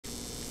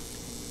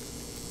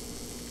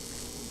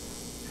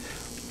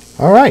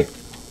All right,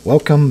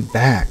 welcome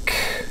back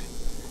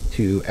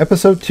to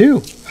episode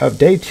 2 of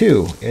day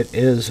 2. It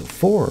is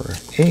 4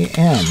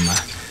 a.m.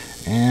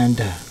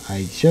 and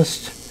I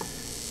just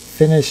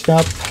finished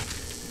up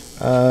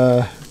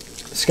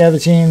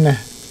scavenging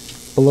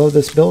below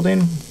this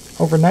building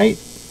overnight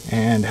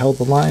and held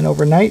the line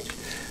overnight.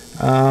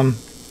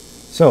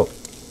 So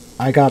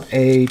I got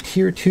a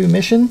tier 2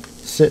 mission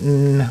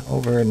sitting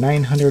over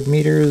 900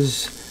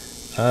 meters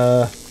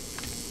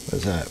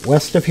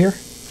west of here.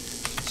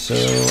 So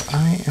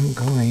I am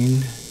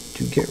going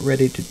to get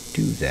ready to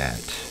do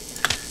that.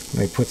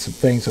 Let me put some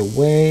things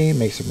away,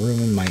 make some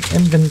room in my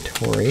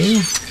inventory,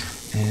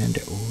 and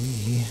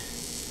we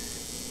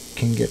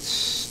can get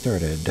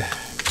started.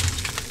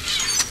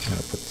 I'm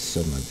going to put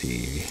some of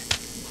the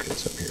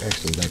goods up here.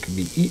 Actually, that can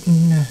be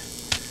eaten.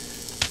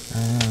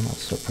 I'll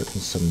start putting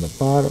some of the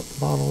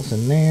bottles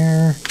in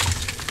there.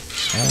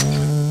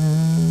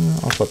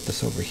 I'll put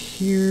this over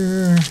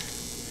here.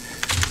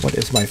 What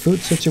is my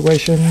food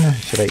situation?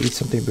 Should I eat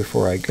something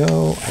before I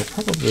go? I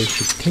probably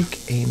should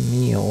take a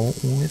meal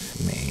with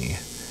me.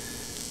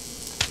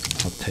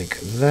 I'll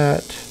take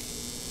that.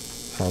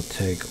 I'll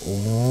take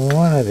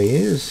one of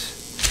these.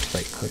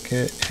 Right click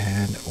it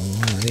and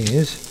one of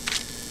these.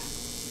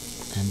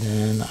 And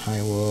then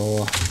I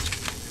will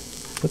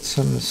put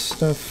some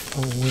stuff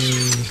away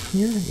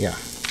here. Yeah.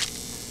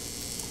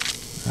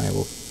 I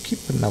will keep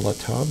the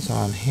Molotovs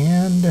on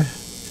hand.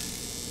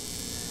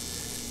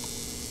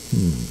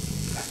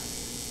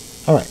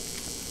 Alright.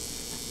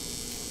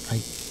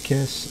 I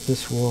guess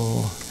this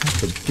will have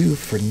to do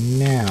for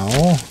now.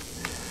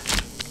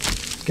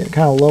 It's getting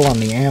kind of low on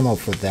the ammo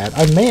for that.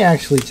 I may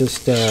actually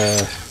just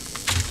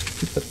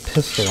keep the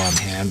pistol on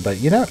hand, but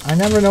you know, I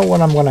never know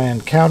what I'm going to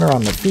encounter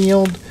on the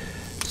field.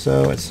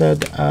 So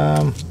instead,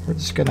 we're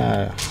just going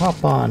to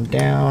hop on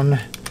down,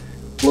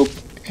 whoop,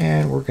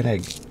 and we're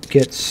going to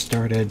get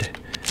started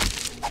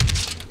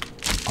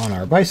on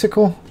our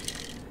bicycle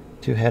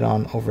to head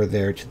on over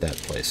there to that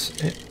place.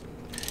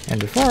 And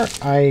before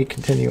I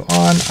continue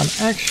on, I'm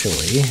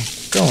actually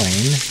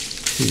going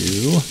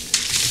to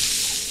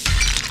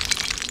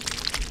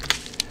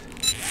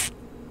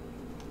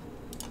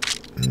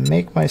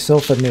make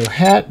myself a new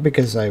hat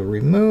because I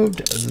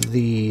removed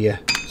the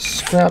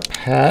scrap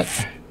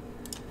hat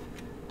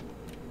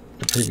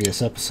the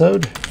previous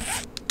episode.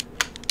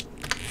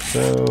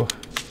 So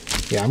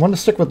yeah, I'm going to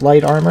stick with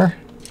light armor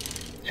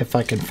if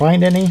I can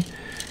find any.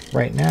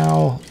 Right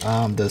now,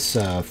 this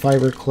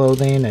fiber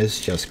clothing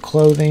is just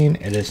clothing.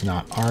 It is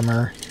not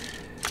armor.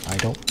 I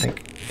don't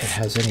think it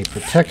has any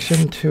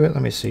protection to it.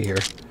 Let me see here.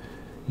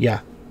 Yeah,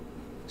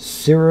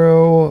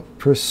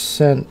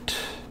 0%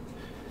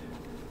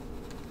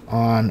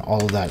 on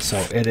all of that. So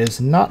it is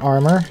not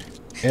armor.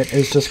 It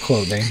is just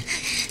clothing.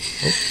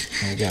 Oh,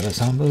 I got a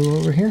zombie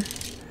over here.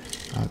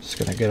 I'm just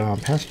going to get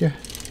on past you.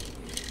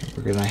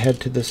 We're going to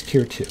head to this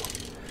tier 2.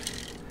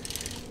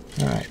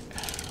 Alright.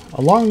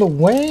 Along the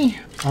way,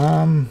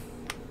 I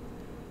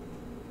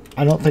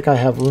don't think I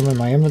have room in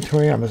my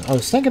inventory. I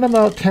was thinking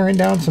about tearing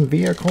down some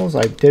vehicles.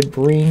 I did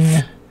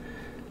bring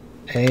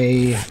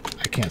I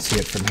can't see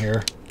it from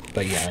here,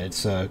 but yeah,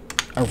 it's a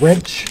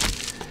wrench.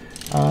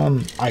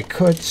 I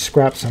could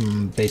scrap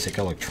some basic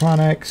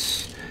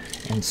electronics.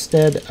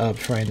 Instead of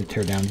trying to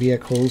tear down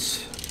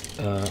vehicles,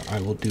 I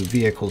will do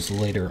vehicles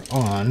later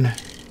on.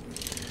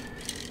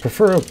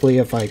 Preferably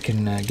if I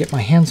can get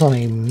my hands on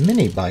a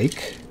mini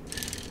bike.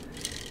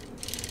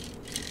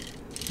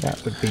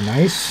 That would be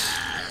nice.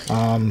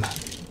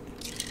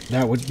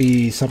 That would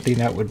be something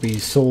that would be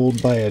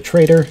sold by a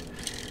trader.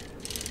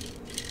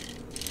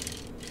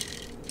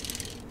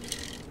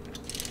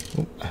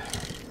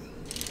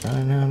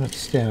 Running out of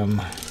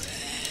stem.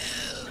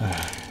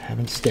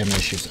 Having stem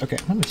issues. Okay,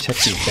 I'm going to check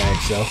these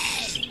bags though.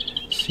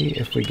 See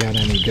if we got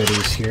any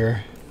goodies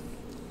here.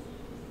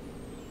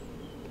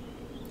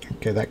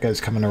 Okay, that guy's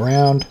coming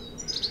around.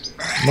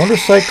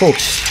 Motorcycle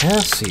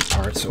chassis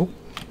parts. Oh,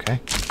 okay.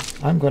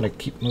 I'm going to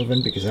keep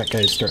moving because that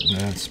guy's starting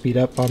to speed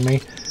up on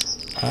me.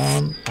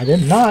 I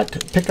did not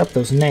pick up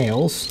those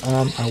nails.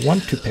 I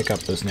want to pick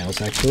up those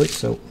nails actually,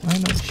 so why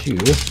don't you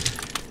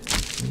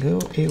go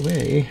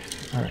away.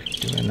 Alright,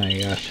 doing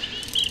a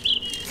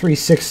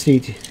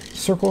 360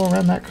 circle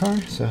around that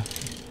car, so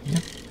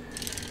yep.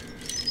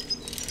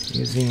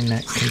 Using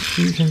that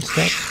confusion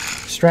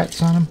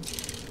strats on them.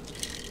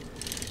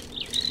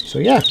 So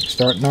yeah,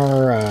 starting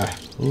our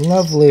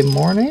lovely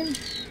morning.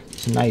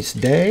 It's a nice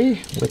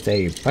day with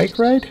a bike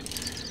ride.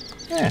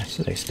 Yeah, it's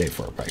a nice day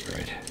for a bike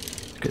ride.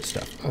 Good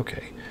stuff.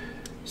 Okay,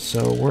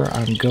 so where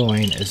I'm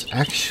going is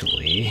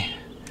actually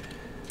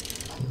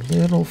a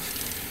little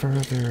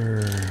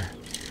further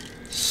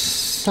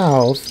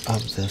south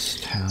of this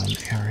town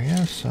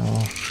area, so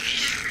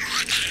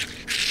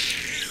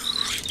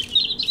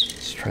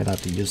let's try not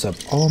to use up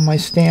all my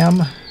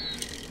stam.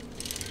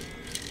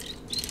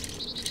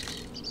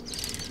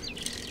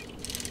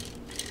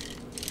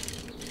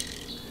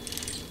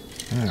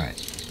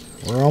 Alright,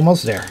 we're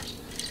almost there.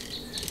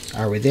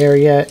 Are we there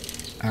yet?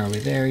 Are we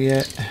there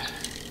yet?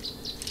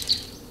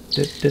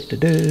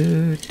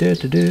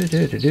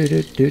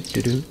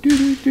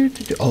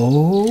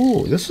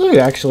 Oh, this is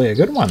actually a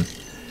good one.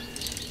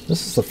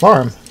 This is the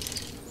farm.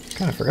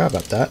 Kind of forgot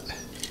about that.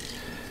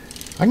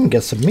 I can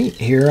get some meat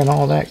here and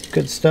all that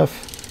good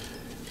stuff.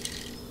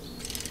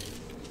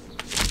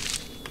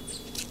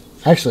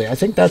 Actually, I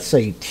think that's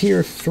a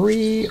tier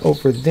 3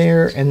 over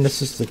there, and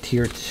this is the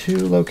tier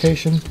 2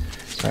 location.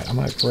 All right, I'm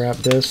going to grab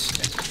this,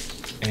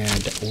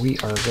 and we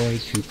are going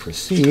to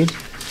proceed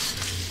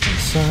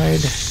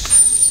inside.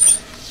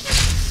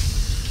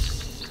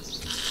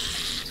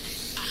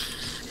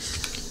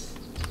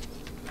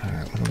 All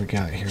right, what do we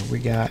got here? We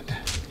got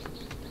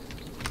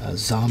a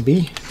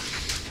zombie.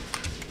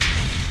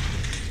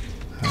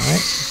 All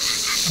right.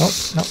 Oh,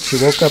 no,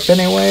 she woke up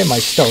anyway. My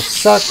stealth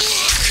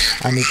sucks.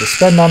 I need to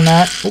spend on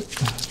that. Oop.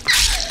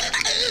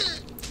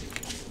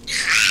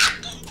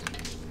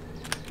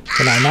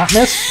 Can I not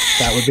miss?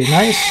 That would be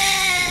nice.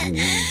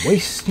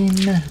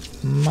 Wasting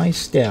my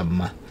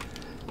stem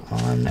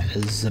on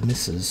the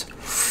misses.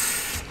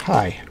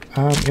 Hi.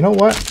 You know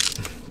what?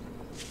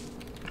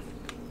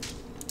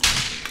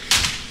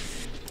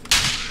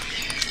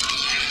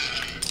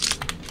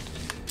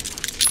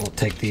 We'll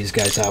take these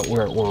guys out.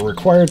 We're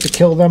required to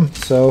kill them,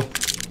 so...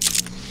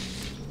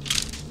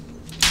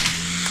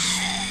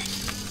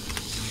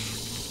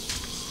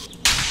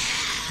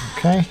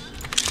 Okay.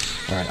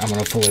 Alright, I'm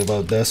going to fully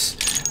load this.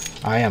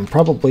 I am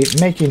probably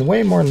making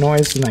way more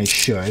noise than I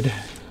should.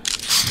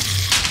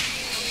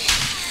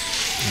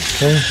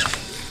 Okay.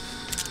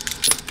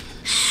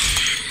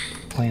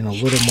 Playing a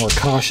little more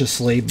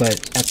cautiously, but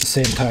at the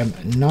same time,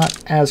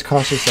 not as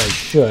cautious as I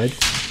should.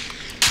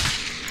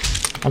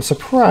 I'm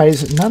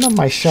surprised none of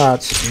my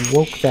shots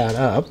woke that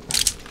up.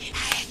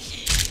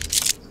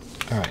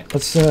 Alright,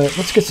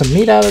 let's get some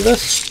meat out of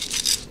this.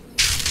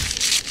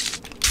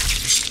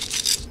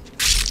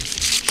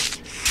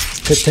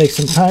 Could take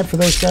some time for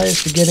those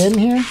guys to get in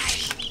here.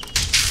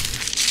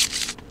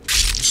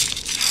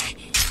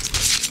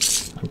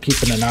 I'm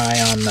keeping an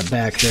eye on the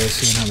back there,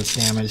 seeing how much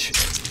damage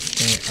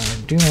they are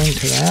doing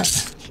to that.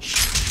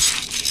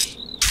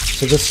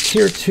 So this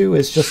tier 2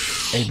 is just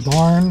a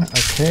barn.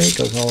 Okay, it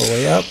goes all the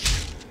way up.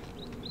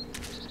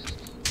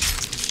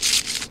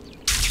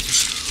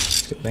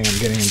 Good thing I'm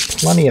getting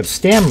plenty of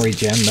stam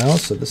regen though,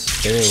 so this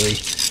is barely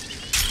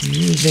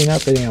using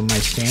up any of my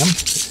stam.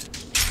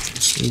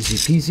 Easy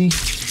peasy.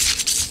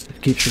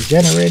 Keeps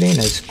regenerating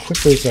as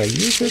quickly as I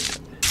use it,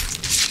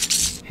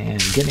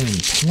 and getting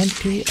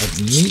plenty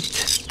of meat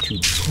to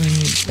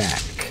bring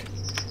back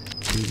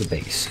to the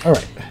base.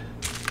 Alright.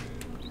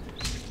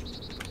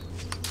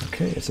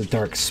 Okay, it's a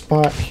dark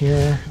spot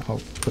here. I'll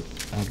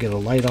get a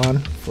light on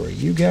for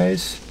you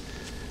guys.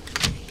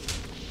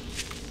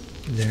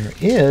 There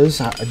is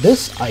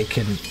this I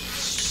can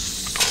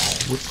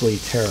quickly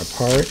tear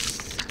apart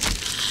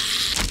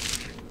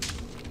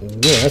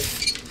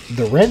with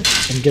the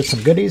wrench and get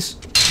some goodies.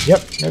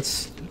 Yep,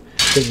 that's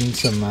getting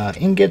some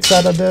ingots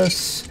out of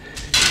this,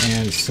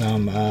 and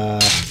some,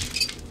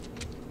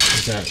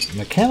 is that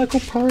mechanical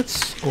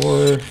parts,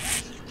 or,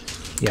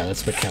 yeah,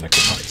 that's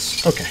mechanical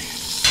parts. Okay.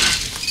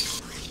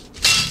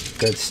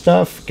 Good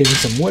stuff. Getting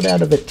some wood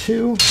out of it,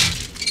 too.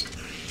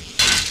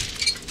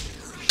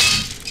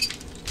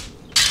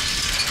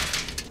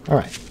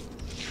 Alright.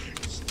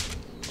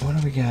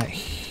 What do we got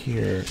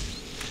here?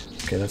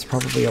 Okay, that's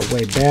probably a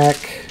way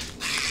back.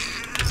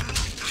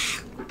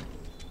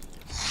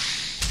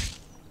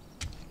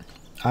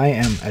 I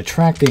am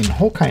attracting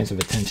whole kinds of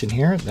attention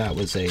here. That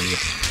was a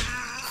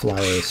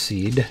flower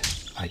seed.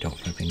 I don't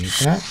really need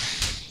that.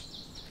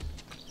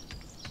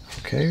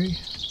 Okay.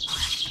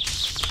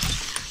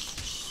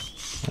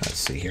 Let's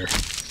see here.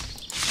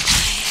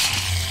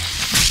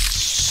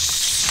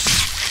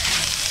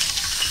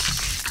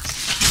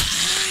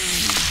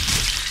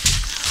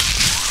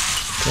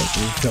 Okay,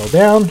 we fell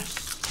down.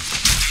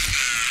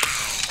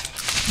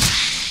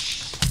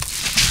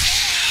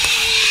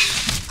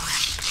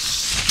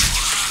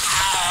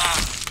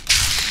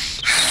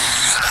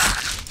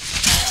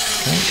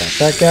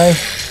 That guy.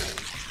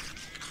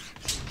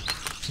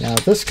 Now,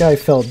 if this guy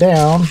fell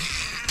down,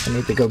 I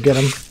need to go get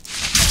him.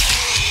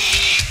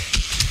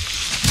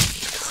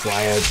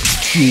 Fly out to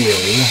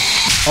kill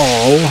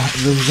all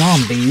the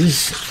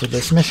zombies for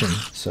this mission.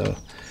 So,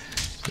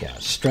 yeah,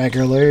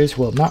 stragglers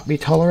will not be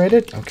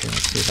tolerated. Okay,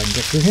 let's see if I can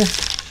get through here.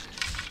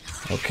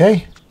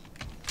 Okay.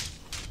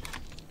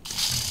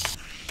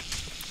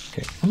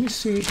 Okay, let me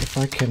see if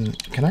I can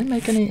I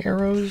make any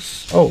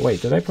arrows? Oh,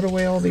 wait, did I put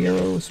away all the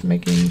arrows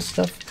making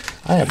stuff?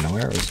 I have no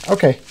arrows.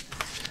 Okay.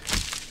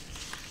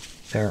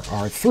 There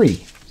are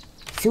three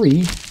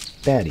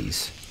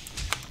baddies.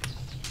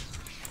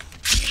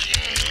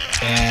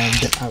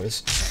 And I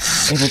was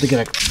able to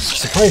get a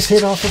surprise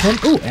hit off of him.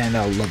 Ooh, and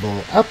a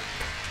level up.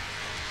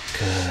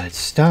 Good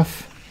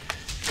stuff.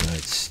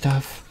 Good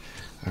stuff.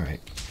 Alright.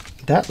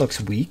 That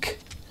looks weak.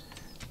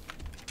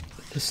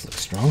 This looks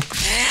strong.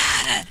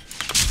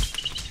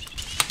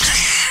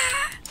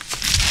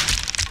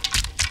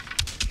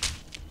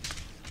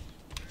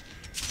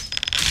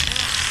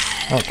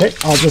 Okay,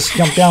 I'll just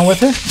jump down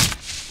with her.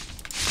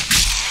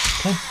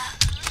 Okay.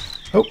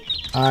 Oh,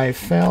 I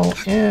fell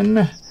in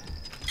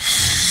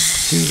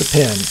to the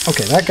pin.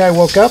 Okay, that guy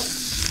woke up.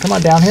 Come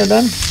on down here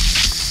then.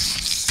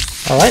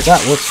 Alright,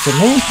 that works for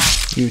me.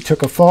 You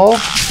took a fall,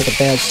 took a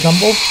bad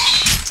stumble.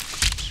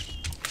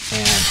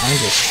 And I'm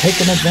just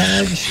taking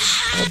advantage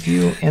of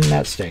you in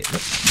that state.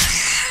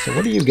 So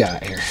what do you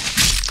got here?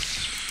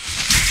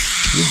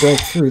 You broke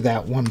through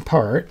that one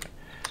part.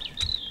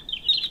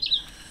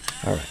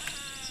 Alright,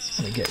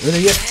 let me get rid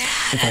of you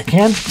if I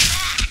can.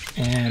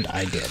 And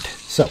I did.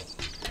 So,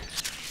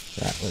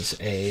 that was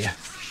a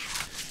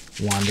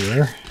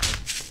wanderer.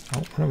 Oh,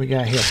 what do we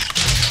got here?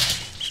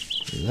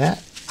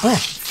 That, oh,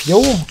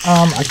 fuel.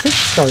 I could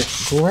start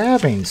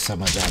grabbing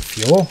some of that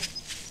fuel.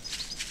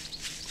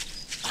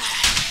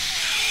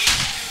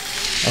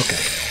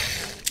 Okay.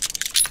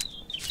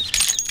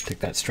 Take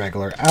that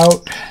straggler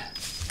out.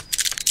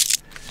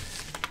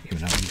 Even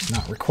though he's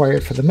not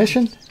required for the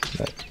mission,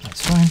 but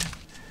that's fine.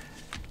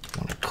 I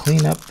want to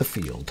clean up the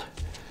field.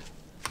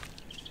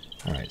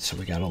 Alright, so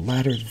we got a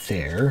ladder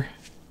there.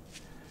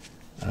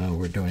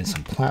 We're doing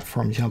some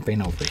platform jumping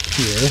over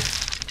here.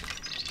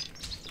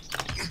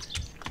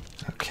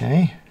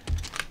 Okay.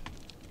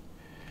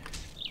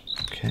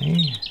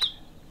 Okay.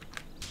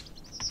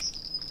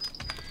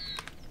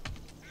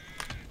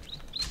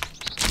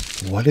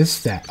 What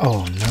is that?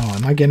 Oh no,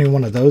 am I getting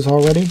one of those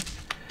already?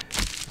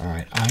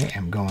 Alright, I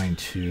am going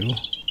to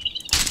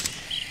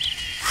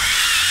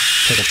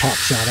take a pop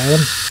shot at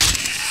him.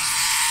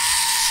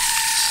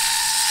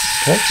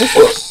 Okay.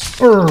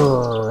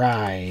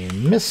 I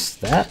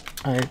missed that.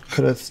 I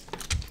could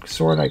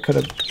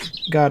have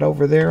got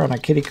over there on a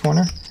kitty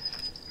corner.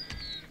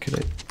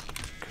 Could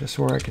have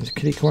swore I can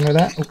kitty corner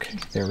that. Okay,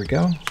 there we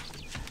go.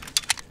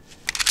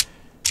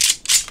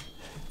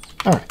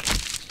 Alright.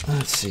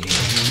 Let's see. We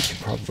can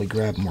probably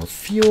grab more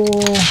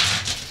fuel.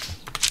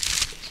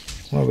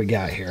 What do we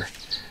got here?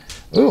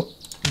 Ooh,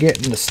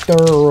 getting the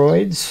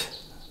steroids.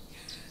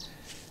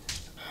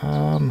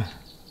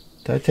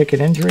 Did I take an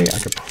injury? I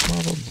could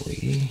probably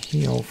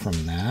heal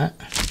from that.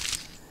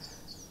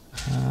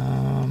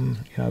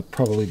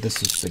 Probably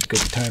this is a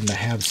good time to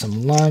have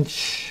some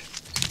lunch.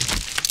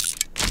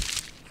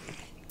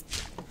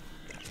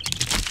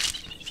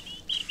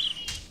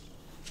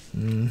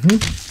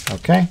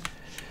 Okay.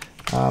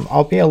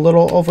 I'll be a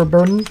little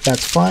overburdened.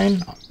 That's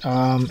fine.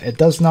 It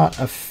does not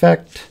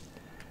affect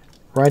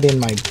riding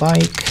my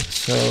bike,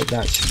 so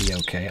that should be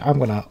okay. I'm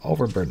going to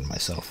overburden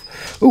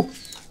myself. Ooh,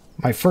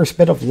 my first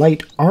bit of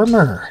light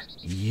armor.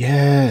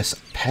 Yes,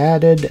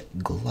 padded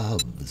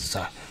gloves.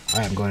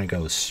 I am going to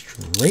go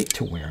straight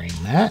to wearing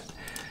that,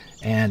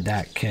 and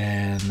that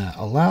can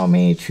allow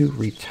me to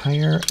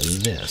retire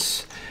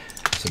this.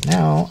 So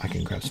now I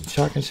can grab some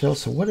shotgun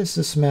shells. So what is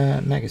this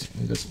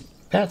magazine? This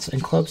bats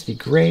and clubs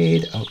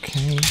degrade.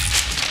 Okay.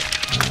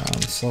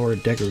 Slower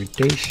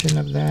degradation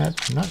of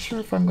that. I'm not sure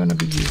if I'm going to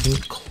be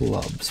using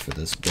clubs for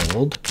this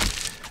build,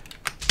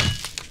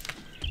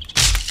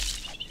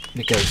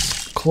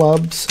 because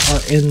clubs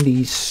are in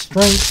the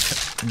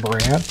strength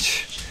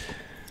branch.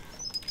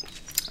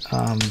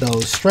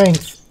 Though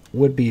strength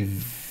would be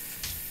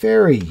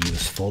very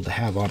useful to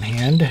have on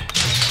hand.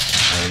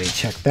 I already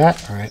checked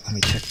that. Alright, let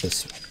me check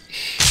this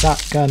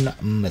shotgun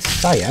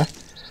messiah.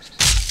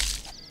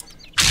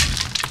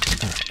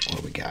 Alright, what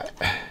do we got?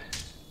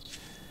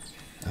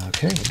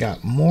 Okay, we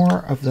got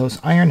more of those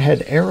iron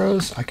head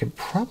arrows. I could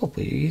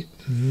probably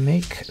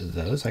make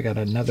those. I got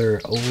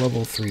another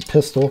level 3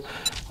 pistol.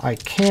 I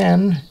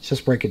can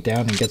just break it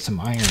down and get some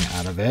iron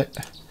out of it.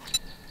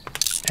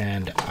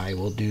 And I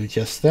will do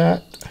just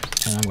that.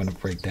 And I'm going to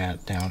break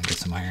that down and get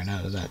some iron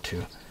out of that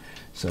too.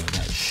 So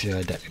that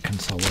should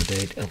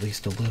consolidate at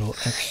least a little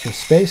extra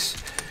space.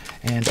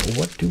 And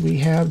what do we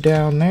have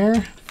down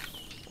there?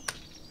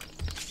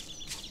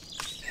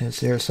 Is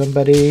there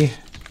somebody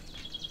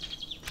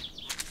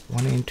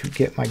wanting to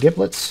get my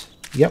giblets?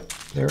 Yep,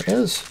 there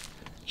is.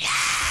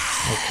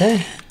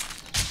 Okay.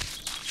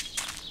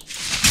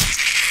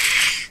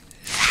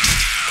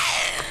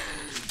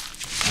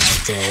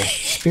 I will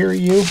spear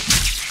you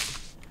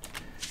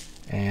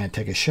and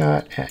take a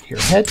shot at your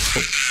head.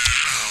 Oh.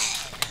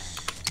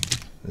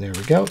 There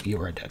we go.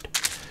 You are dead.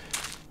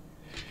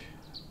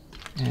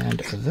 And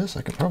this,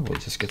 I can probably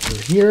just get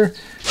through here.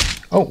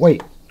 Oh,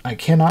 wait. I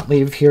cannot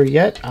leave here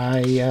yet.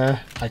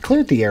 I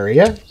cleared the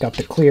area, got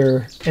the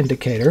clear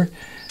indicator,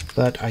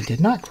 but I did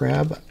not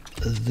grab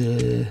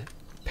the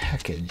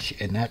package,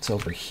 and that's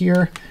over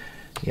here.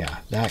 Yeah,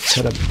 that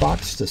could have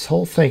botched this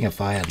whole thing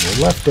if I had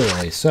left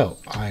early, so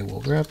I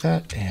will grab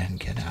that and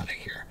get out of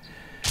here.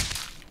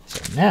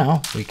 So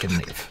now we can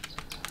leave.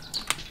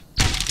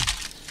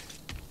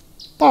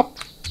 Pop!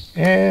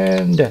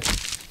 And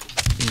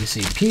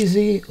easy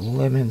peasy,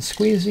 lemon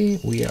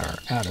squeezy, we are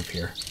out of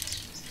here.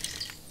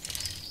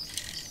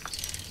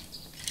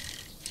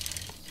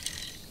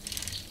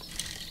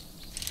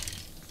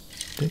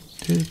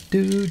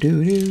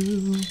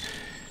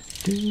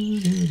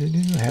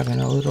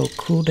 Having a little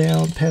cool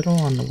down pedal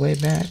on the way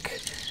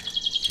back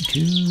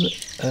to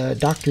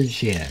Dr.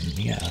 Jen.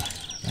 Yeah,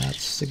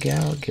 that's the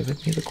gal giving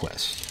me the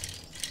quest.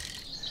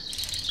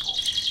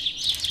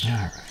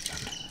 Alright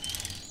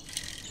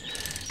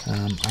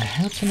then. I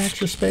have some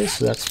extra space,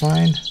 so that's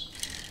fine.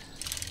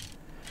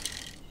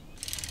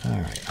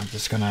 Alright, I'm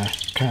just gonna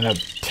kind of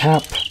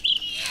tap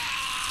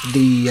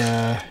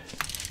the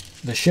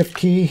shift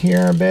key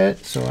here a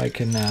bit so I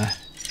can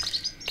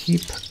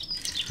keep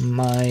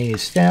my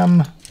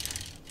stem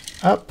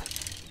up,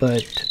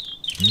 but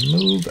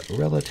move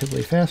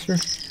relatively faster.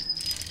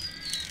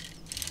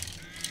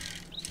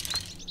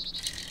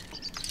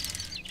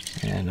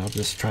 And I'll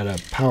just try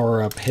to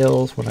power up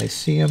hills when I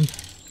see them.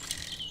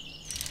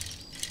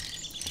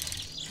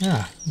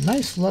 Yeah,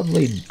 nice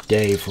lovely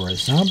day for a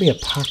zombie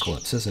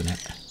apocalypse, isn't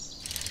it?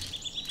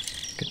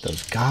 Get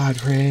those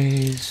God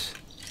rays.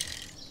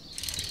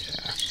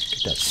 Yeah,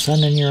 get that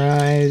sun in your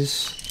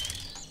eyes.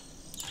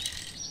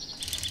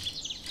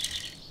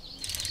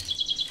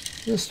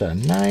 Just a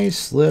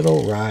nice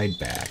little ride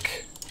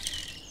back.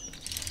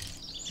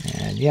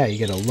 And yeah, you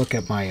get a look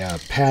at my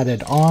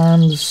padded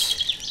arms.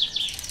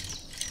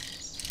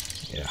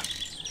 Yeah.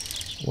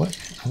 What?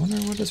 I wonder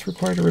what is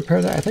required to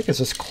repair that. I think it's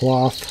just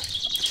cloth.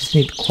 Just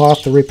need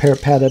cloth to repair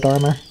padded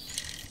armor.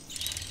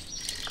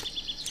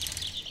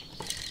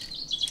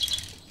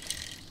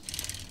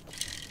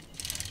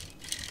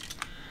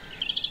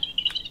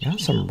 Got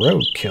some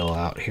roadkill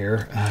out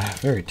here.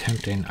 Very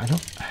tempting.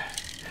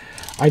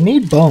 I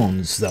need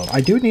bones, though. I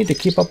do need to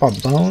keep up on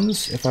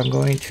bones if I'm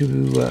going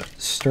to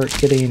start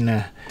getting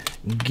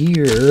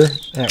gear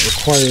that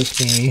requires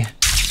me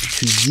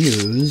to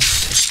use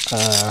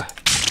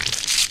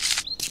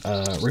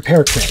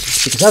repair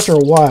kits. Because after a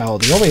while,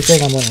 the only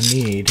thing I'm going to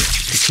need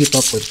to keep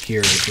up with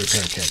gear is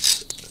repair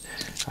kits.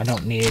 I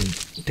don't need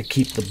to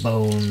keep the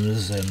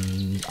bones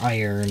and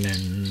iron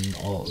and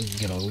all,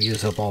 you know,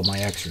 use up all my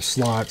extra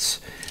slots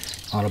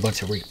on a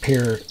bunch of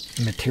repair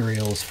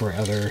materials for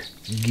other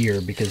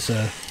gear, because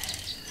the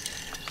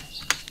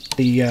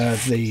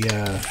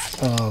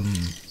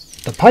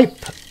pipe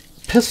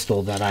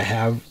pistol that I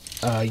have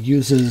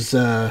uses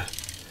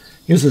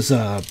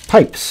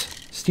pipes,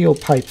 steel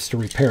pipes, to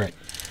repair it.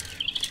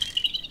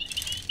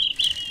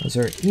 Those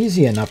are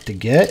easy enough to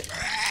get,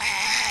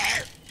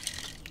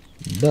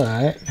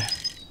 but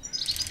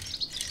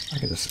I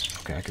could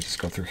just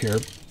go through here.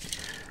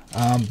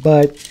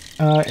 But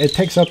it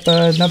takes up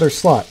another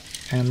slot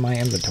in my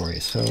inventory,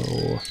 so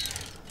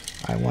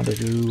I wanted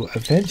to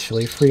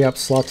eventually free up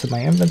slots in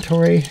my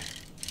inventory.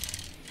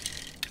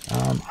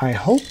 I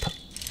hope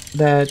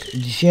that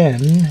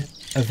Jen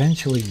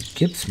eventually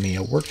gives me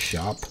a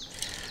workshop.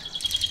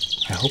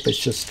 I hope it's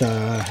just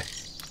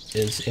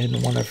is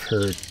in one of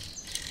her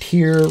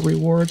tier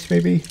rewards,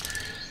 maybe.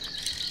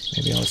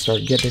 Maybe I'll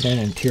start getting it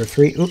in tier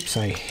 3. Oops,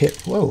 I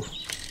hit, whoa.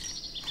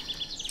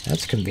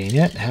 That's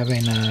convenient,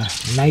 having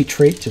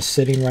nitrate just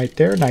sitting right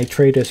there.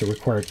 Nitrate is a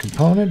required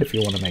component if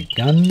you want to make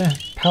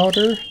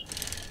gunpowder.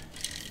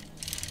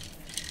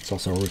 It's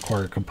also a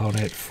required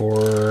component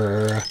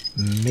for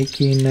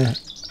making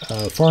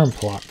farm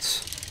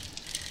plots.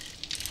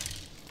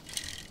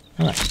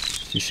 Alright,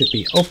 so you should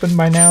be open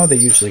by now. They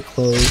usually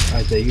close,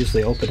 they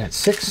usually open at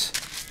 6.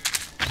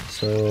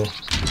 So,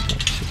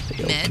 that should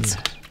be open. Meds,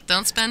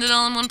 don't spend it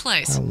all in one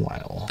place. A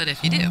while. But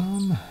if you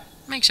do,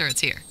 make sure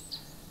it's here.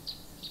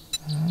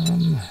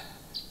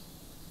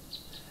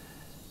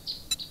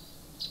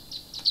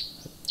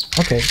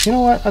 Okay, you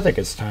know what? I think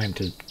it's time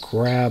to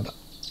grab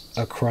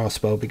a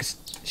crossbow because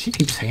she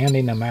keeps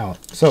handing them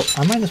out. So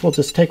I might as well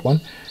just take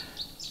one.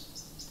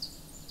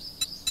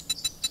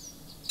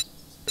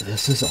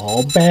 This is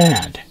all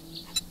bad.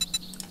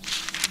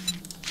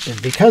 And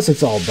because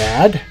it's all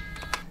bad,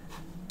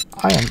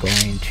 I am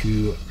going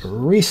to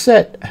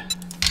reset.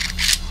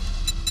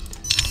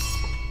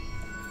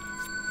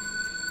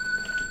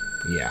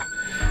 Yeah.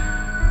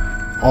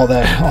 All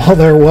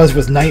there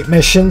was night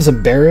missions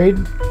and buried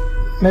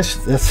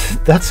missions.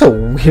 That's a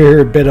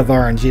weird bit of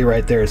RNG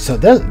right there. So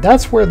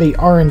that's where the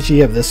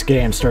RNG of this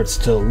game starts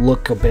to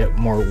look a bit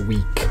more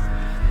weak.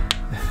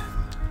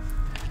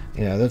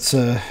 Yeah, that's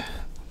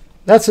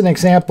an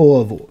example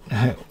of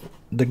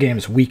the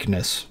game's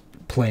weakness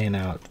playing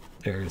out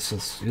there. It's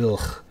just,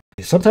 ugh.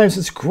 Sometimes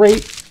it's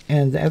great,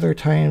 and other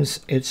times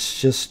it's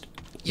just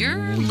You're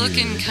weird.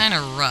 Looking kind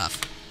of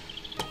rough.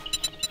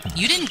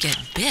 You didn't get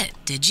bit,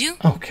 did you?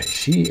 Okay,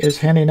 she is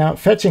handing out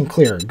fetch and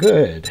clear.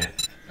 Good.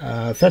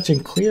 Fetch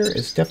and clear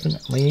is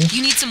definitely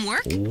You need some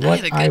work? what I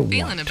had a good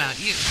feeling want. about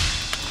you.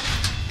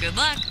 Good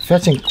luck.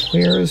 Fetch and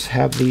clears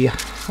have the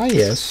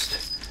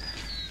highest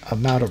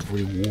amount of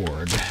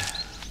reward.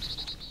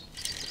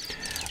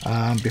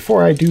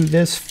 Before I do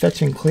this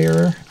fetch and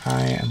clear,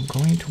 I am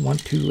going to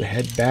want to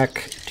head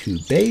back to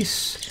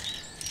base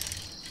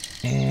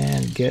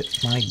and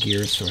get my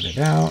gear sorted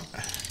out.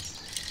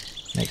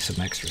 Make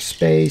some extra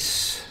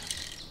space.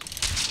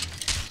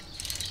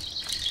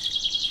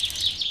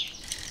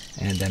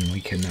 And then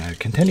we can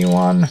continue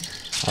on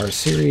our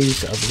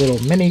series of little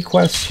mini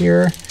quests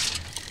here.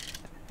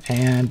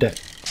 And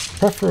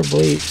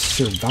preferably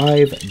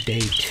survive day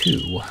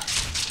 2.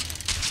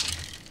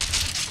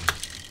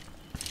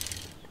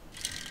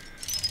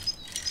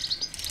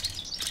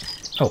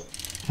 Oh,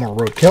 more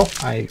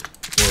roadkill. I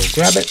will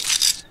grab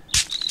it.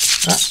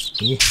 Ah,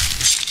 yeah.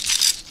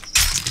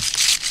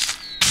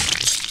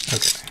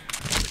 Okay,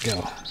 there we go.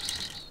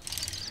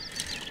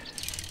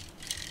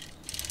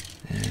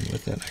 And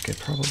with that, I could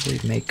probably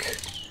make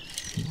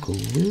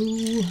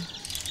glue.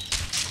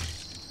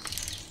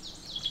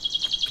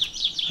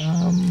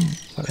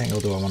 What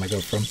angle do I want to go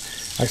from?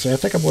 Actually, I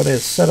think I'm going to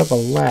set up a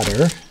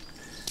ladder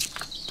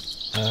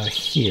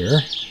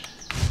here.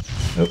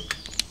 Oh,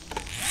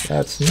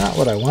 that's not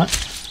what I want.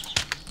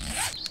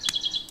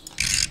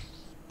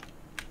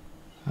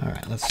 All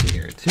right, let's see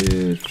here.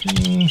 2,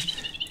 3,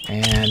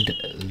 and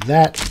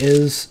that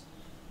is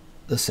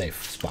the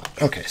safe spot.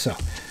 Okay, so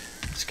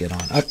let's get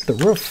on up the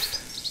roof.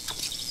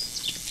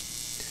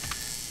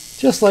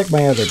 Just like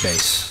my other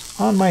base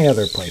on my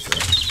other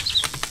playthrough.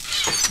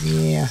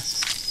 Yeah,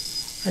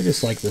 I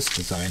just like this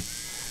design.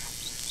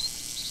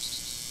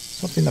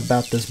 Something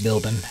about this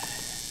building.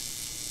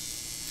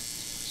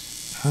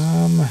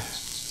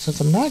 Since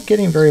I'm not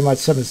getting very much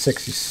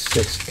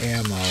 766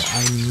 ammo,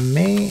 I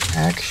may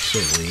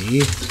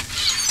actually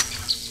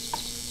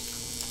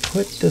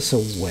put this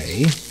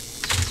away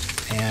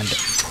and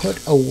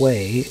put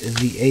away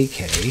the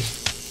AK,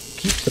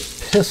 keep the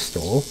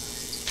pistol,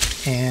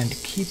 and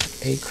keep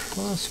a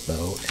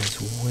crossbow as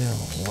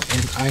well.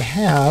 And I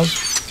have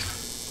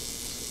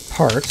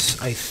parts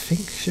I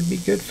think should be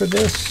good for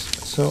this.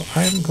 So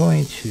I'm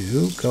going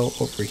to go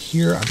over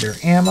here under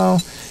ammo,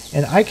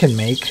 and I can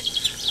make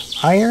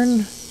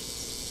iron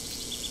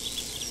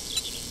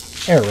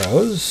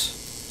arrows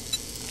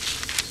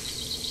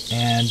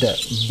and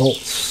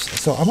bolts.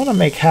 So I'm going to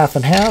make half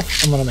and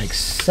half. I'm going to make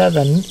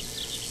 7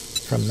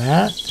 from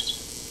that,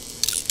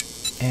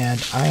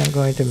 and I am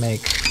going to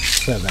make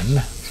 7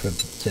 for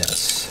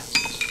this.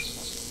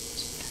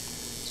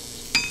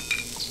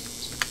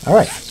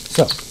 Alright,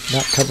 so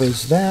that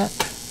covers that.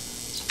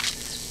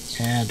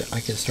 And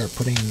I can start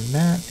putting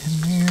that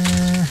in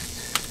there.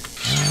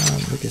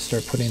 We can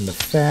start putting the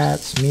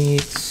fats,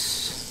 meats,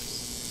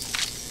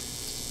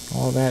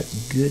 all that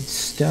good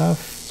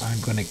stuff. I'm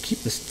going to keep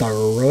the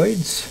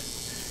steroids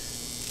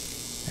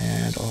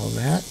and all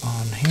that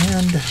on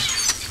hand.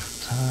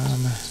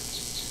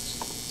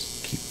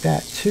 Keep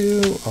that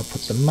too. I'll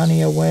put the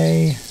money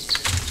away.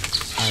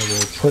 I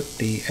will put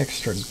the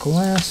extra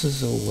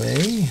glasses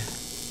away.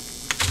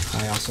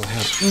 I also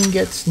have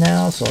ingots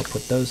now, so I'll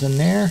put those in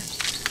there.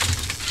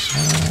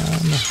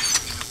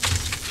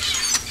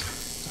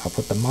 I'll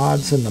put the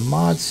mods in the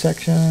mods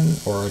section,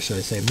 or should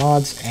I say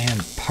mods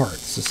and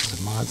parts. This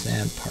is mods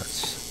and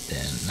parts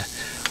bin.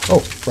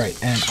 Oh, right,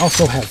 and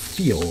also have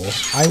fuel.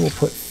 I will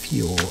put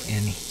fuel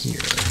in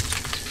here.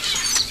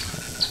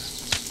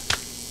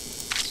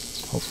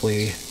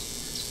 Hopefully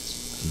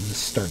this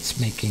starts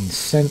making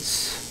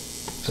sense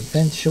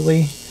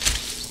eventually.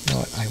 You know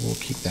what, I will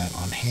keep that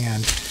on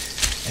hand.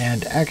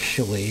 And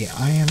actually,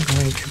 I am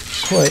going to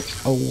put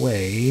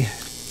away...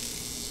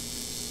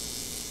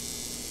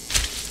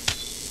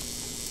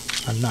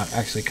 I'm not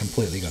actually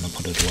completely going to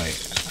put it away.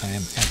 I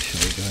am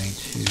actually going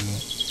to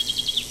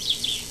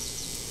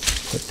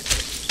put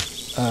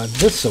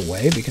this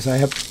away because I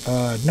have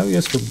no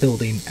use for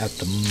building at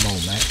the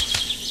moment.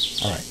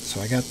 Alright, so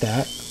I got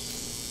that.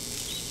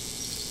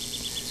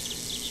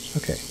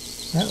 Okay,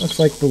 that looks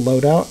like the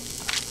loadout.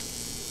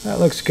 That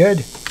looks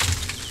good.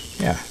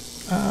 Yeah.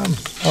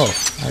 Oh,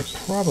 I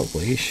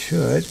probably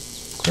should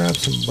grab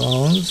some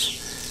bones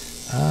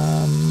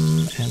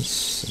and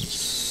some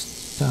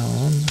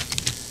stone.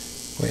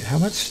 Wait, how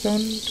much stone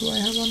do I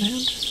have on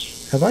hand?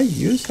 Have I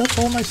used up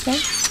all my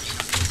stone?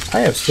 I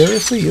have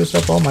seriously used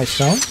up all my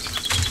stone?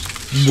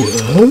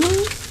 What?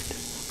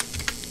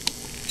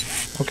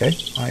 Okay,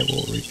 I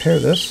will repair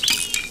this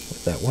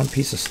with that one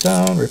piece of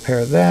stone.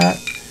 Repair that.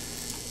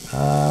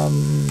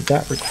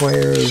 That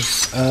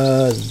requires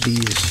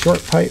these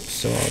short pipes,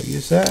 so I'll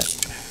use that.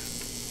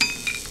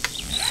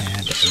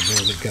 And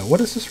there we go. What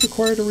does this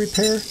require to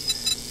repair?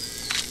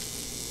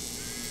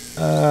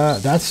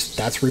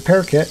 That's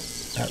repair kit.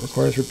 That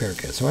requires repair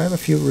kit. So I have a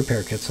few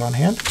repair kits on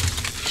hand.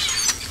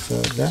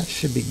 So that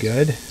should be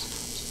good.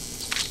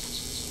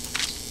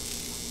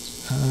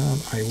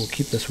 I will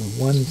keep this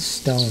one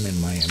stone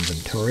in my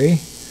inventory.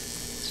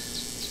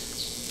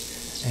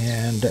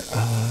 And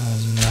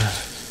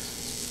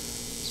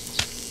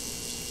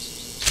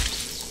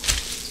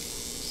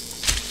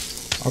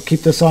I'll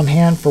keep this on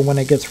hand for when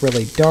it gets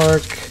really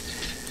dark.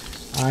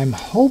 I'm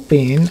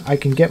hoping I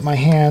can get my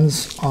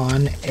hands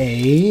on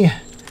a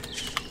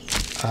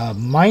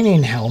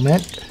mining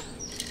helmet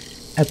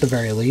at the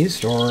very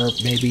least, or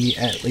maybe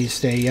at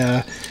least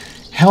a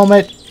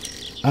helmet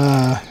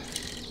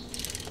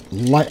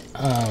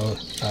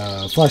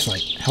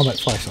flashlight, helmet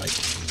flashlight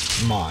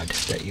mod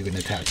that you can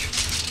attach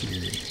to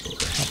your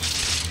helmet.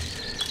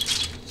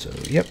 So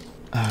yep.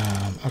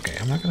 Okay,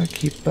 I'm not gonna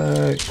keep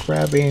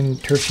grabbing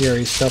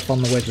tertiary stuff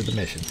on the way to the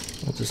mission.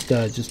 We'll just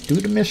do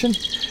the mission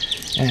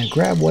and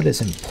grab what is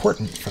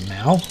important for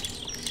now.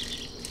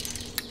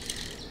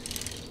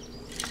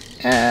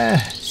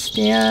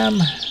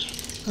 Scam.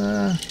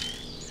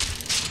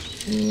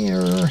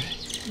 Here,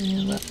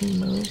 let me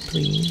move,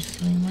 please.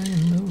 I want to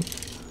move.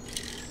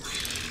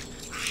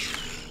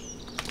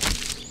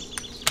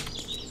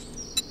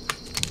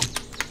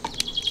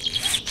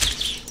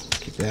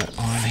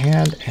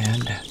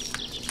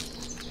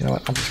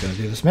 I'm just going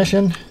to do this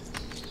mission.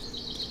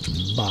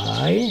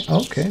 Bye.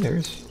 Okay,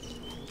 there's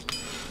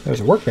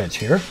a workbench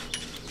here.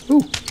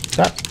 Ooh,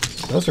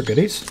 those are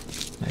goodies.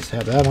 Nice to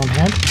have that on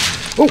hand.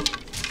 Oh!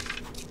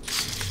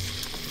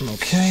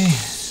 Okay.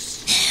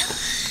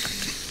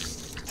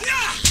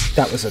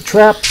 That was a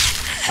trap.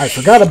 I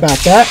forgot about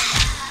that.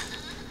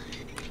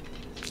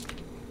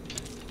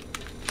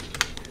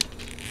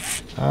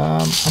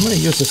 I'm going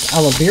to use this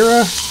aloe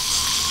vera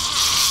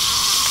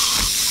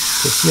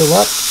to heal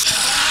up.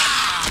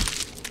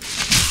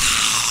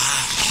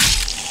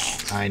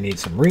 I need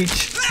some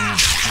reach, and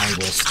I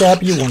will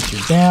stab you once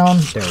you're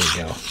down. There we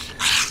go. I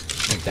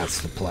think that's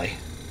the play.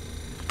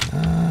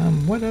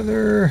 What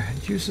other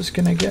juices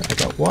can I get? I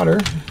got water.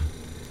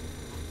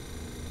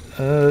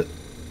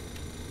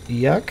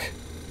 Yuck.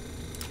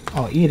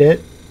 I'll eat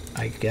it,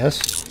 I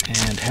guess,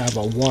 and have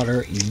a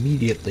water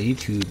immediately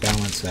to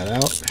balance that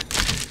out,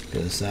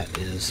 because that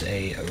is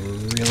a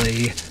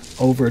really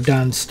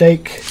overdone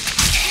steak.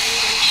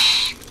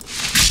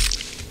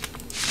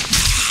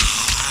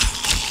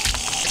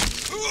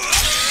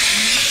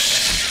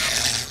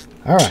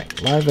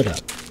 Alright, live it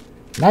up.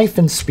 Knife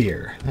and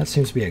spear. That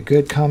seems to be a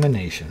good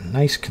combination.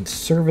 Nice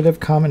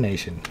conservative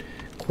combination.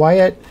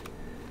 Quiet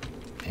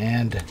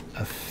and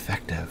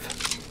effective.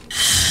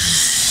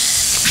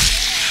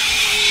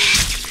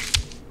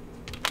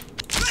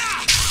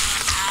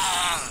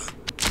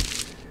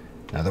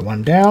 Another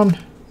one down.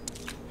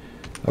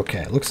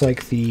 Okay, looks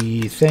like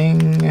the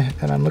thing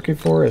that I'm looking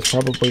for is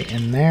probably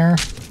in there.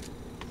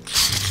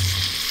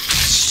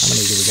 How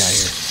many do we got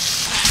here?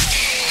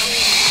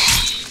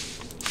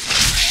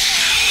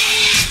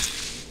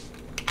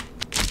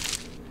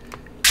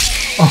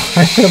 Oh,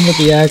 I hit him with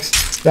the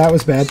axe. That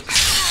was bad.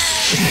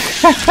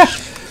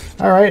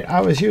 Alright,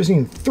 I was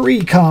using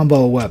 3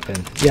 combo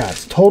weapon.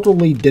 Yes,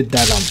 totally did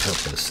that on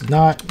purpose.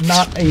 Not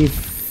a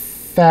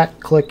fat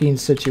clicking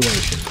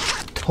situation.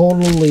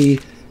 Totally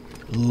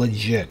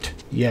legit.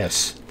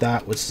 Yes,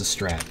 that was the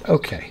strat.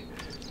 Okay.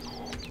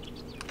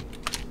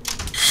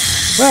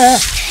 Ah.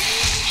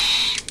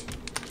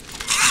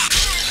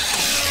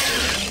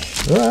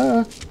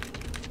 Ah.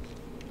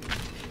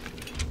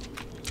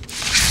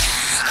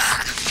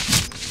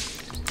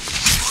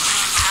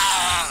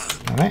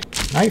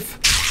 Alright, knife.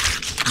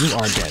 You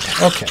are dead.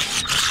 Okay.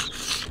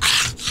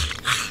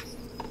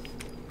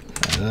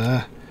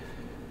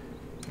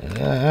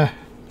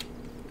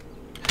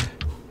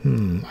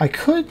 I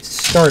could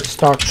start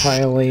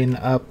stockpiling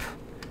up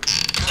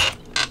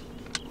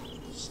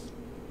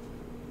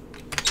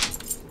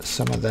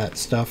some of that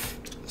stuff,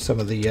 some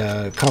of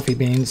the coffee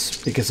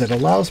beans, because it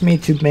allows me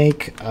to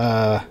make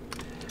the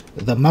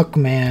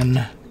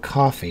Muckman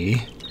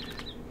coffee,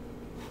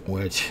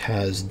 which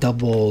has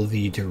double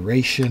the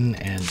duration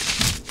and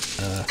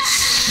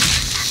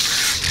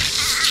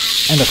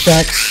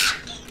effects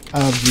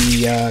of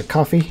the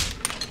coffee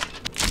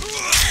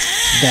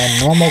than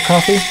normal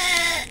coffee.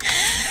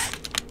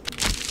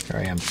 Here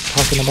I am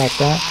talking about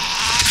that.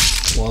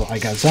 Well, I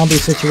got zombie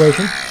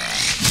situation.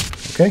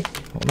 Okay,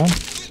 hold on.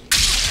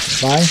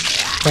 Bye.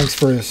 Thanks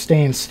for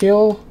staying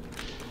still.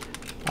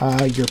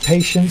 Your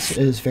patience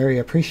is very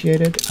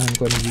appreciated. I'm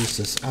going to use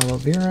this aloe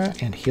vera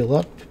and heal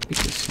up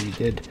because he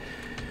did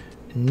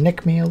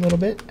nick me a little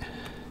bit.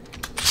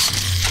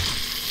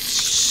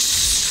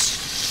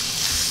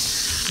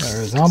 There's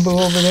a zombie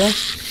over there.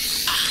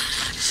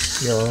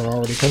 You're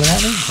already coming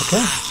at me?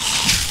 Okay.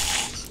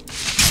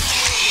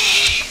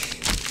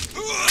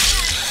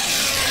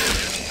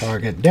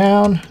 Target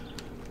down.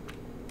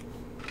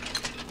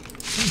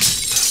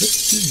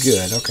 Pretty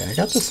good. Okay, I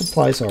got the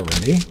supplies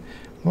already.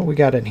 What we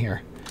got in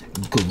here?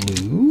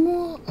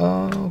 Glue.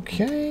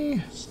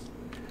 Okay.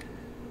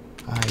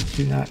 I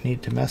do not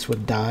need to mess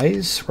with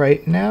dyes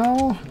right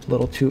now. A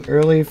little too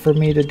early for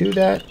me to do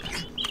that.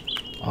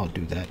 I'll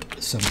do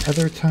that some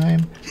other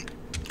time.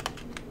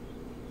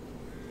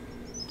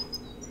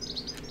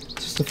 Is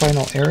this the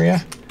final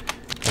area?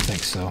 I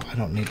think so. I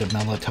don't need a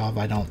Molotov.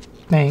 I don't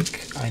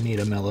think I need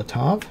a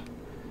Molotov.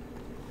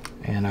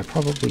 And I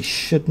probably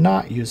should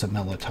not use a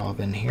Molotov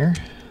in here.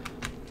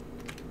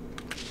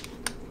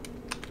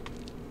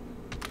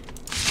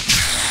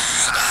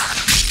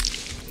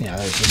 Yeah,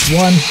 there's just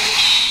one.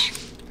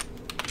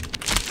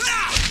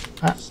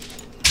 Ah,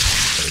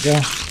 there we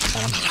go.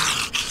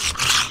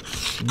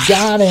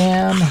 Got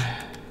him.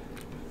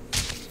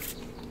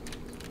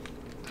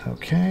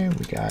 Okay,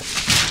 we got.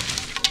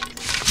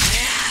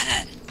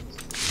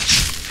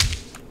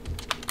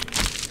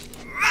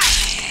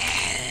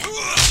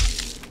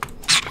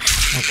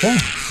 Okay,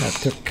 that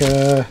took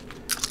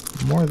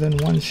more than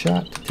one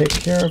shot to take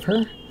care of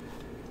her.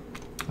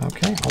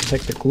 Okay, I'll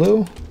take the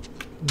glue.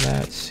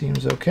 That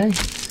seems okay.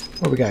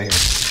 What do we got here?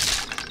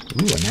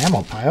 Ooh, an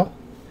ammo pile.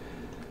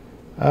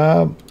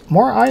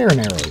 More iron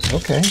arrows.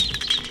 Okay.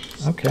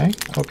 Okay,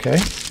 okay.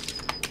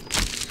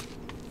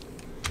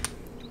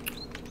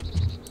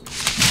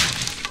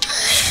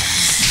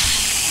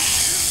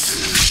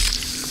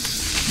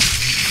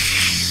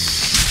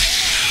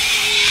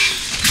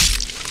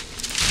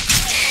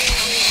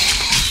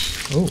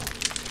 Oh.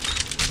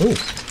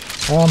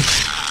 Oh.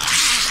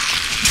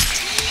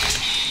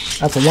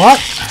 That's a lot.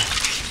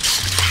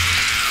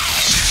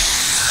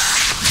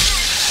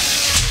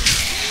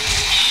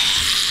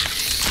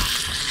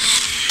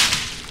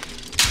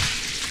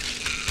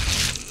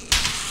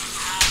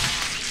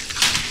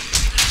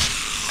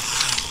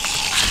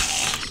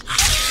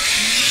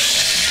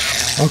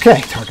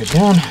 Okay, target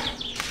down.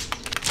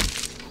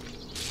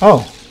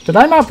 Oh, did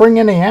I not bring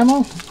any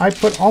ammo? I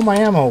put all my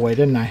ammo away,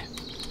 didn't I?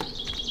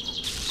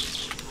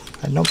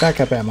 I had no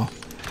backup ammo.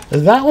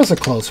 That was a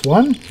close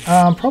one.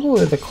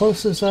 Probably the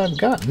closest I've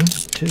gotten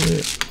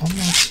to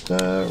almost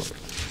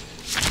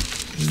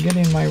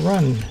getting my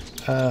run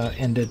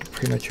ended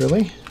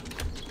prematurely.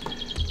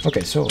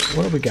 Okay, so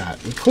what do we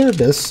got? We cleared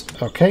this.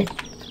 Okay.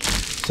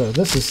 So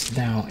this is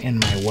now in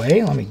my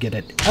way. Let me get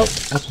it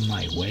out of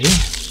my way.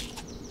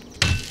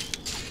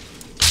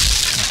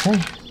 Okay,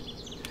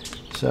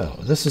 so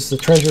this is the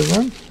treasure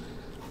room.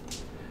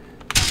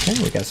 Okay,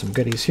 we got some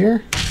goodies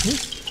here. Ooh,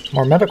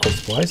 more medical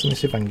supplies. Let me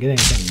see if I can get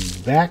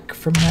anything back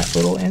from that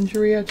little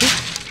injury I took.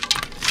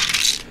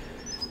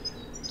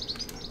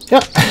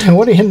 Yeah,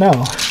 what do you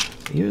know?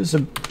 Use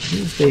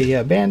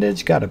the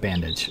bandage. Got a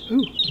bandage.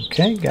 Ooh,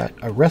 okay, got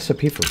a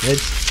recipe for red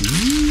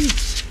tea.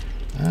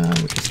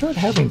 We can start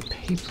having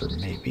paper,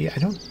 maybe. I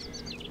don't...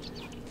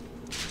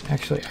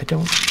 Actually, I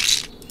don't...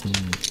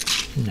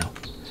 No.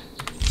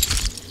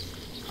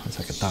 One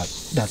second thought.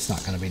 That's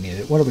not going to be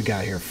needed. What do we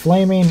got here?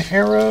 Flaming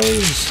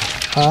arrows.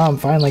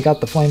 Finally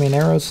got the flaming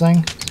arrows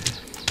thing.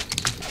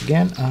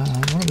 Again,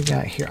 what do we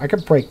got here? I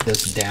could break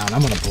this down.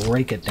 I'm going to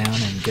break it down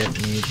and get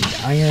me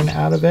the iron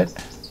out of it.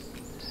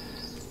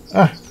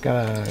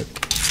 Got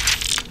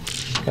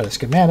a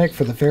schematic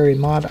for the very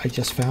mod I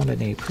just found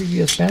in a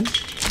previous bin.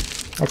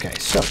 Okay,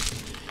 so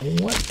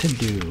what to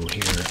do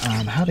here?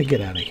 How to get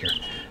out of here?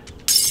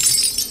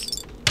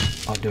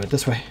 I'll do it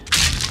this way.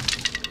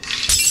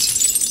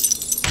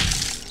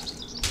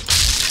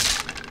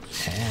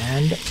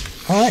 And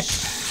alright,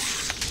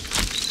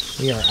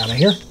 we are out of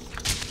here.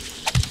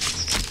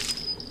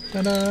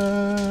 Ta-da!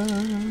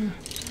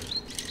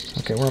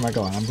 Okay, where am I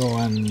going? I'm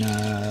going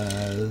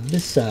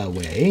this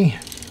way.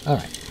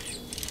 Alright.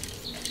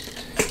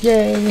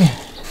 Yay!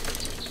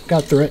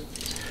 Got through it.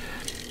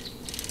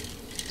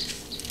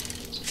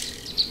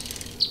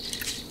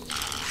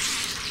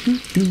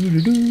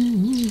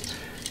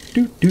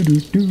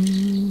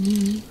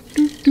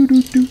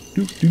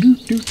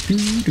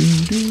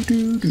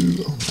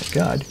 Oh my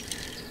god.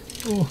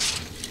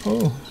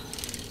 Oh.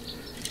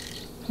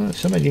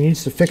 Somebody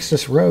needs to fix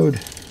this road.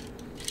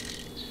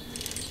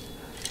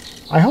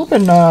 I hope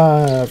in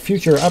a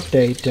future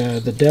update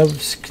the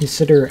devs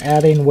consider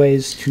adding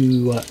ways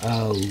to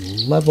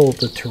level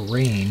the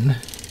terrain,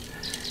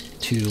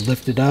 to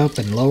lift it up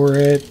and lower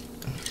it,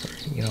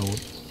 you know,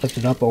 lift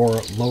it up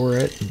or lower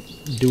it, and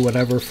do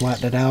whatever,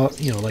 flatten it out,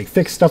 you know, like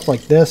fix stuff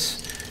like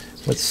this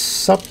with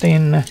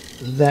something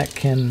that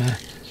can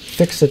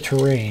fix the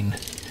terrain.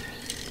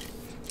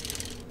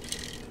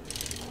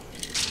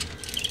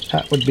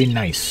 That would be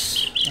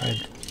nice.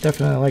 I'd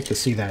definitely like to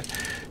see that.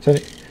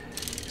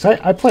 So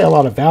I play a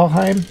lot of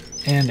Valheim,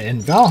 and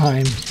in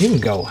Valheim you can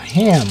go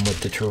ham with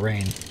the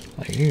terrain.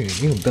 Like you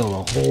can build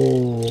a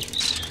whole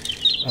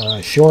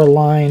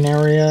shoreline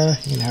area.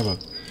 You can have a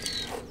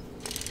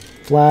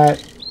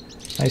flat,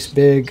 nice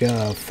big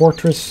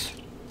fortress,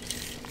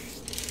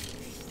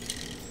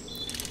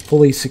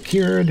 fully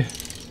secured.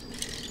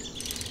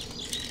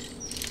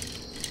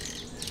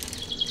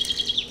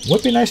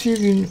 Would be nice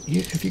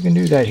if you can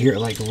do that here,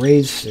 like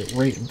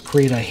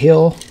create a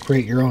hill,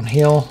 create your own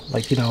hill,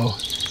 like, you know,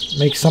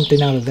 make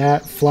something out of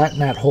that, flatten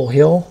that whole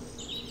hill,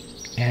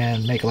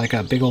 and make like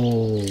a big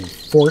old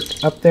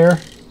fort up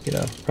there, you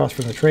know, across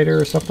from the trader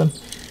or something,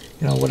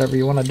 you know, whatever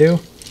you want to do.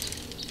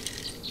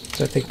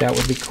 So I think that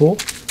would be cool,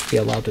 be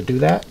allowed to do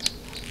that.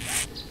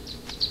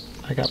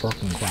 I got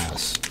broken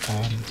glass.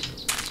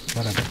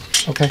 Whatever.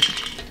 Okay.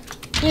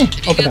 You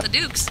got the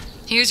dukes.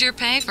 Here's your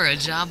pay for a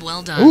job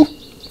well done. Ooh,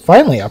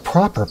 finally a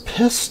proper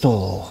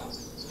pistol.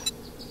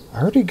 I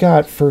already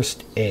got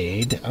first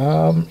aid.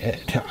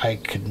 I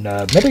can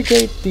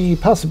mitigate the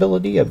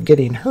possibility of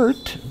getting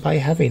hurt by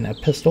having a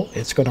pistol.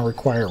 It's going to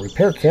require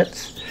repair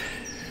kits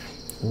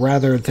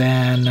rather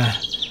than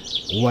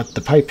what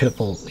the pipe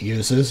pistol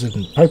uses.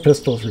 And pipe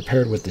pistol is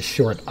repaired with the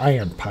short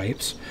iron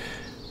pipes.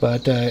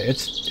 But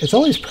it's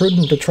always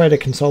prudent to try to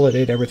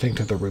consolidate everything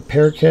to the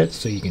repair kit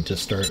so you can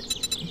just start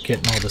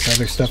getting all this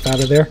other stuff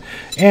out of there.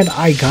 And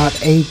I got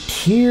a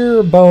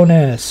tier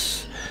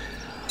bonus.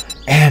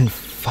 And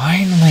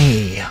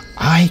finally,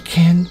 I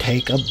can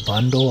take a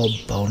bundle of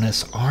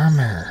bonus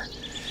armor.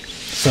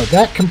 So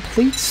that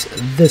completes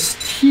this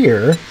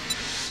tier.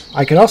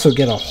 I could also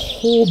get a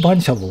whole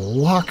bunch of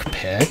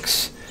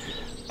lockpicks.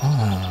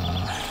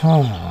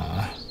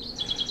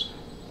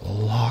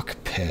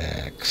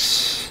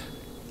 Lockpicks.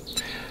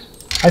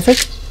 I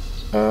think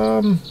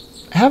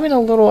having a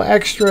little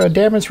extra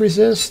damage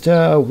resist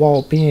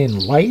while being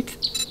light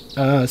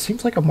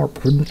seems like a more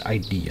prudent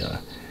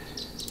idea.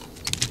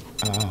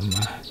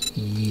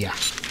 Yeah,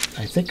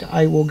 I think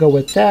I will go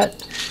with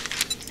that.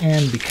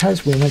 And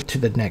because we went to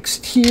the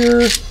next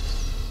tier,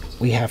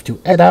 we have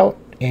to edit out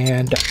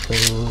and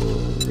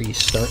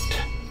restart.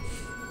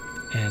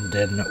 And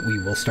then we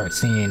will start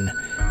seeing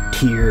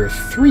Tier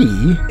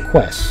 3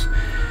 quests.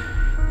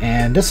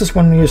 And this is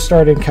when you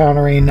start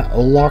encountering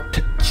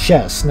locked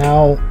chests.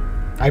 Now,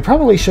 I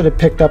probably should have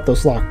picked up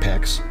those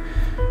lockpicks,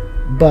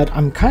 but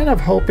I'm kind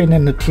of hoping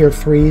in the Tier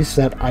 3s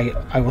that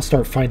I will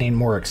start finding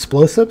more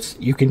explosives.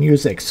 You can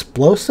use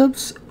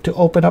explosives to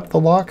open up the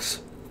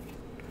locks.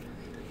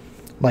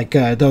 Like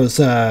those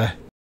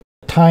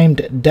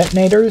timed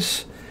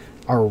detonators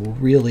are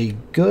really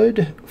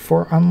good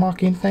for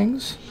unlocking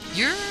things.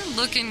 You're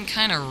looking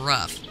kind of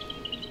rough.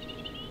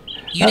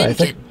 You didn't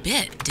get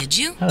bit, did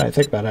you? How did I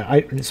think about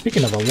it?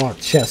 Speaking of a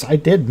locked chest, I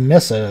did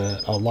miss a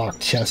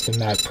locked chest in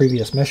that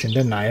previous mission,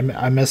 didn't I?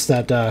 I missed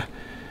that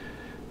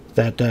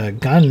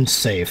gun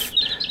safe.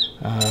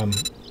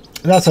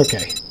 That's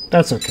okay.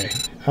 That's okay.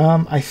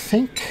 I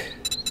think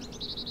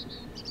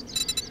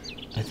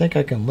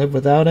I can live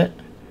without it.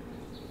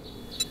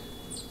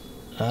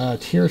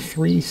 Tier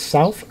 3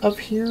 south of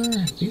here.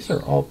 These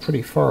are all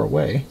pretty far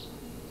away.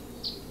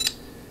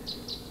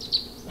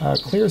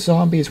 Clear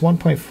zombies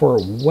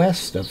 1.4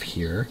 west of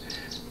here.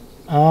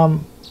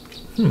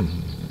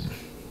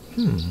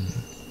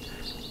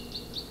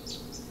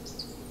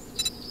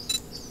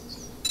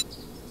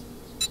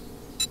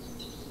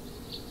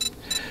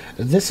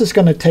 This is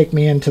going to take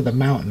me into the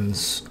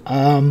mountains.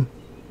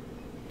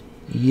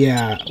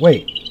 Yeah,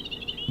 wait.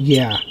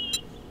 Yeah.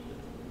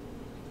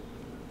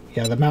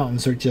 Yeah, the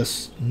mountains are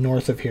just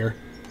north of here.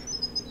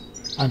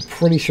 I'm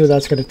pretty sure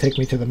that's going to take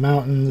me to the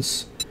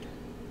mountains.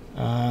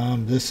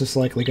 This is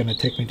likely going to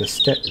take me to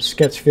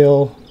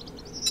Sketchville.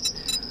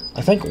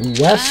 I think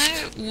west.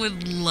 I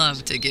would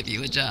love to give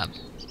you a job.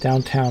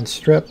 Downtown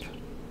Strip.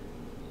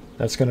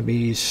 That's going to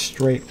be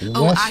straight west of here.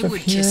 Oh, I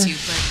would kiss you,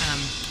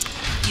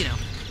 but, you know,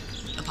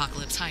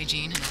 apocalypse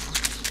hygiene and all.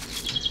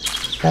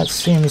 That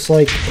seems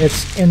like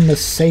it's in the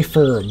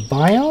safer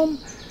biome.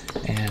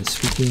 And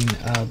speaking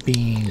of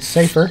being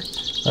safer,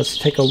 let's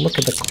take a look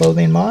at the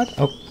clothing mod.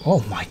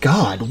 Oh my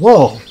god,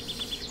 whoa!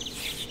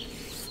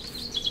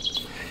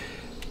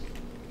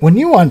 When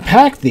you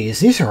unpack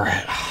these are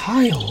at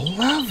high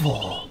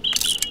level.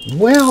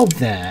 Well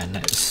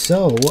then,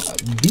 so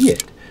be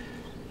it.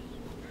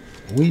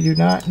 We do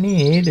not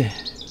need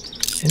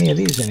any of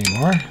these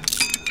anymore.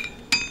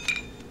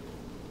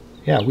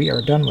 Yeah, we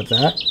are done with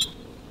that.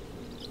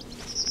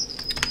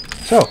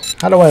 So,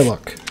 how do I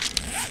look?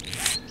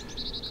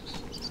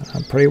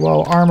 I'm pretty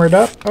well armored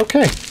up.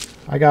 Okay,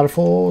 I got a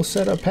full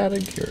set of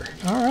padded gear.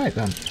 Alright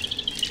then.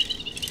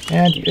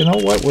 And you know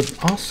what would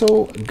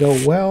also go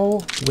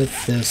well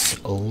with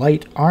this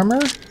light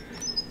armor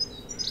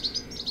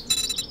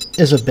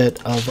is a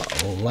bit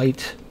of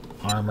light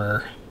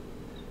armor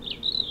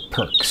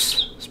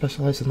perks.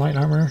 Specialized in light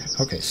armor.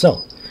 Okay,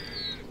 so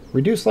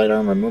reduce light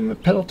armor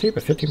movement penalty by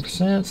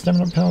 15%,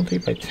 stamina penalty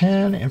by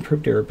 10,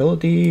 improved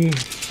durability.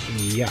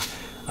 Yeah.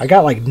 I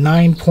got like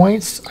 9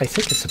 points. I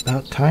think it's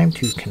about time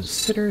to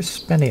consider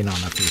spending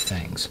on a few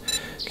things.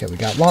 Okay, we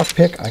got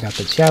lockpick. I got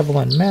the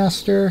javelin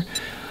master.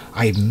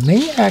 I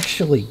may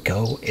actually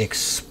go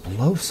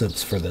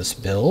explosives for this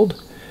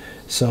build.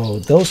 So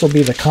those will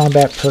be the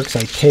combat perks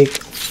I take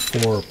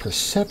for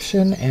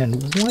perception.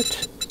 And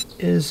what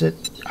is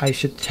it I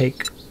should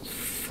take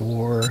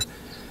for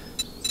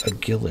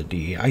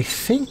agility? I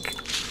think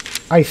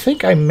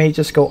I may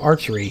just go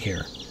archery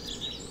here.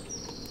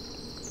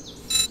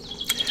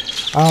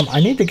 I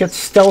need to get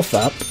stealth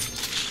up,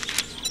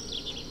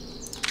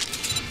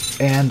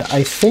 and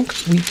I think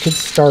we could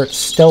start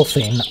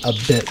stealthing a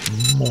bit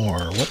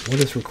more. What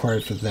is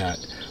required for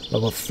that?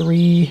 Level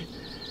 3.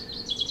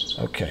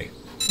 Okay,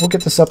 we'll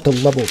get this up to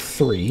level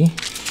 3,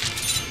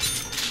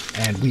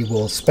 and we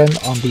will spend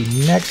on the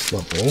next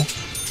level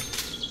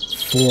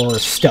for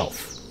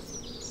stealth.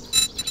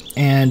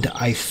 And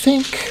I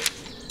think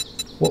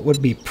what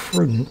would be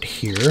prudent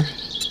here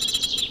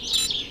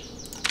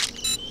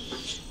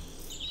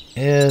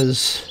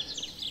is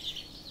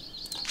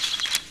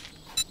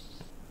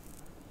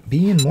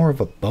being more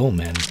of a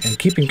bowman, and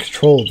keeping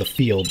control of the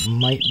field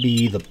might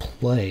be the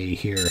play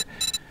here.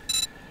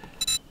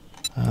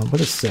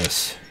 What is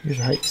this? Use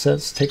your height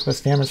sets, take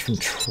less damage from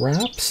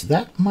traps.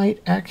 That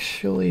might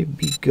actually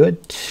be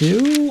good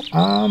too.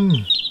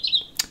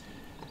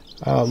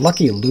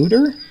 Lucky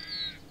looter.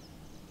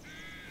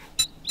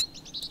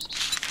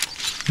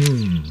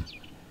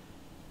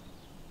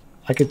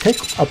 I could take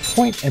a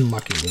point in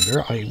Lucky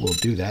Looter. I will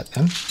do that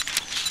then.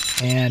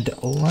 And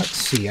let's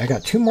see. I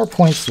got 2 more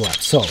points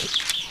left. So,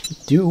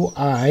 do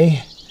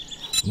I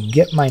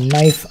get my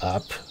knife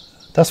up?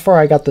 Thus far,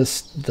 I got the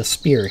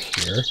spear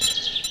here.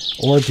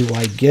 Or do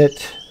I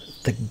get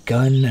the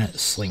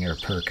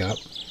gunslinger perk up?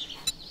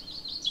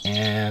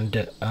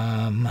 And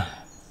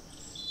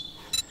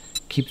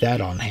keep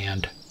that on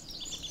hand.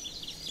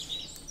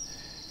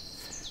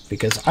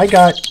 Because I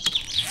got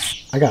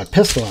a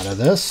pistol out of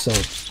this, so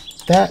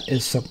that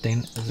is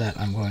something that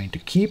I'm going to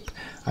keep.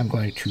 I'm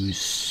going to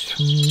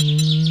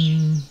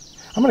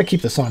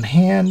keep this on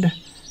hand.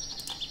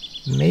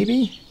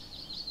 Maybe?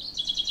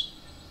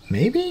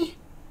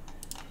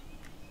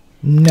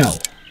 No,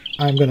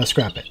 I'm going to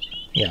scrap it.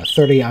 Yeah,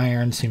 30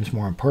 iron seems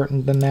more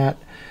important than that.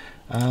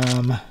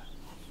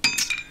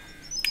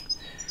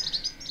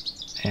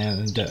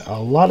 And a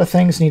lot of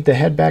things need to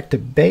head back to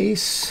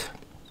base.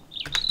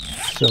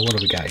 So what do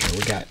we got here?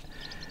 We got...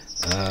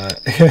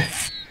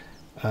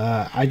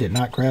 I did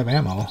not grab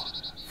ammo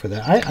for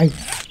that. I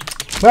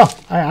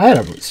had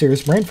a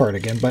serious brain fart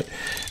again, but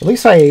at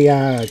least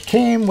I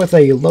came with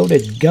a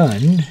loaded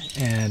gun,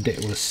 and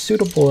it was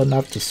suitable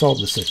enough to solve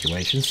the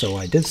situation, so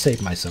I did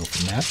save myself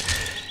from that.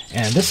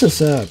 And this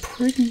is a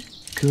pretty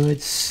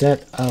good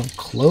set of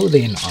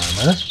clothing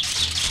armor.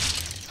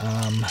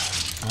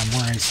 I'm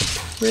wearing some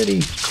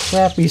pretty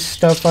crappy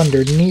stuff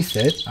underneath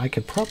it. I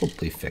could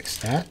probably fix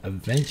that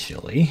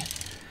eventually.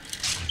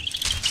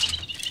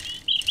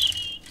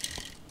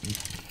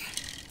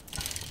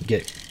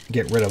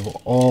 Get rid of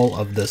all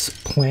of this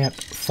plant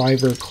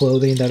fiber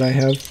clothing that I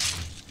have.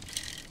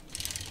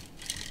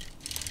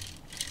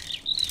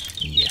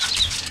 Yeah,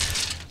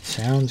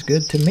 sounds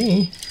good to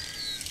me.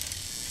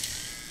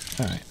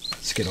 Alright,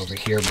 let's get over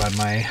here by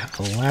my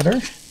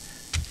ladder.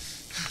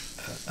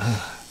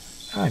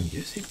 I'm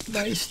using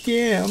my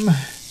stem.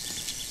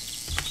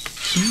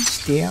 Please,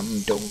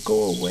 stem, don't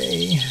go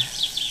away.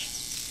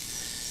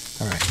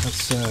 Alright,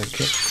 let's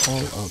get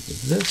all of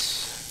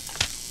this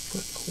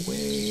put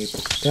away,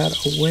 put that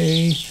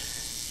away.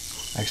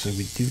 Actually,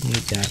 we do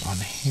need that on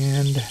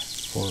hand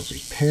for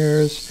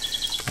repairs.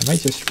 I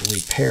might just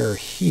repair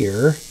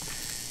here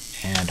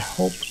and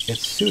hope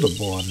it's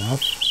suitable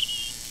enough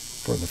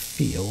for the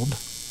field.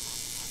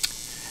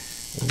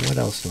 What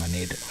else do I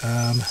need?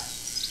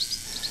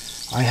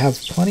 I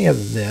have plenty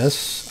of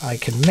this. I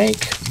can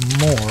make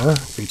more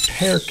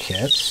repair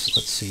kits.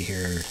 Let's see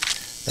here.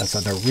 That's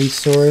under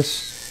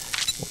resource.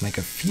 We'll make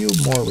a few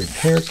more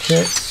repair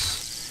kits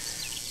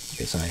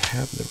because I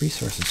have the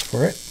resources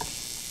for it.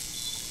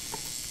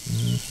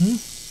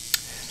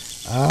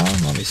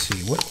 Let me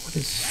see. What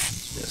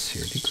is this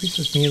here?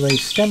 Decreases melee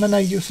stamina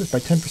uses by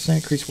 10%.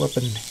 Increase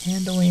weapon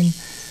handling.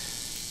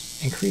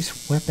 Increase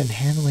weapon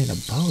handling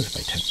of bows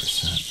by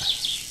 10%.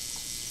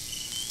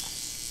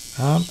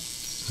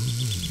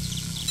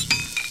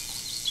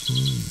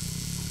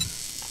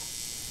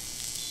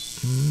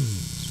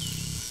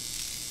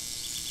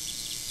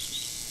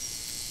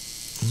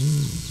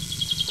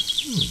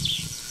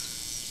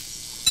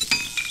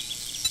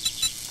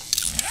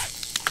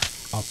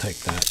 I'll take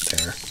that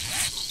there.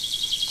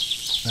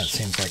 That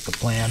seems like the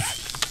plan.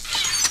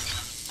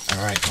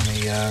 Alright, let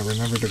me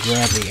remember to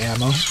grab the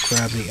ammo.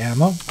 Grab the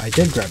ammo. I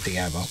did grab the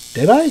ammo.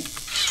 Did I?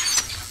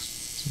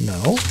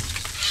 No.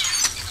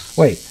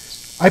 Wait.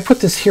 I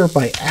put this here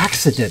by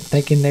accident,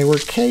 thinking they were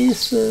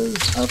cases.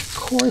 Of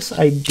course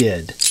I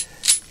did.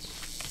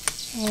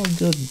 Oh,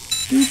 the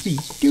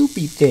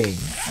doopy thing.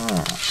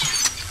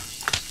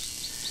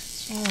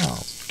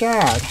 Oh,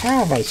 God, how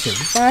have I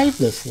survived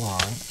this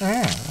long?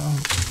 Oh,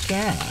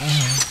 God.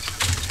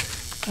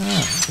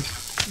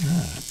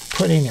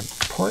 Putting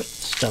important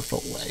stuff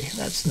away.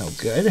 That's no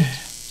good.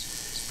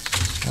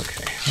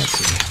 Okay, let's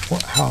see.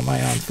 How am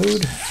I on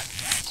food?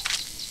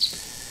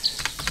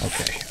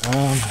 Okay,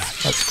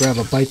 let's grab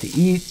a bite to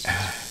eat.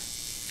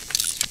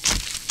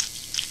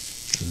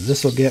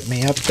 This will get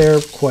me up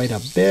there quite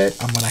a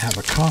bit. I'm going to have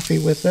a coffee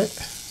with it.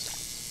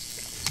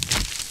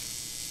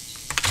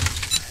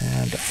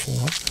 And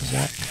what does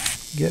that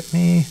get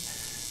me?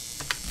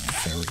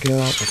 There we go.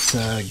 Let's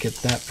get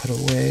that put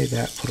away,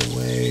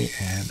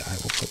 and I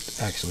will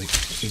put, actually,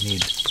 we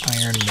need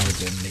iron more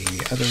than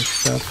the other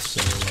stuff,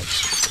 so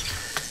let's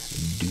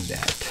do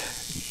that.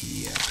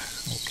 Yeah,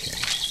 okay.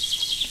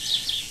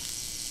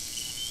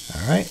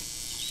 Alright,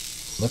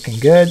 looking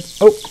good.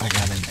 Oh, I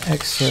got an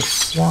excess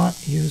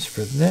slot used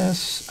for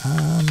this.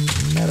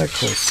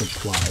 Medical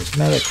supplies.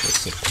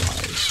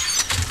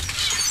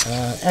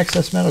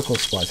 Excess medical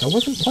supplies. I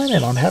wasn't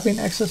planning on having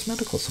excess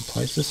medical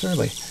supplies this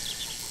early.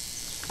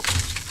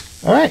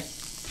 Alright.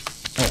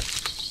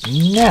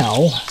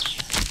 Now,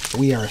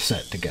 we are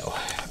set to go.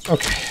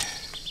 Okay.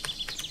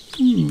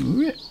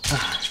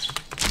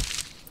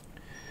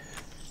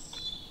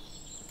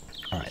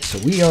 Alright, so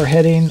we are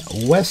heading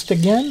west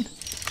again.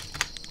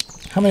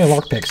 How many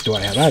lockpicks do I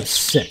have? I have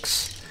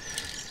 6.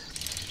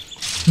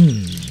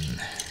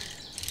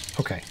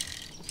 Okay.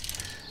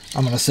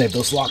 I'm going to save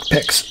those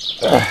lockpicks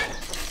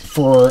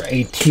for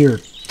a tier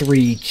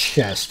 3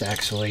 chest,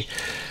 actually.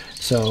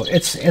 So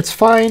it's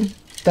fine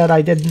that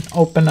I didn't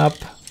open up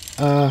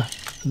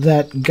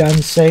that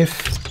gun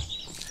safe,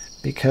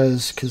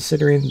 because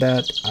considering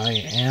that I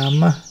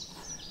am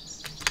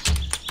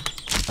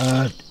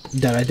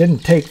that I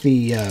didn't take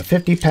the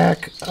 50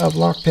 pack of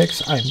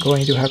lockpicks, I'm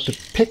going to have to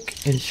pick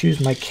and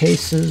choose my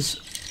cases,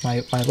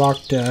 my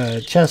locked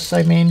chests,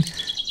 I mean,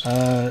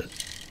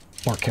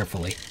 more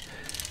carefully.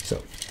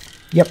 So,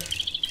 yep,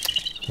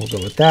 we'll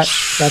go with that.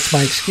 That's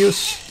my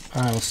excuse.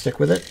 I'll stick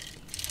with it.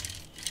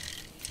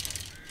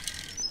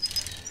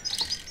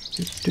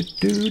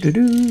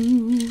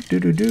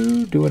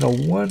 Doing a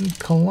 1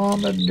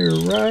 kilometer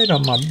ride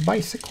on my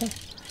bicycle.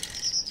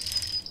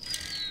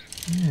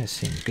 Yeah,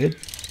 seems good.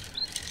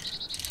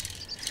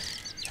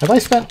 Have I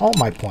spent all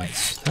my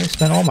points? Did I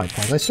spend all my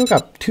points? I still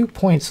got 2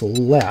 points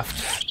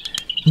left.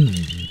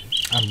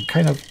 I'm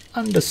kind of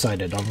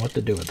undecided on what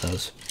to do with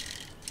those.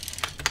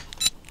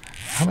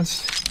 How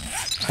much?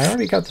 I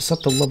already got this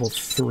up to level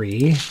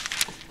 3.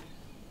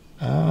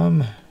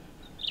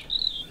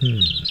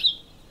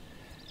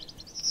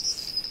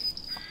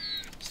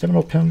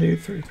 Stamina penalty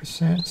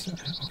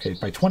 30%. Okay,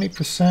 by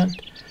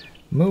 20%.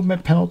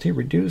 Movement penalty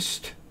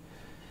reduced.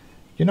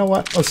 You know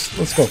what?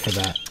 Let's go for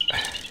that.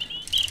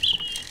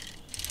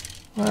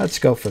 Let's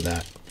go for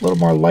that. A little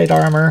more light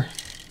armor.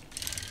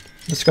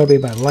 This is going to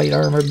be my light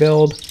armor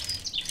build.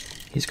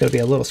 He's going to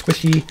be a little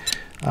squishy.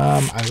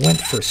 I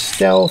went for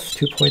stealth.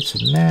 2 points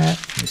in that.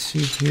 Let me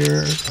see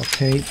here.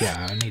 Okay,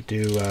 yeah, I need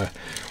to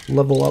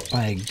level up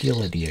my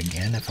agility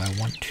again if I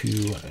want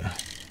to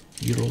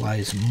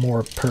utilize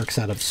more perks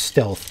out of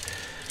stealth.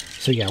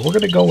 So yeah, we're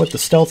going to go with the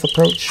stealth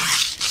approach.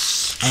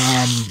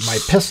 My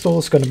pistol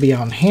is going to be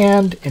on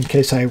hand in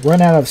case I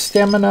run out of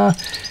stamina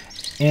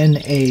in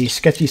a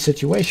sketchy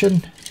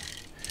situation,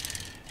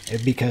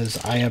 because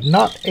I am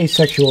not a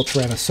sexual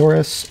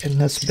Tyrannosaurus in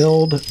this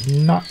build,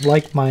 not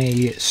like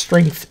my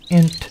strength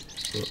int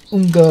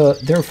unga,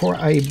 therefore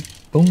I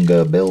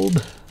bunga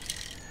build.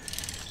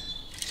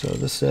 So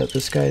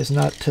this guy is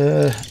not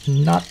that.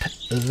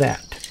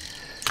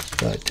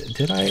 But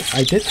did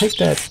I did take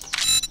that.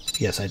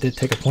 Yes, I did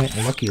take a point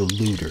in Lucky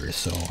Looter,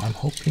 so I'm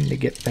hoping to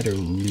get better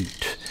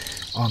loot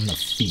on the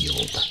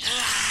field.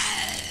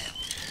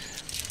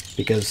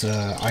 Because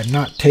I'm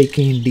not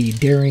taking the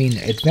Daring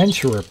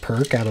Adventurer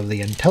perk out of the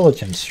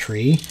Intelligence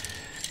tree.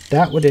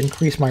 That would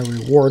increase my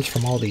rewards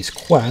from all these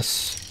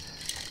quests.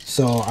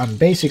 So I'm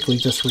basically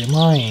just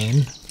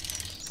relying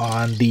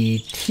on the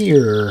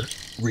tier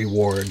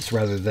rewards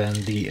rather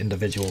than the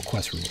individual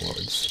quest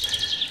rewards.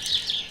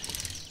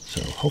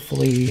 So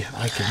hopefully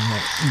I can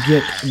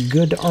get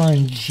good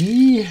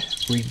RNG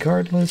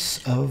regardless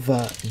of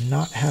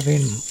not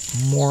having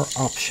more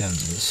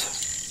options.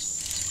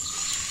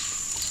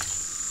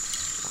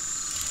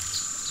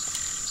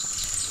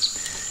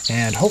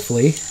 And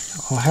hopefully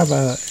I'll have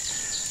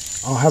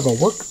a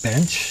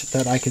workbench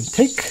that I can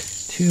take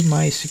to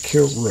my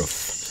secure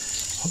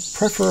roof,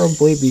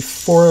 preferably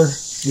before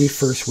the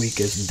first week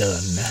is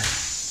done.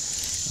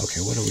 Okay,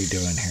 what are we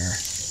doing here?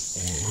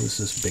 Oh, who's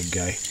this big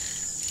guy?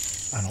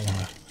 I don't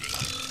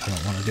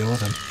want to deal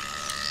with him.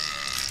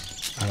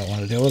 I don't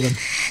want to deal with him.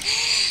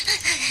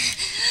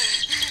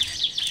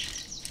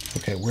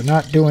 Okay, we're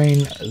not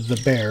doing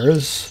the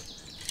bears.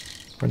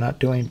 We're not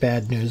doing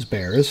bad news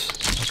bears.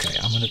 Okay,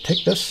 I'm going to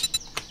take this.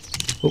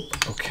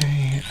 Oop, okay,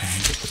 I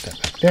need to put that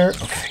back there.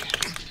 Okay.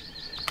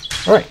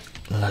 Alright,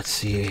 let's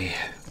see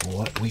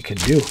what we can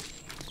do.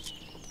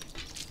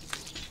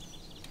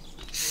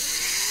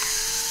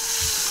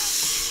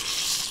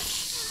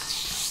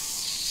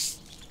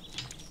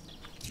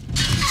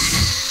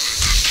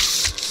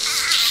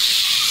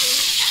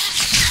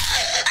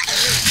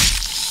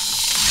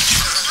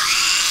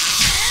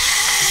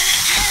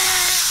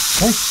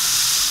 Okay,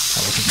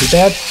 that wasn't too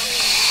bad.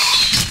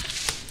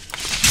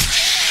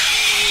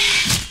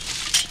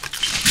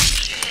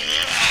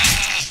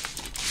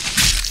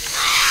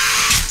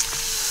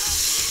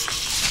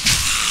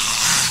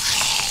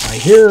 I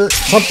hear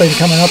something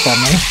coming up on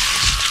me.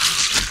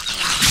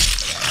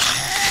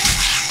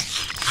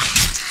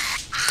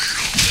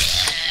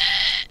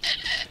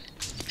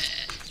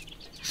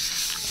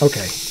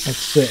 Okay,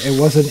 it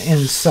wasn't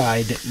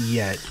inside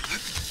yet.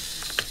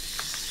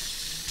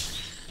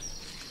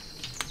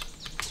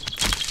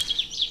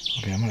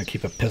 Okay, I'm going to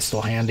keep a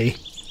pistol handy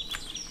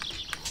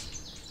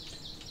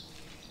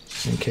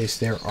in case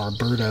there are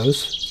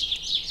birdos.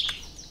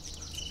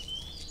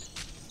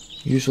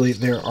 Usually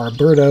there are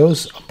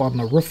birdos up on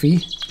the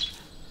roofie.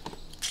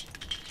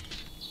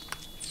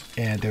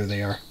 And there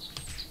they are.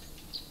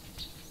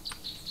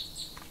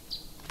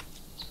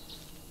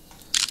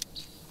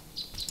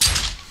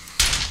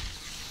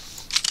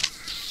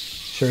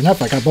 Sure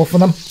enough, I got both of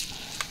them.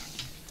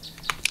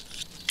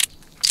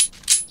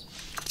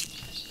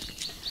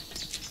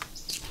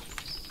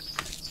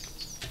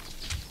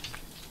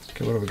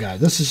 Okay, what do we got?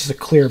 This is a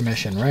clear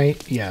mission,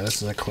 right? Yeah,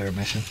 this is a clear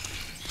mission.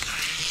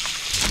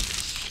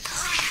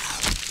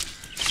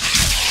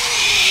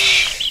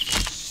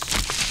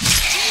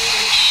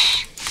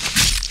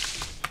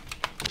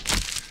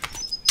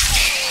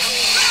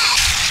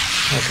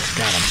 Okay,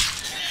 got him.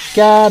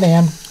 Got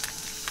him.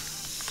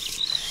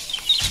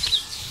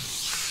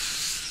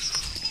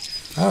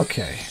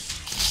 Okay.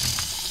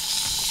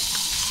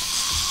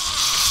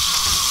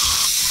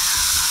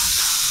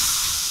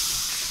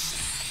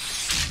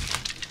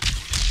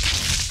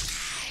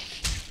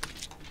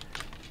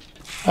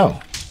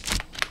 Oh.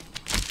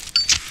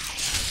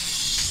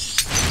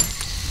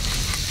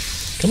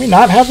 Can we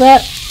not have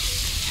that?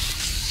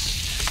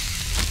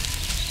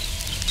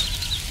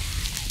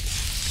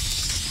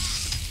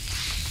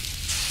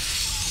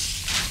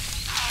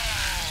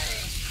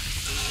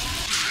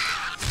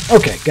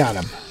 Okay, got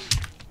him.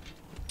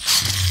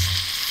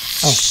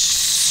 Oh.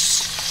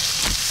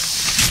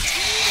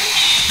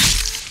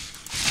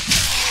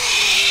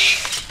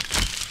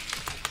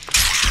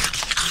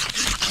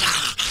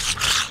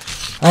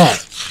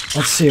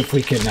 Let's see if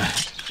we can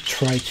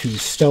try to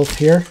stealth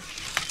here.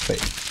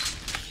 Wait.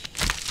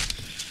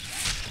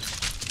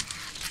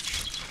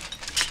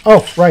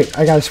 Oh, right.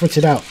 I gotta switch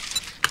it out.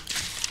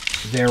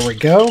 There we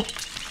go.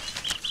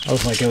 I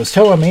was like, it was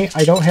telling me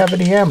I don't have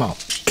any ammo.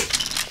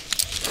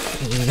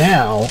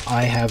 Now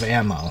I have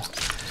ammo.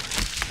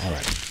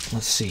 Alright,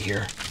 let's see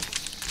here.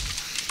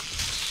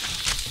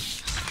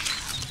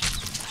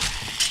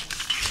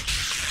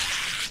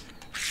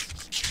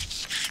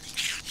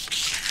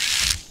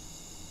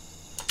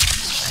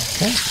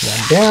 Okay,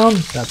 one down.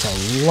 That's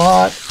a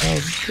lot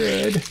of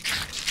good.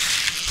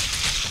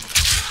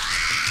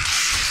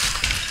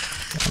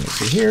 Let me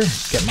see here.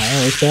 Get my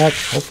arrows back,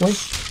 hopefully.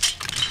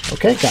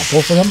 Okay, got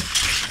both of them.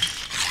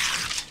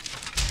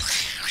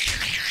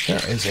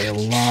 There is a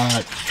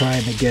lot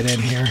trying to get in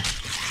here.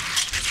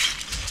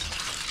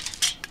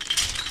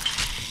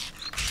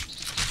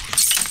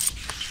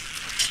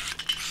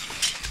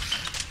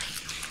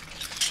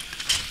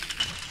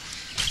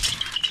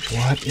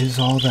 What is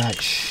all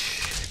that shit?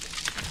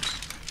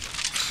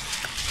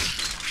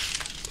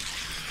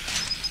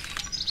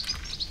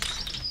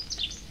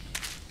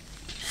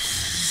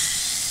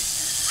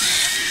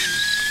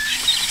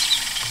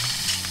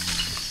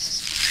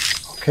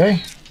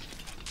 Okay.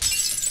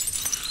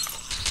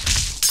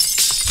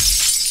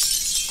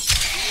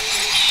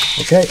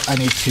 Okay, I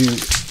need to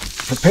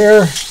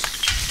prepare.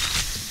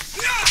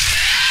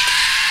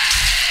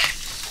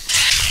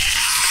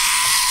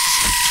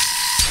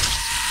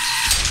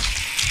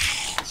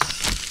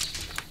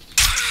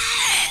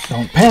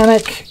 Don't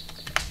panic.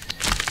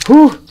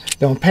 Whew,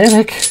 don't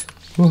panic.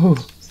 Woohoo.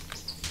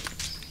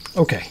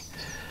 Okay.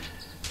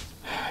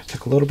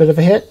 Took a little bit of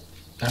a hit.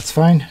 That's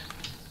fine.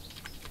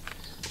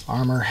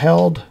 Armor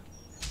held.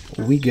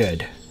 We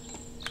good.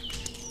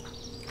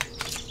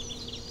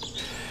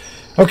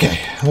 Okay,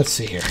 let's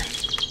see here.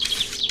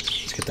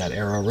 Let's get that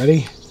arrow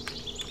ready.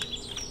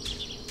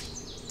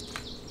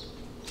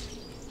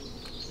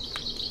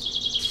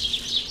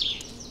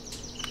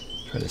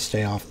 Try to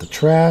stay off the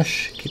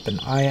trash. Keep an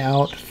eye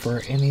out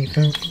for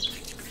anything.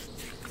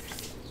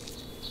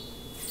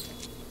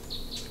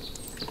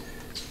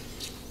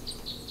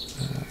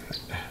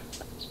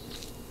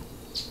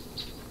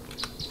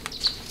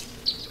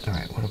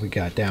 Alright, what do we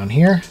got down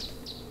here?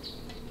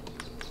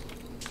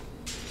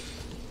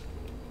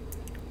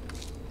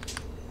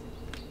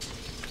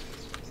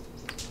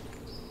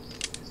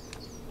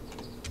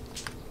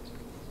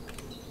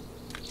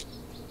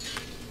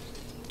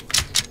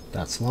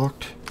 That's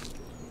locked.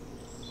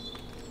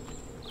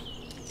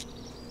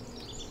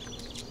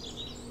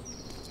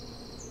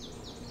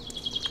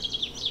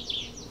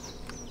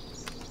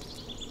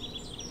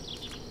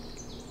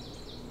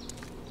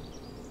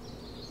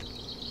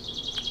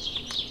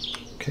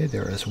 Okay,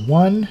 there is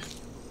one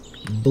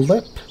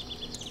blip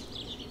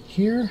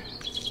here.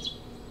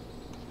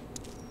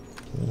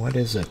 What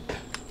is it?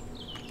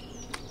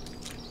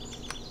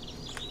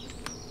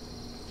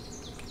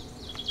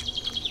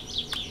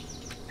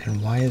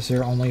 And why is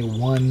there only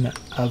one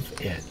of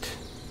it?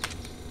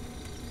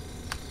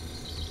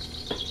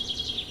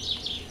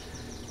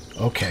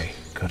 Okay,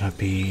 gonna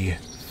be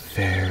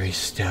very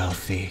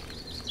stealthy.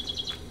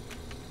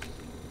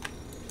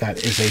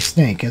 That is a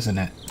snake, isn't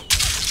it?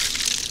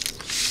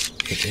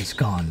 It is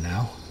gone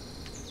now.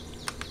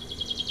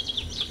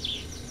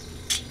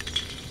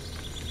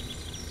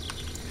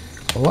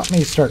 Well, let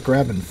me start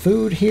grabbing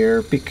food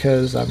here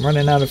because I'm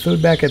running out of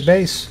food back at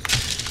base.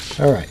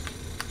 Alright.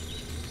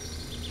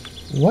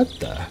 What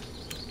the?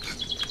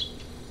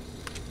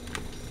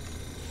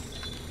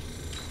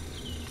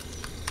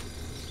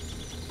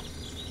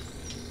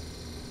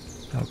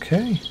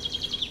 Okay.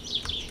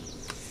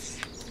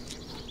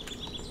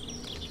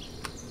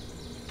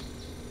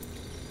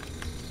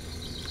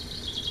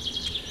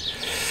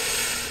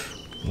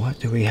 What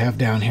do we have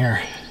down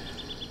here?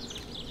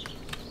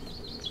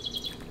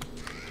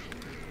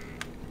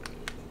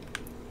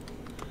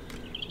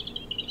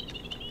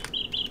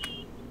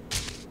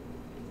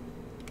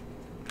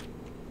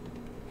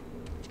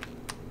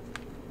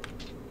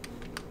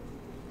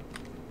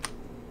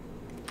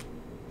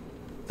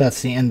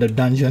 That's the end of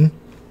dungeon.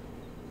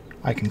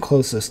 I can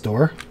close this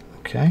door.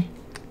 Okay.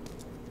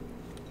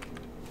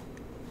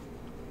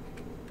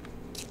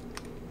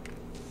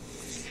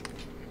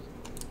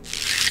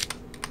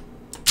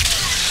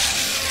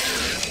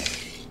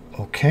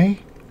 Okay.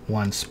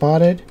 One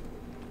spotted.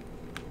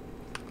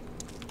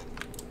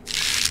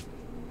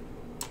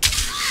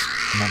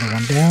 Another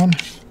one down.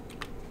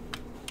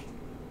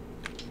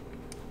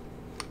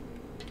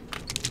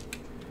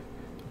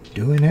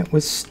 Doing it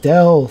with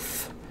stealth.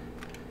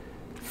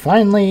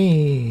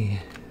 Finally,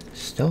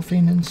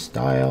 stealthing in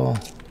style.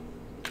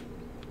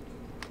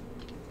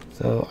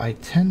 So I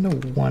tend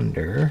to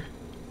wonder.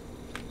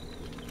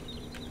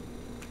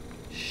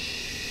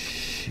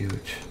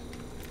 Shoot.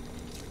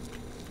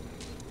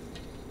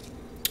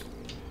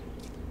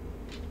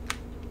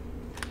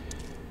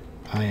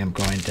 I am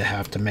going to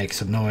have to make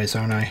some noise,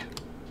 aren't I?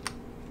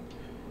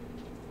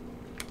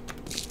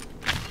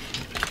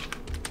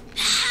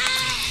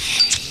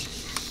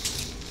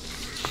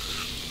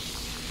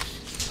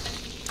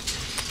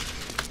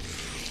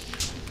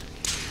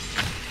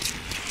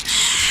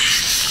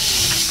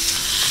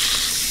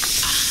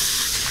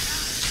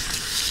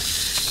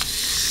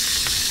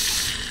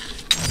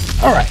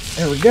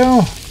 we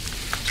go.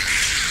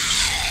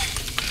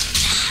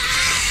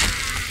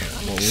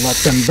 We'll let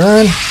them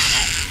burn.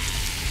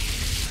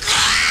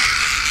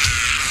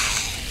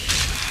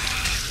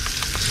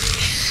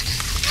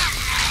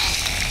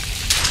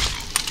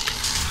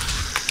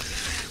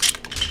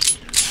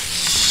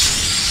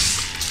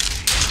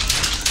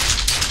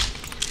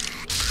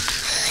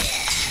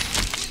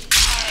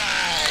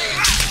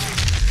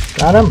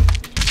 Got him.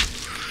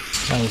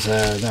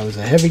 That was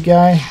a heavy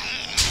guy.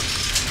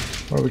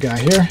 What do we got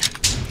here?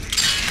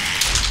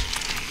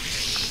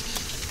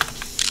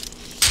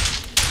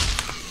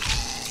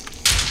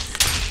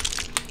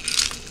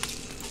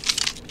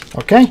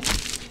 Okay.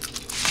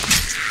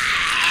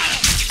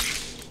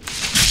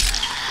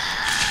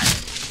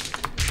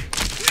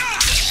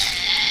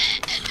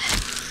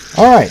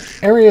 All right,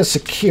 area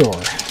secure.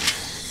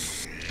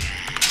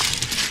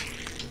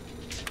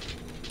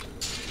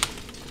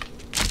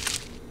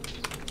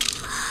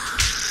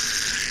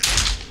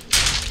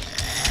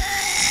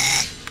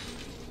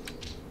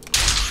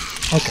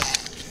 Okay.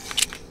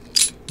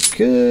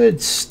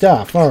 Good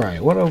stuff. All right,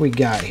 what do we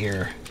got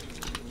here?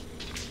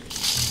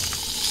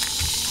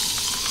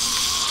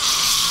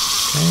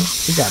 Okay,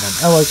 we got an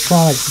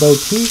electronics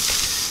boutique.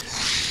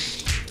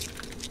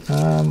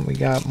 We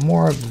got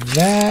more of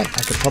that.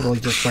 I could probably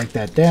just write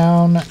that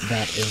down.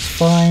 That is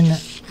fine.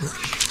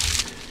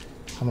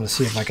 I'm going to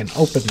see if I can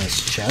open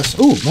this chest.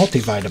 Ooh,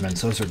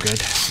 multivitamins. Those are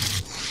good.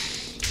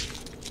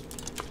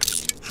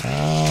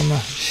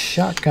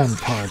 Shotgun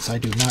parts. I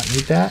do not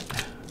need that.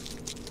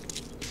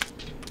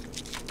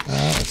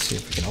 Let's see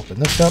if we can open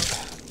this up.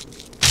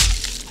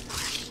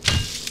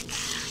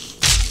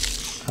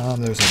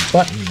 There's a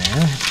button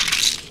there.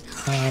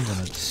 I'm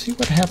going to see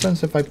what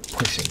happens if I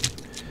push it.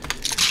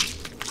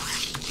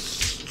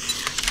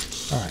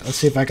 Alright, let's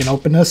see if I can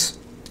open this.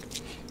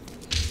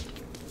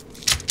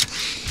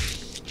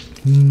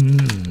 I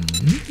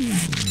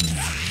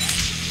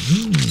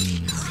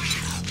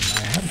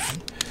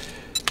haven't.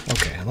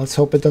 Okay, let's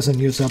hope it doesn't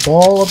use up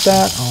all of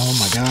that. Oh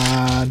my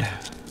god.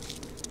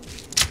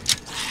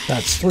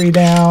 That's 3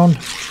 down.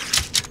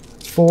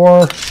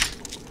 4.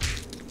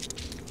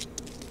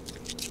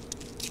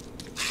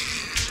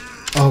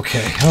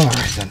 Okay,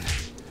 alright then.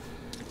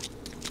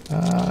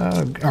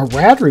 A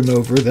rad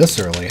remover this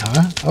early,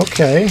 huh?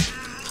 Okay.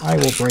 I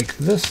will break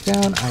this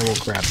down. I will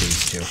grab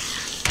these two.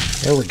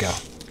 There we go.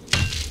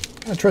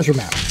 A treasure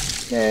map.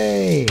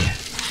 Yay!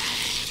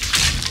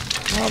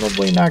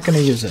 Probably not going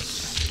to use it.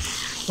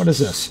 What is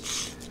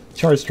this?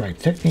 Charge strike.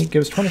 Technique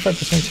gives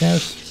 25%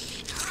 chance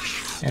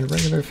and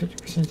regular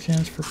 50%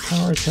 chance for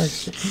power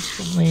attacks to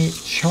instantly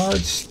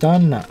charge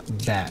stun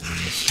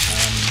battens.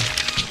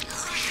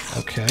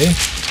 Okay.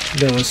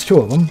 There was 2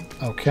 of them.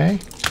 Okay.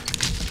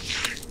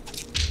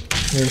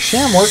 There's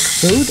Shamwork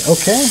food.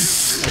 Okay.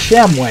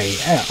 Shamway.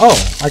 Oh,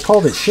 I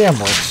called it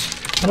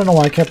Shamworks. I don't know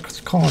why I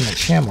kept calling it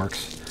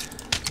Shamworks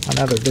on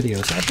other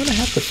videos. I'm going to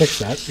have to fix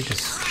that because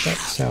that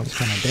sounds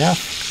kind of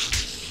daft.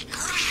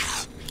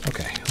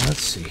 Okay,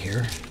 let's see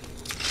here.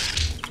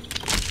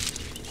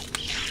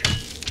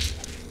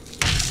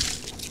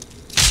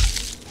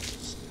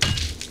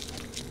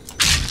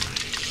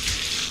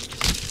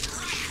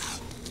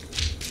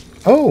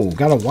 Oh,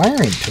 got a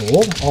wiring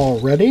tool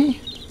already.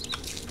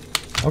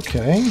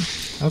 Okay,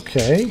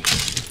 okay.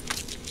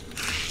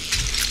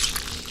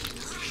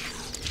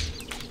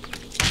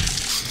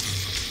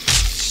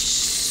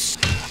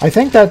 I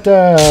think that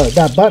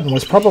that button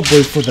was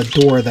probably for the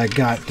door that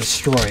got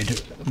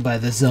destroyed by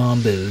the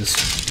zombies.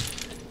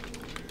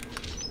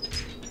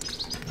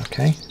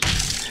 Okay.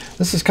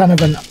 This is kind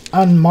of an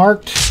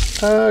unmarked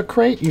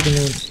crate. You can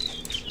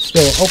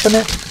still open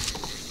it,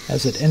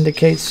 as it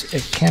indicates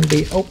it can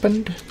be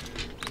opened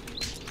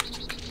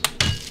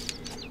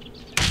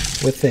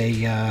with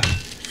a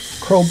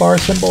crowbar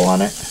symbol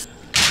on it.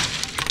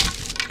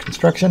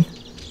 Construction.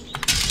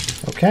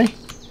 Okay.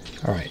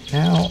 Alright,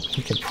 now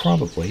we can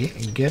probably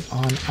get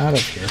on out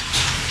of here.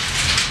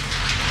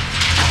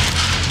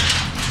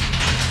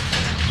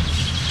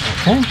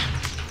 Okay.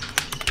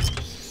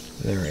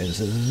 There is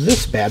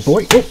this bad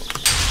boy. Oh!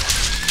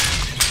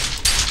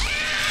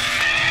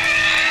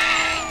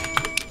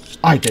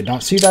 I did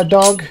not see that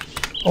dog.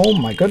 Oh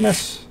my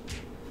goodness.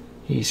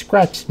 He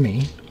scratched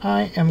me.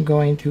 I am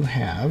going to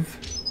have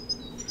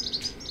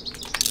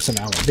some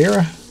aloe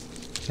vera.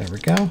 There we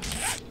go.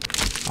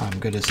 I'm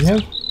good as new.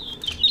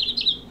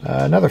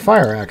 Another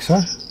fire axe,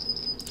 huh?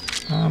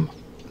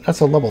 That's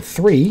a level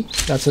 3.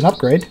 That's an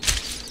upgrade.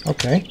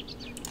 Okay.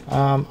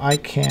 I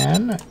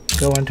can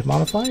go into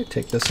modify,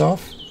 take this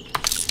off,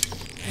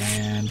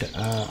 and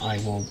I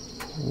will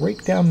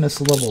break down this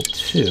level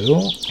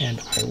 2, and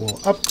I will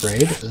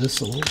upgrade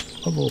this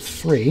level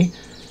 3.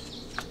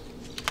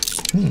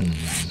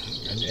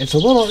 It's a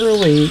little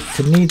early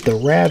to need the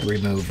rad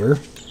remover,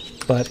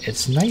 but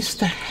it's nice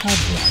to have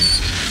one.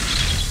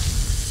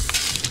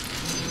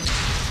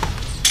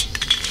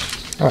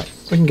 Alright,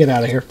 we can get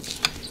out of here.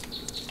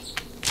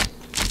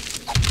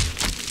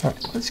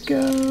 Alright, let's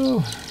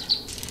go.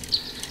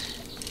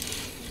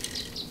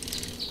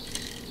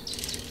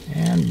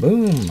 And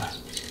boom.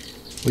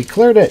 We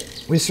cleared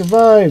it. We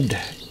survived!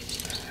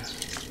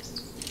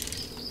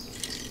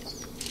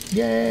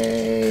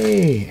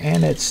 Yay!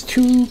 And it's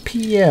 2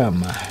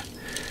 p.m.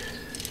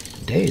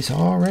 The day's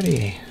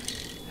already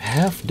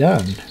half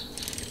done.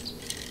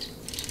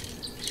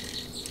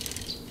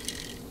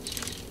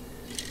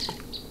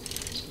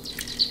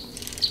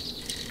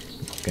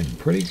 Looking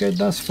pretty good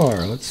thus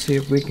far. Let's see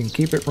if we can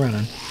keep it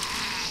running.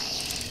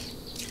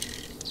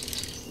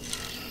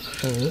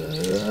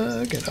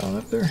 Get on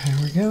up there. Here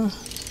we go.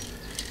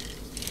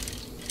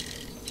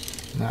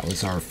 That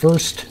was our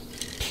first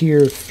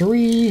Tier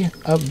 3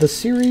 of the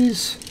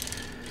series.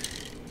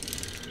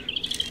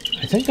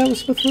 I think that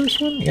was the first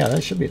one. Yeah,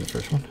 that should be the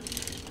first one.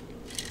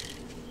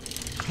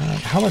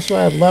 How much do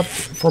I have left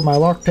for my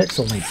lockpicks?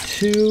 Only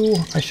 2.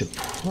 I should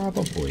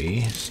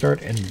probably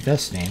start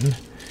investing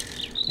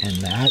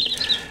in that.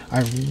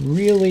 I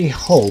really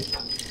hope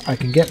I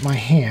can get my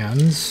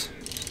hands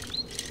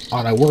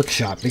on a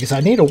workshop, because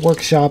I need a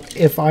workshop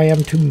if I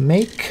am to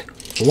make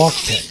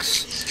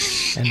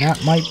lockpicks, and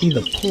that might be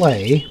the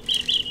play.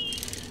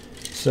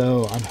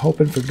 So I'm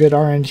hoping for good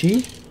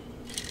RNG,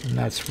 and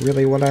that's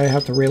really what I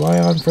have to rely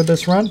on for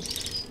this run.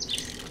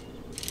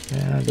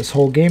 And this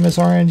whole game is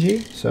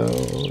RNG, so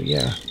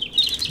yeah,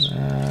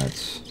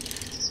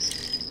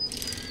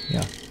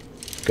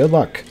 good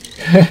luck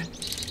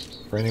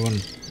for anyone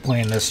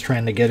playing this,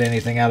 trying to get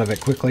anything out of it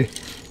quickly.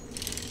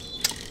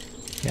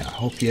 Yeah,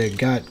 hope you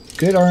got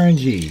good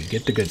RNG.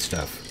 Get the good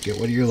stuff. Get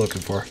what you're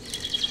looking for.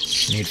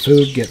 Need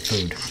food, get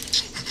food.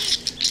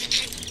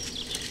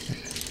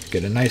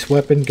 Get a nice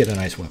weapon, get a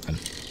nice weapon.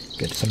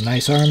 Get some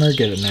nice armor,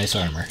 get a nice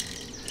armor.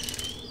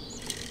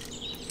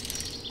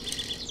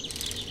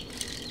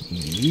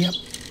 Yep.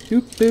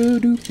 Doop boo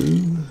doop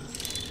boo.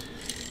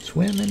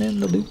 Swimming in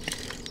the loop.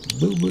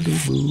 Boo boo doo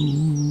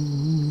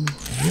boo.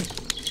 Yep.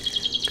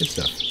 Good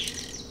stuff.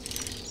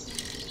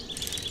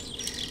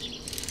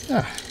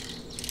 Ah.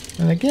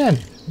 And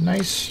again,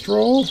 nice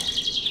stroll.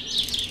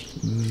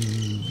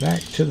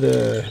 Back to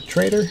the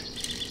trader.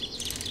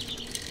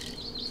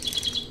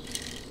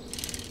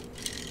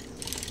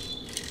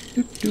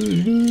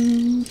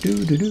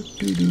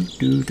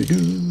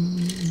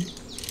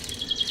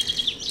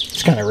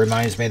 This kind of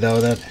reminds me, though,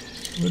 that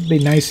it would be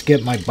nice to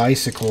get my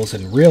bicycles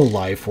in real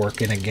life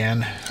working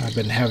again. I've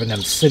been having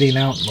them sitting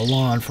out in the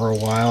lawn for a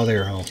while.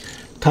 They're all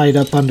tied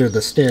up under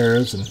the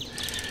stairs, and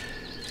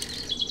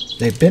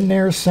they've been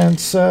there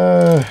since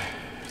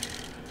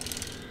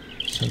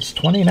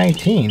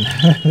 2019.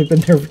 They've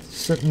been there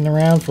sitting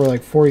around for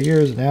like 4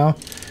 years now.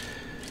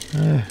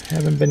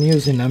 Haven't been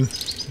using them.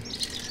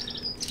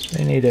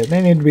 They need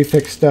to be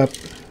fixed up.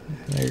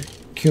 They're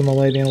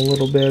accumulating a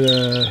little bit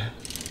of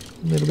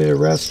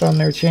rust on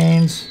their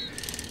chains.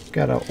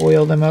 Gotta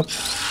oil them up.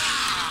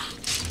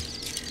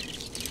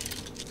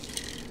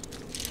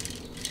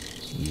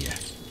 Yeah.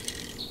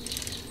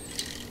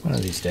 One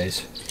of these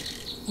days.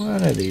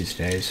 One of these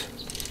days.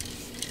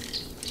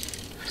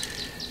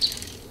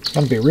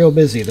 Gonna be real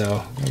busy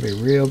though. Gonna be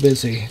real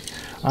busy.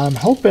 I'm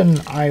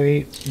hoping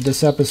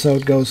this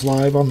episode goes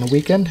live on the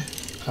weekend.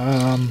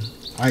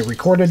 I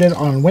recorded it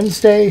on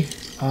Wednesday,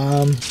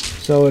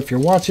 so if you're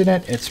watching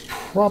it, it's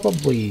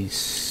probably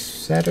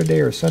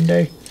Saturday or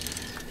Sunday.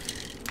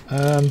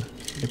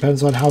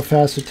 Depends on how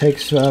fast it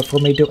takes for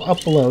me to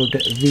upload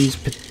these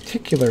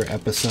particular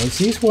episodes.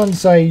 These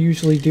ones I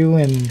usually do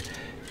in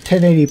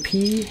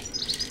 1080p,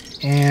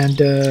 and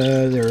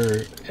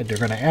they're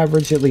going to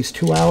average at least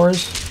 2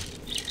 hours,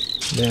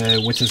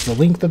 which is the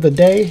length of the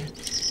day.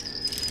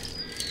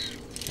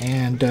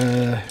 And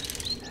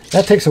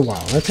that takes a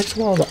while. That takes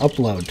a while to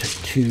upload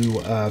to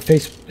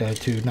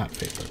not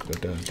Facebook, but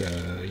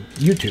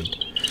YouTube.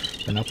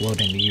 And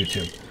uploading to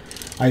YouTube.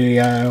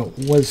 I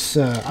was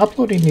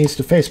uploading these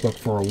to Facebook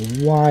for a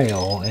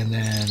while, and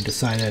then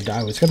decided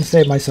I was going to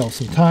save myself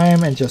some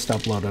time and just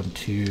upload them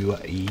to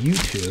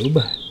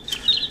YouTube,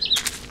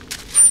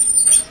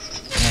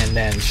 and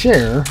then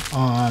share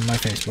on my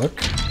Facebook.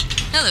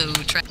 Hello,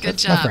 Trek. Good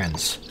That's job. my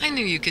friends. I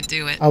knew you could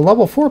do it. A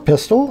level 4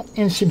 pistol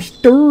and some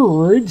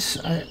swords.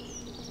 I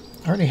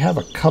already have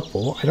a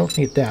couple. I don't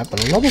need that,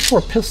 but a level 4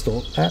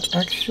 pistol, that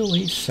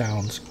actually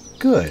sounds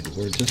good.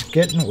 We're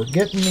getting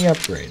the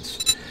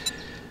upgrades.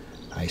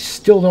 I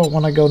still don't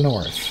want to go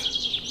north,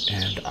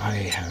 and I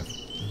have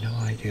no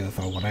idea if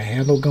I want to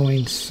handle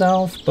going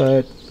south,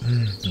 but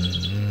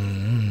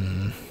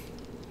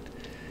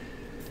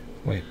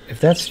wait,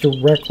 if that's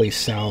directly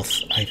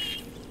south,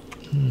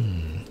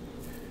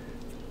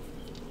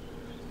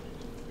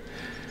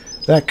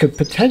 that could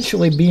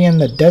potentially be in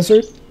the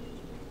desert.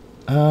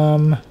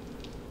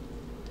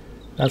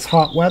 That's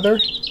hot weather.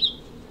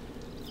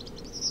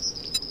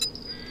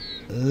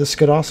 This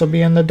could also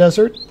be in the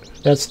desert.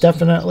 That's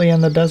definitely in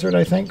the desert,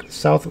 I think.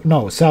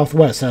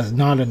 Southwest. That's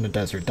not in the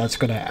desert. That's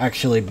going to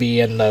actually be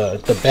in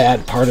the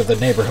bad part of the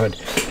neighborhood.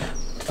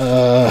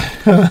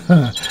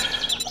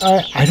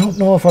 I don't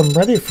know if I'm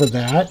ready for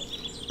that.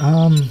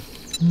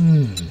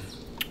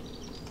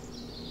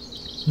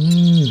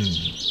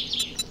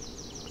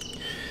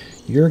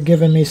 You're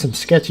giving me some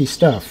sketchy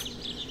stuff.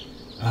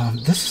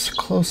 This is the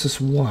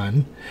closest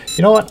one.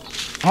 You know what?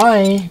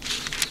 I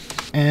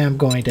am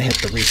going to hit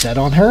the reset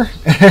on her.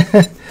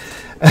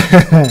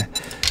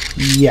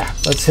 Yeah,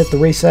 let's hit the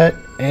reset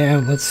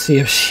and let's see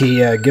if she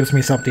gives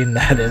me something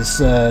that is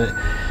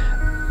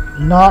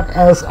not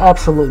as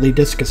absolutely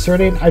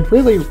disconcerting. I'd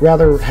really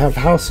rather have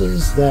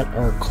houses that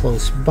are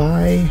close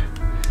by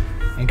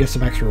and get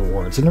some extra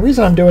rewards. And the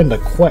reason I'm doing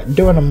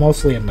them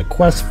mostly in the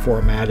quest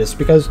format is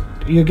because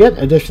you get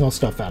additional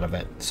stuff out of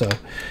it. So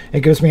it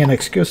gives me an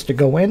excuse to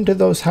go into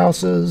those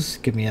houses,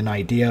 give me an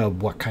idea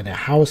of what kind of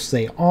house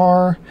they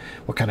are,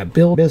 what kind of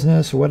build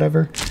business or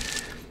whatever.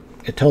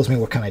 It tells me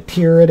what kind of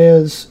tier it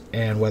is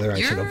and whether I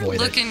should avoid it.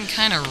 You're looking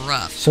kind of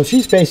rough. So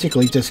she's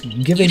basically just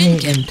giving me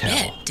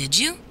intel. Bit, did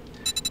you?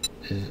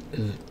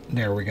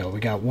 There we go. We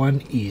got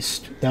one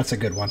east. That's a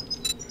good one.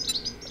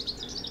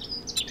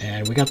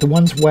 And we got the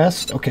ones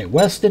west. Okay,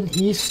 west and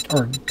east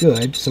are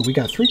good. So we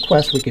got 3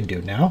 quests we can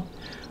do now.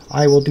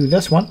 I will do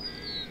this one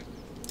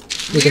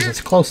because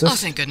it's closest. Oh,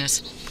 thank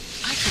goodness.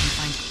 I couldn't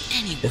find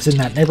anyone. It's in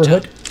that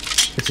neighborhood.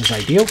 This is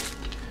ideal.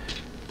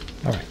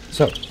 All right,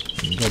 so I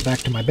can go back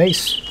to my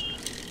base.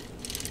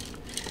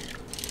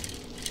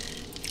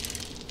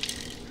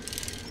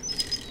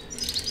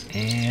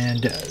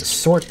 And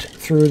sort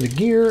through the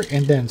gear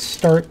and then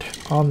start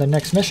on the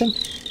next mission.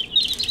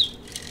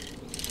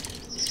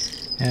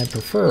 And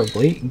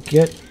preferably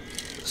get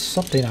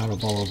something out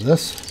of all of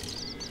this.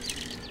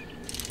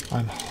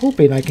 I'm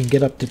hoping I can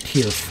get up to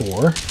tier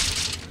 4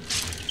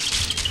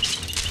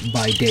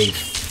 by day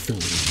 3.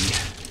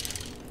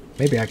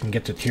 Maybe I can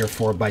get to tier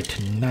 4 by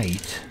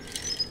tonight.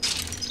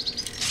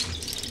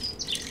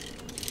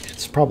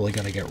 It's probably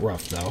going to get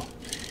rough though.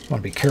 I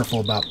want to be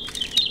careful about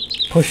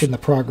pushing the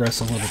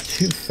progress a little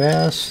too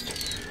fast,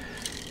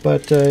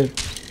 but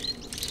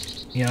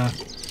you know,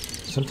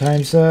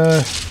 sometimes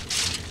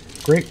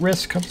great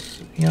risk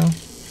comes,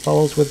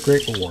 follows with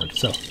great reward.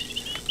 So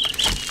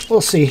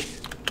we'll see.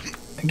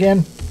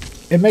 Again,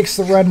 it makes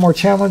the run more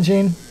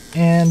challenging,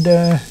 and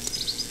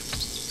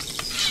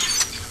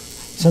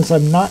since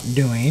I'm not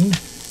doing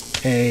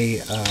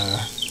a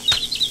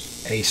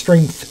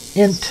strength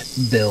int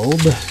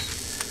build,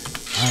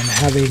 I'm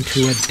having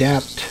to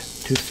adapt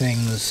to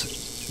things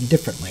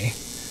differently.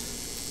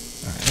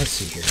 Alright, let's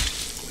see here.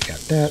 We got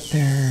that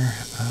there.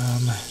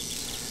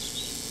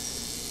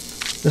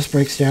 This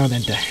breaks down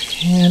into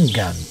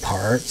handgun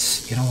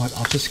parts. You know what?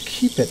 I'll just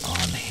keep it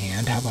on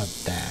hand. How about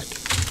that?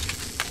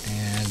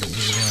 And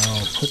we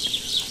will put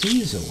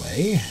these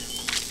away.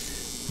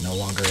 No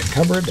longer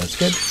encumbered. That's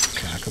good.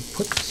 Okay, I could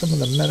put some of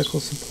the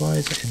medical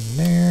supplies in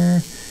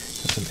there.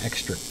 Got some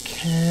extra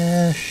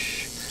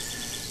cash.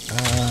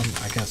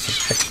 I got some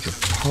extra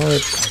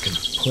parts I can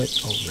put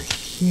over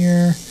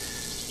here.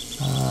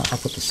 I'll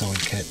put the sewing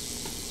kit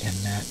in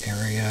that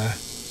area.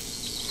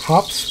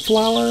 Hops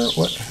flour?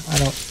 What? I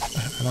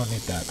don't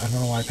need that. I don't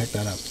know why I picked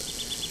that up.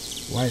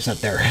 Why is that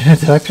there?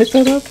 Did I pick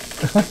that up?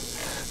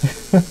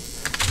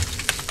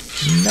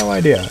 No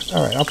idea.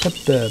 Alright, I'll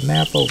put the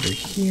map over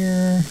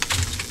here.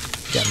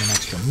 Got an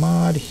extra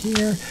mod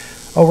here.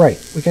 Oh right,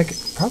 we could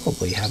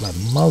probably have a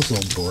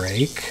muzzle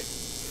brake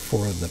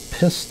for the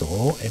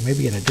pistol, and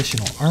maybe an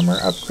additional armor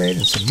upgrade,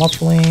 and some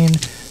muffling,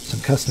 some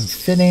custom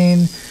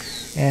fitting,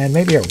 and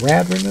maybe a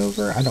rad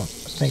remover. I don't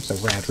think the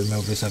rad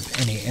remover is of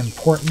any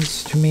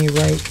importance to me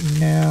right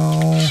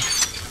now,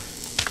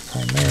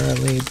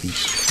 primarily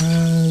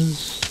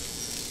because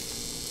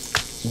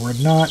we're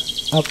not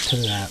up to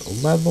that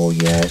level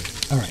yet.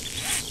 Alright,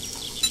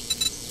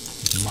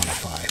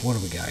 modify. What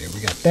do we got here?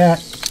 We got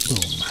that.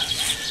 Boom.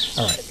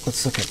 Alright,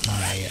 let's look at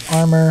my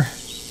armor.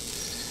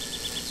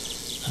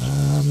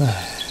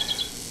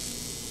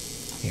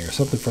 Here,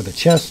 something for the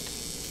chest.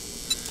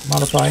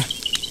 Modify.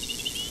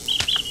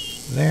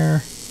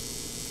 There.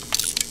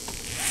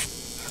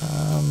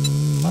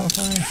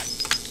 Modify.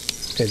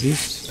 Okay,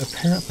 these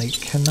apparently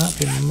cannot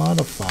be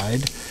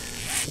modified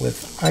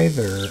with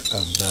either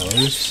of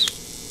those.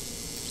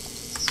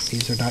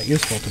 These are not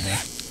useful to me.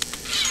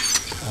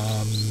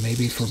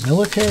 Maybe for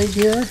military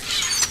gear?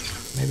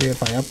 Maybe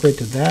if I upgrade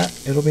to that,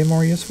 it'll be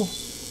more useful?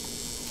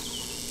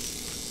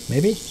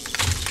 Maybe?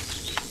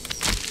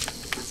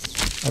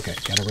 Okay,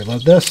 gotta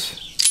reload this.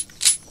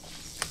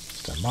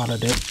 So I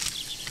modded it.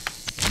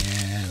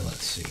 And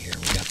let's see here.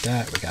 We got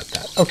that, we got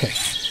that. Okay.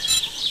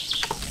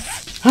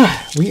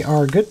 We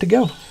are good to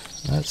go.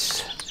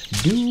 Let's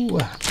do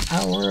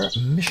our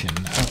mission.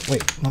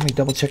 Wait, let me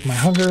double check my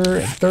hunger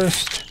and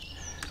thirst.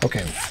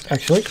 Okay,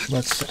 actually,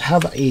 let's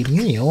have a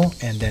meal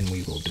and then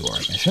we will do our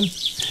mission.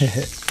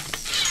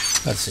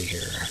 Let's see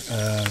here.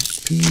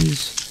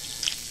 Peas.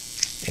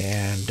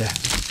 And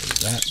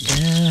that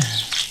there.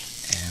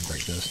 And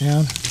break those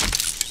down.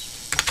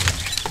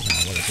 Okay, now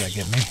what does that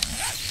give me?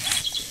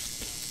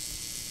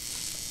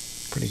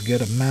 Pretty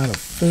good amount of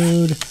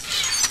food.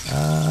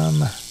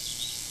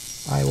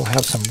 I will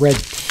have some red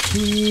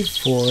tea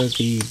for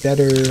the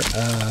better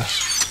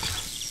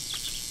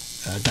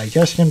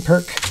digestion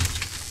perk.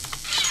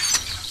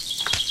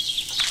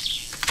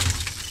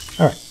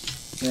 Alright,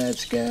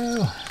 let's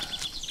go.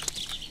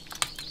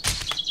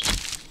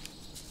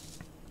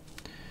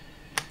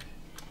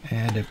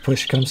 And if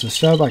push comes to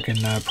shove, I can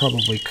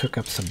probably cook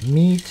up some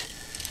meat.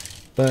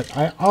 But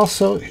I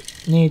also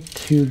need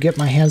to get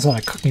my hands on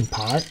a cooking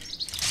pot.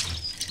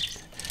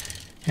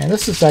 And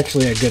this is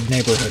actually a good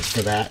neighborhood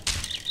for that.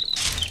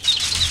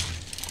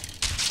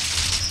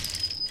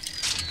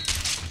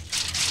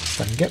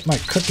 If I can get my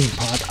cooking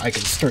pot, I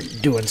can start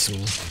doing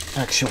some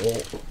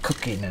actual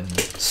cooking and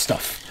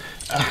stuff.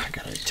 I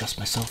gotta adjust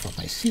myself on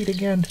my seat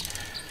again.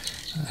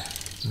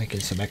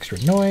 Making some extra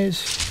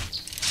noise.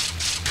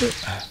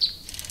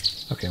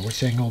 Okay,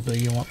 which angle do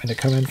you want me to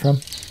come in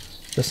from?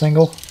 This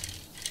angle?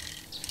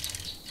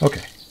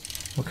 Okay,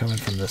 we'll come in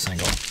from this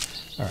angle.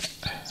 Alright.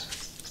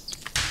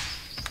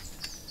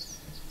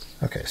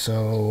 Okay,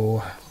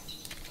 so...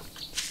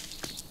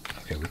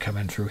 Okay, we come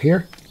in through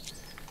here.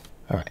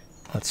 Alright,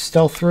 let's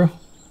stealth through.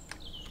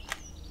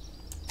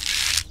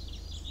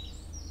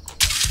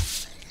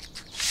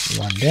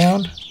 Run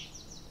down.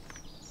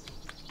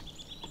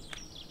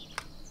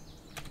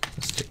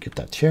 Let's get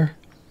that chair.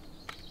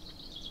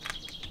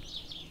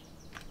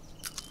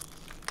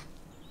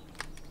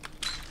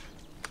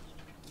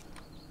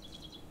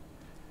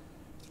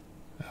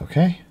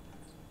 Okay.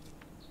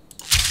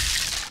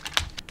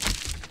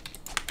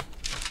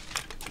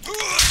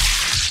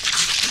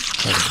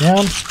 Put it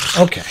down.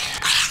 Okay.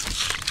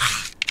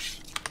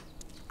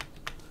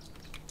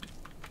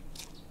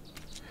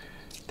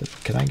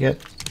 Can I get...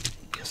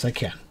 Yes, I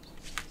can.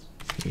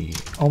 He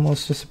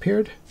almost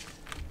disappeared.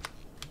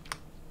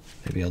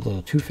 Maybe a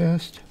little too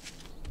fast.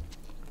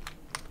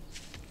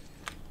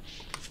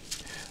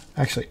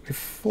 Actually,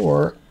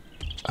 before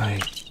I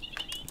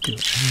do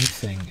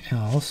anything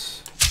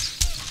else,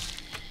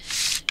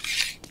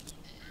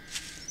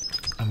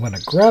 I'm going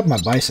to grab my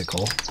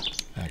bicycle,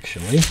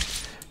 actually.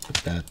 Put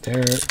that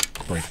there,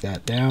 break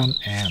that down,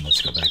 and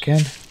let's go back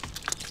in.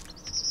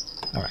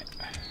 Alright.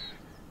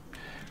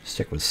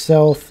 Stick with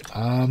stealth.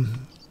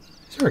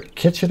 Is there a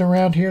kitchen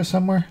around here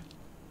somewhere?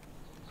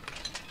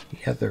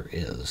 Yeah, there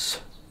is.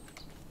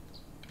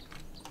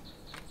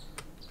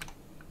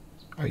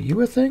 Are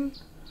you a thing?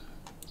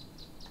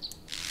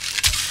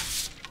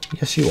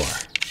 Yes, you are.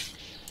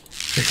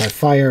 Since I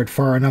fired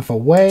far enough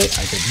away,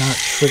 I did not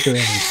trigger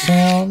any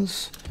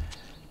sounds.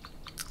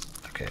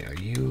 Okay, are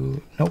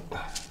you... Nope.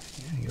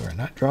 You are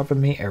not dropping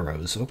me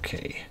arrows.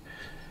 Okay.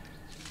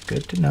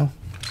 Good to know.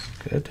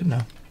 Good to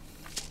know.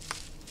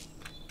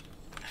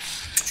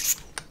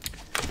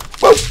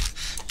 Whoa!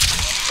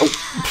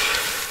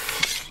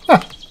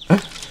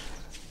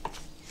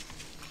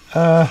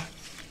 Oh!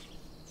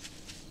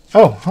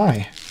 Oh,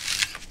 hi.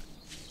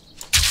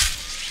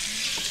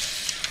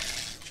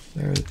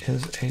 There is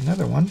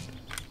another one.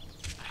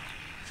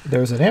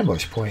 There's an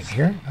ambush point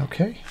here.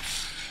 Okay.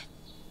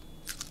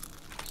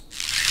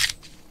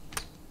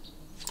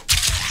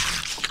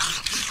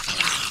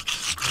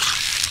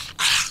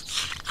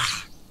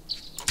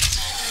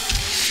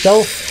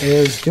 Stealth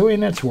is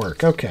doing its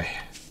work. Okay.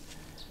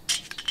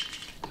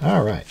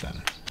 Alright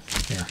then.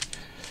 Here.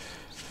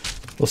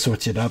 We'll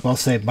switch it up. I'll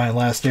save my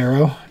last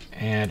arrow.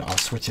 And I'll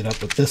switch it up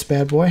with this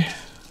bad boy.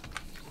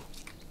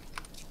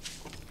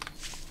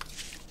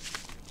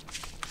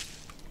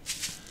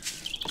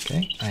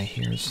 Okay, I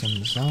hear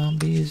some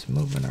zombies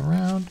moving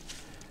around.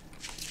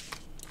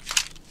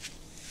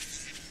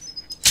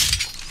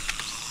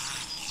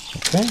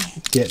 Okay,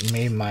 getting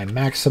me my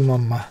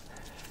maximum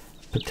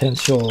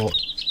potential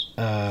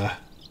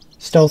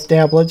stealth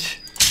dabblage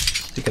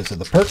because of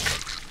the perk.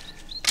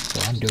 So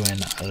I'm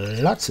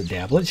doing lots of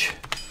dabblage.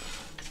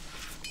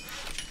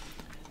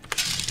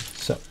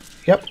 So,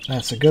 yep,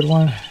 that's a good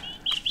one.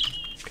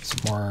 Get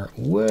some more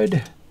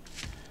wood.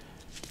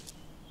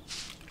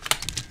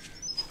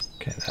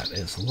 Okay, that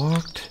is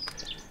locked.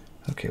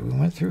 Okay, we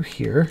went through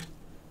here.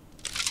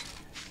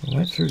 We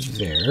went through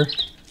there.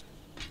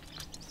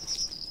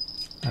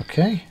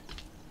 Okay.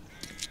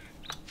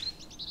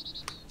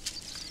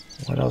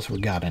 What else we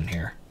got in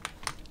here?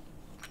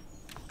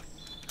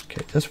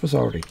 Okay, this was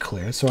already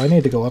clear, so I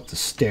need to go up the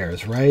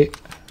stairs, right?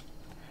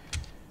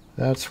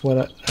 That's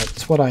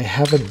what I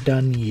haven't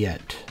done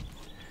yet.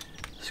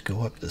 Let's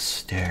go up the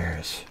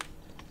stairs.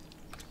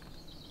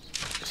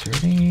 Is there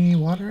any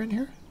water in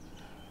here?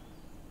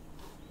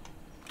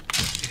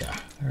 Yeah,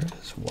 there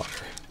is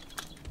water.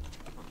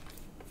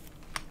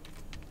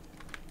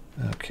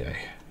 Okay.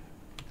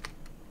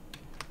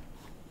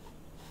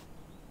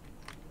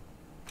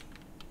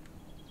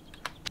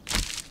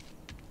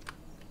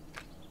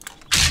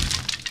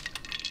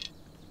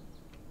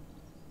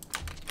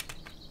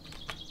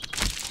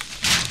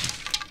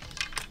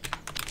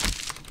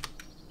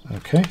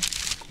 Okay,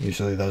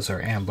 usually those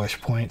are ambush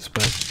points,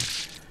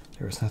 but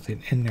there was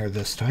nothing in there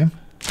this time.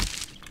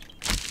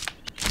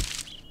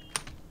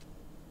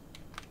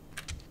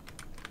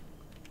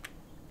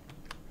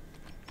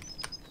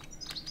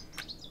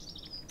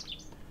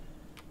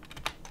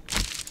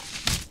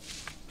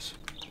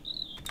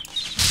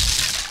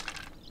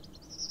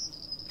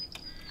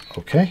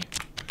 Okay.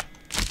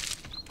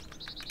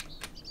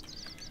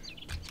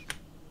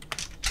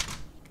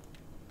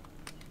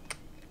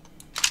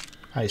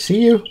 I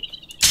see you.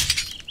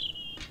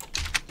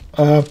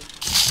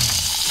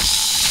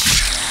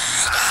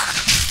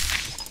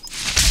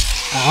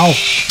 Ow.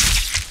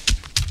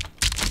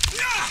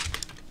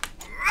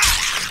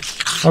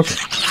 Okay.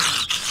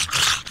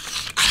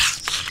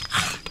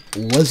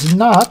 Was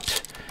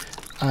not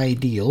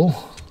ideal.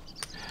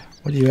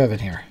 What do you have in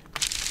here?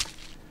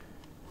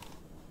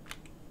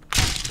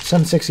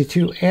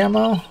 762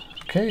 ammo.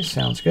 Okay,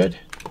 sounds good.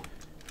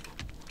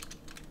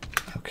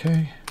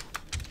 Okay.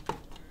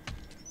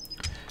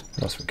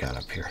 What else we got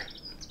up here?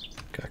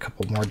 Got a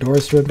couple more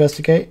doors to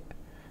investigate.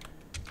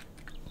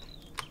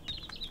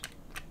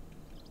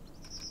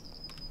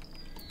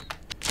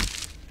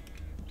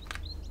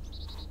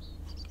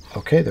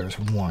 Okay, there's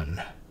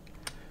one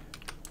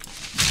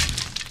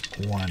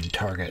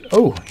target.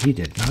 Oh, he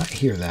did not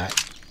hear that.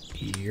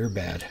 You're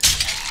bad.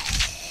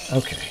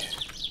 Okay.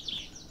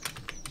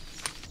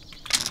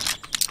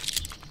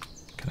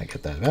 Can I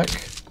get that back?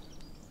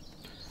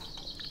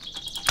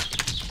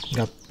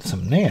 Got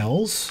some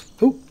nails.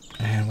 Oh,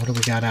 and what do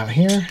we got out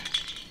here?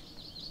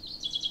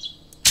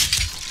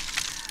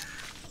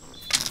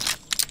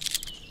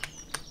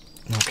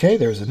 Okay,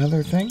 there's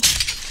another thing.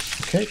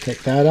 Okay,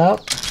 take that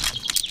out.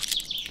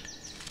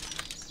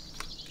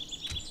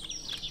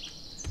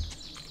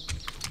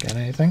 Got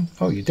anything?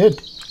 Oh, you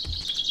did.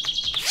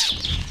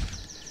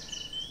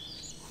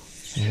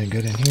 Anything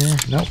good in here?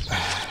 Nope.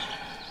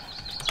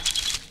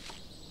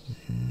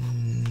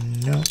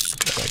 Nope.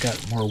 I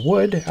got more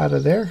wood out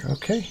of there.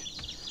 Okay.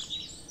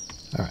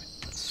 Alright,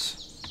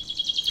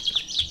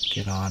 let's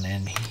get on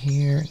in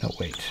here. No,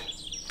 wait.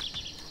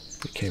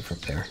 We came from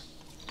there.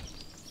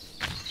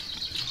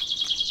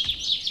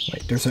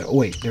 There's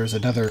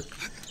another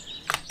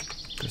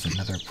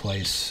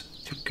place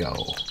to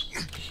go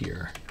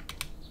here.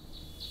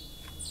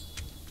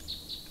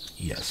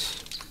 Yes,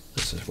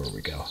 this is where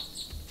we go.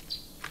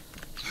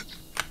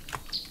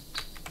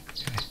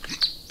 Okay.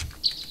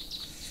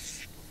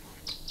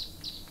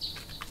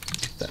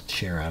 Get that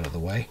chair out of the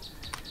way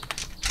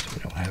so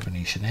we don't have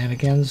any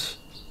shenanigans.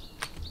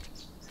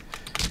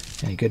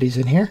 Any goodies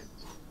in here?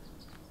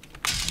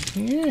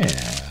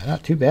 Yeah,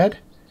 not too bad.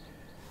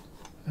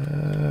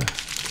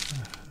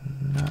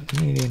 Not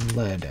needing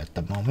lead at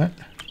the moment.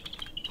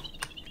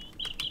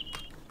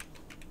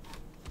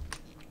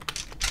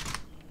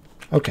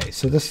 Okay,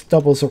 so this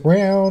doubles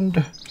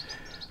around.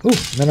 Ooh,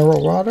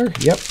 mineral water.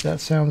 Yep, that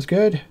sounds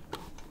good.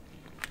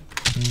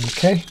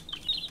 Okay.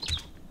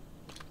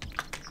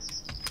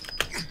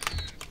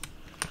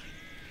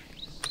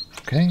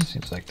 Okay,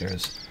 seems like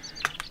there's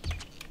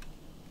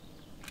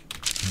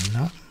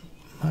not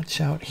much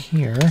out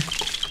here.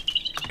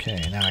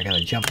 Okay, now I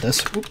gotta jump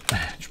this. Oop,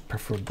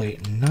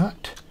 preferably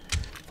not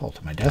fall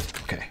to my death.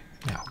 Okay,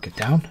 now get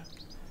down.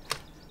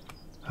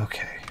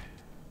 Okay.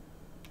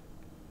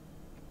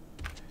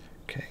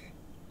 Okay.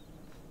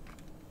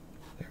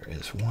 There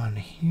is one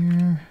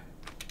here.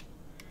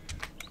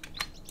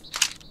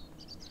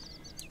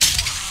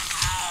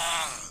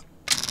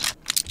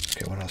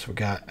 Okay, what else we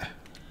got?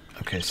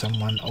 Okay,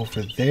 someone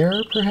over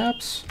there,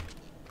 perhaps?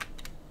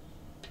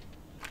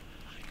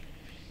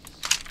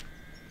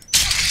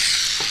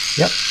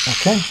 Yep,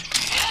 okay.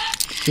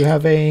 Do you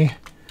have a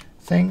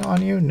thing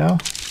on you? No?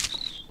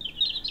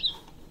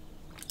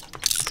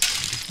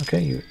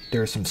 Okay,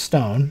 there's some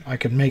stone. I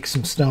could make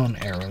some stone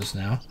arrows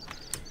now.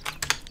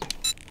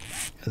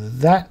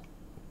 That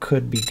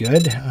could be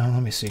good.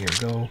 Let me see here.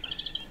 Go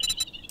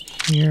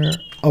here.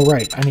 Oh,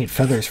 right. I need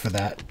feathers for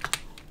that.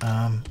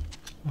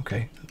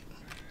 Okay.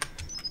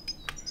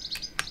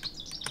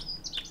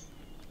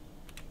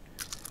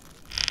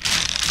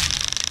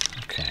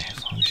 Okay,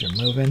 as long as you're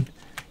moving,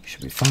 you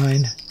should be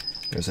fine.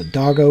 There's a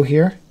doggo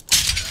here.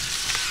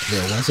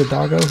 There was a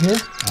doggo here.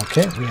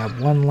 Okay, we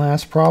have one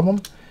last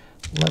problem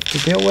left to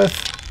deal with.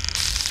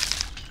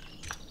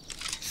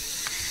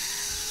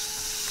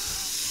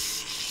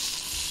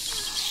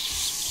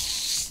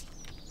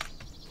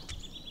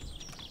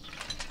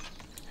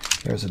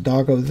 There's a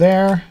doggo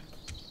there.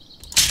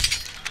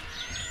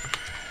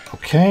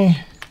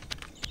 Okay.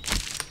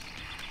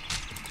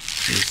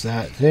 Use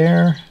that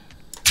there.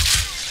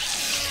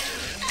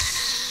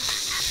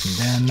 And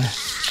then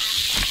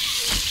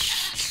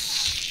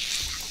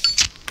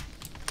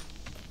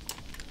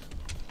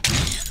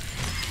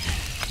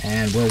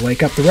and we'll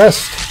wake up the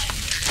rest.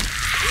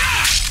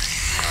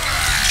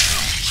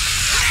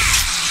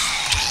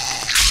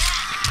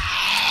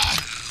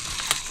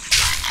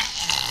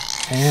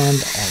 And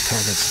all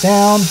targets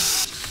down.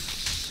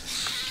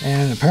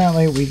 And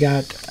apparently we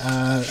got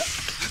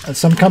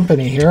some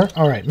company here.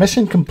 All right,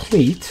 mission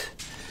complete.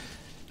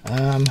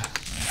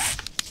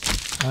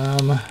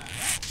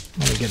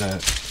 Let me get a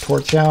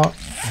torch out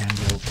and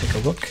we'll take a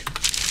look.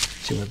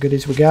 See what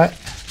goodies we got.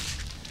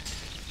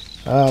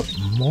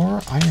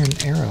 More iron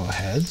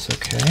arrowheads.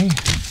 Okay.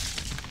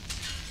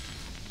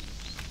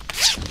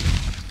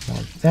 More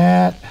of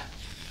that.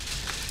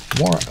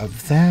 More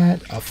of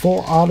that. A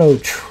full auto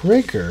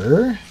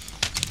trigger.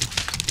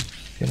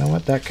 You know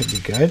what? That could be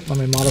good. Let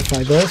me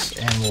modify this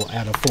and we'll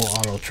add a full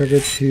auto trigger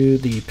to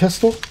the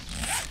pistol.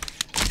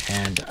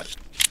 And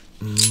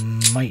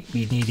might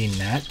be needing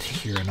that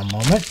here in a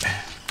moment.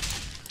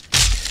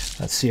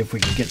 Let's see if we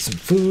can get some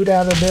food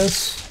out of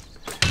this.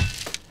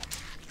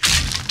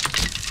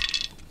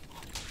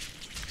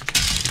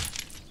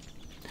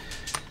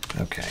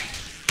 Okay.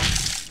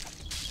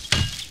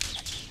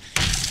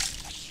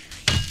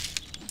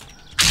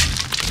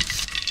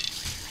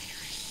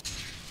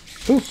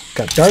 Ooh,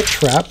 got dart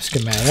trap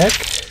schematic.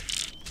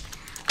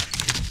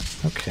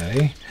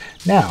 Okay.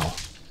 Now,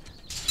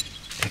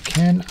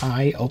 can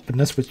I open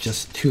this with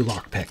just 2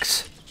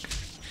 lockpicks?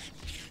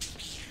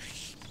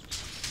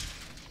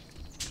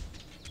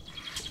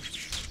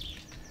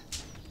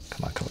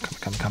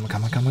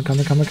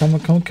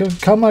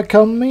 Come on,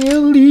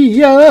 chameleon!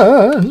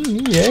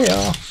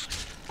 Yeah!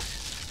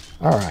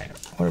 Alright,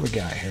 what do we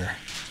got here?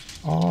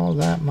 All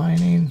that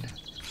mining.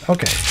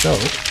 Okay, so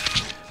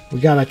we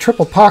got a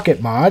triple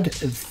pocket mod.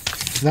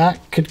 That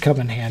could come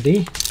in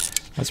handy.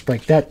 Let's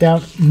break that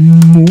down.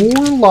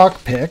 More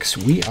lockpicks.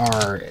 We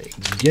are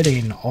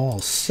getting all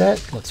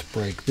set. Let's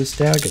break this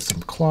down, get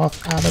some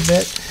cloth out of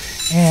it.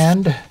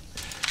 And,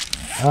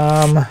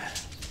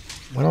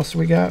 what else do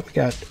we got? We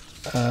got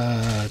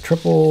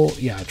triple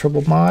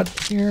mod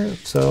here.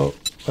 So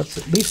let's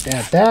at least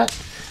add that.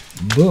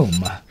 Boom.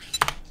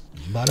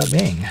 Bada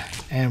bing.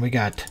 And we're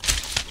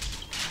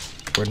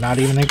not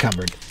even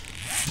encumbered.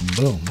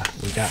 Boom.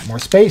 We got more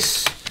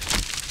space.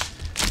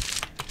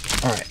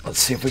 Alright, let's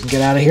see if we can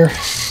get out of here.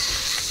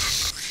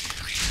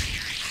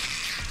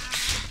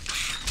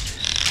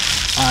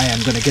 I am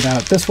going to get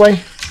out this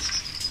way.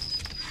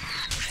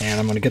 And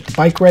I'm going to get the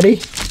bike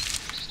ready.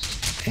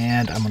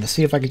 And I'm going to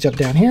see if I can jump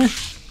down here.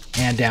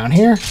 And down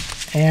here.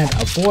 And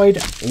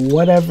avoid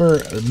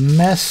whatever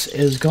mess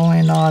is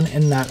going on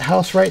in that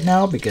house right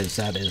now. Because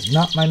that is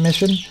not my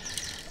mission.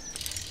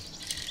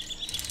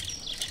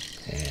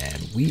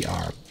 And we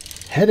are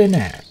heading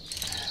out.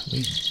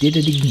 We did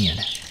it again.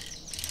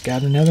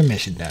 Got another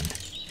mission done.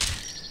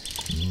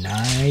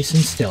 Nice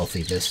and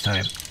stealthy this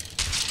time.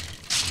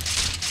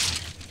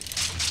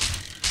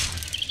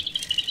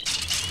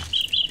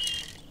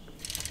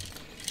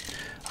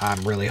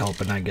 I'm really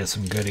hoping I get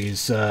some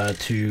goodies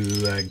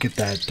to get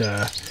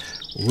that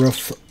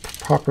roof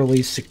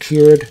properly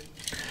secured.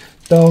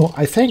 Though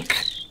I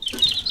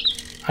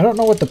don't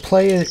know what the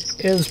play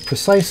is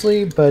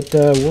precisely, but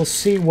we'll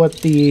see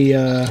what the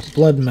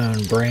Blood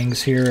Moon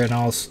brings here, and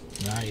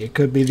it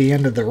could be the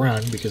end of the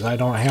run because I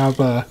don't have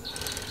my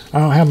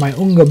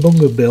Unga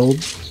Bunga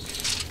build.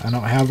 I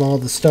don't have all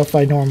the stuff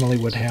I normally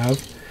would have.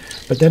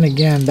 But then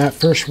again, that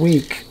first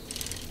week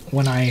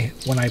when I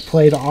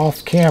played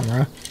off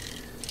camera,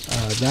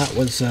 that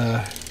was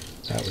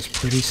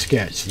pretty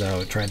sketch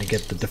though, trying to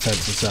get the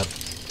defenses up.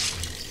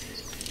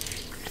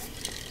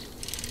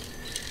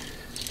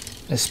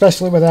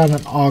 Especially without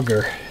an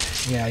auger.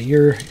 Yeah,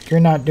 you're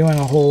not doing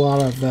a whole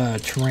lot of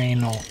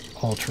terrain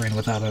altering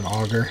without an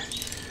auger.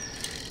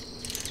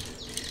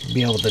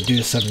 Be able to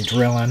do some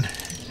drilling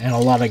and a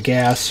lot of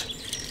gas.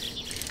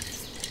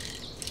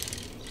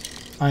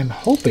 I'm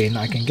hoping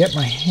I can get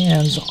my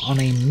hands on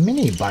a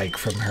mini bike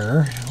from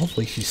her.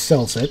 Hopefully she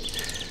sells it.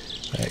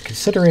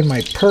 Considering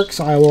my perks,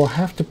 I will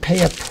have to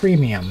pay a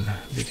premium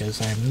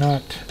because I'm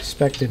not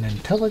expecting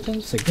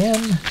intelligence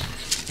again.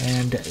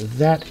 And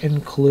that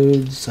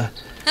includes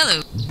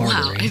hello.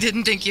 bartering. Wow, I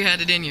didn't think you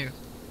had it in you.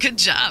 Good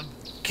job.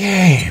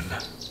 Game,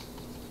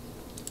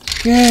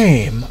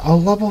 a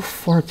level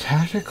 4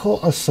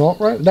 tactical assault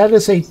rifle? That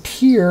is a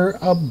tier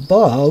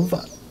above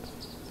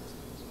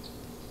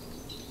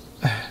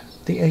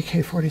the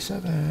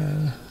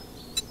AK-47.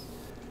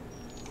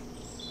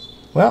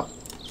 Well,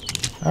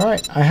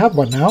 alright, I have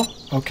one now.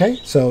 Okay,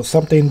 so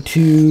something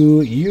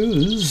to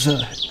use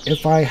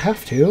if I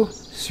have to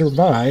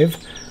survive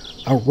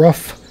a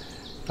rough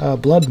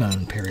Blood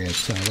Moon period.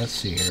 So let's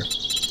see here.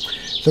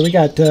 So we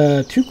got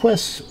 2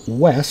 quests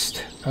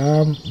west.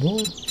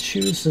 We'll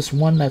choose this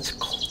one that's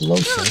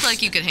closest. You look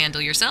like you could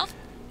handle yourself.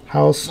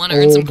 House Want to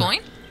earn some coin?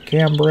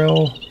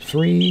 Cambril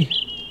 3.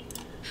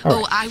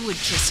 All right. I would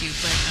kiss you,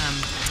 but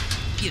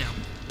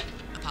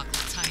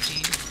apocalypse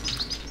hygiene.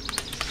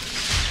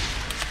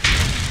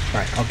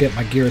 Alright, I'll get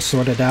my gear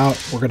sorted out.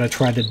 We're going to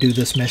try to do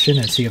this mission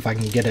and see if I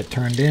can get it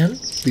turned in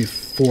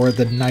before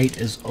the night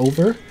is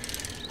over.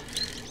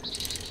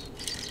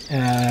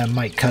 I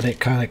might cut it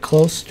kind of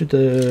close to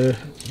the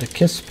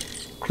cliffs,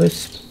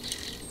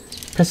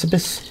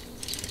 precipice,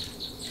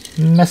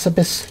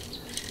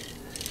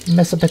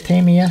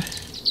 Mesopotamia.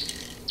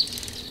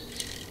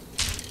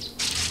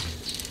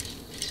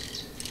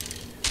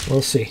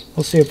 We'll see.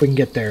 We'll see if we can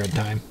get there in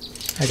time.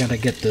 I gotta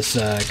get this.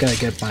 Gotta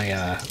get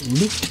my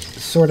loot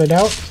sorted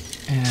out,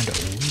 and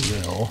we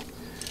will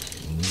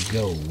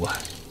go.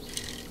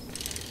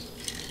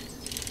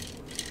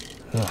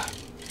 Ugh.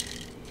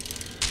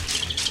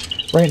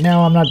 Right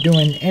now I'm not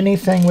doing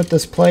anything with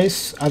this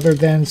place other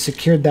than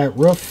secured that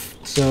roof,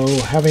 so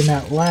having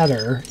that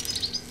ladder,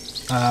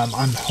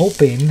 I'm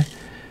hoping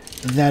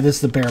that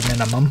is the bare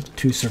minimum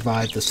to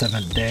survive the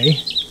 7th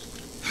day.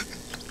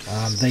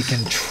 They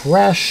can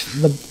trash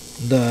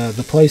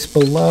the place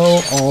below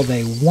all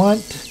they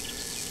want,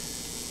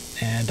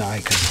 and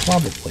I could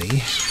probably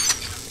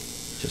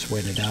just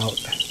wait it out.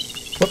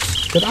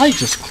 Whoops, did I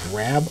just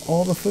grab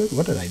all the food?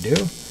 What did I do?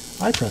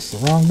 I pressed the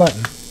wrong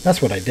button.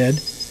 That's what I did.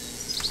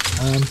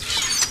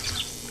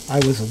 I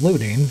was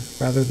looting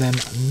rather than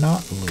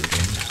not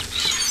looting.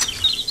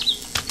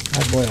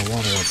 I boiled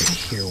water over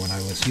here when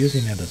I was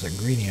using it as an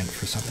ingredient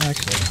for something.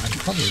 Actually, I'm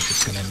probably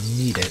just going to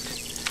need it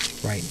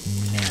right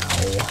now.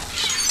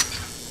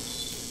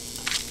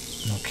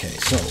 Okay,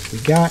 so we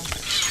got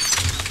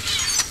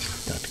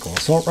tactical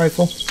assault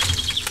rifle.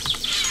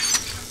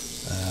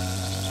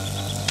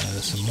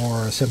 Some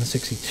more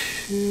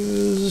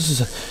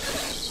 7.62s.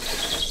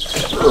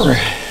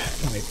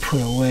 Let me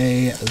put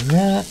away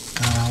that.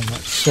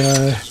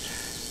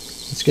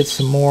 Let's get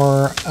some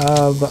more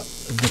of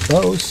the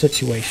bow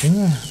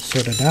situation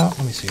sorted out.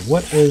 Let me see.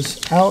 What is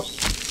out?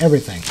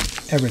 Everything.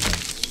 Everything.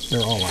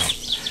 They're all out.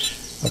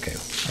 Okay.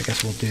 I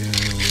guess we'll do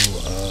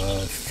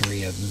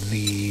 3 of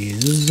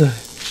these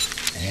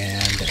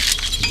and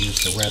use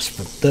the rest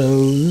for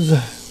those.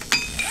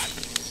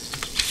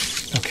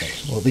 Okay.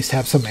 We'll at least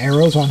have some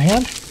arrows on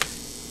hand.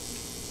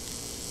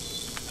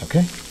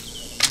 Okay.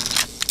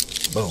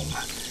 Boom.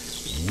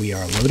 We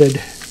are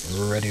loaded,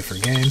 ready for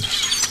game.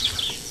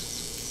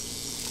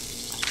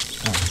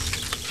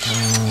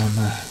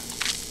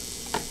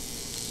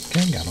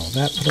 Okay, got all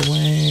that put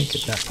away.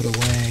 Get that put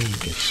away.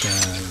 Get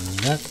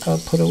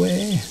that put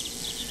away.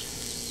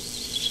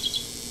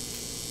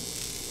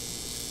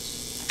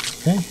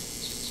 Okay.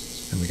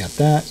 And we got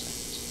that.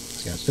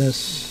 We got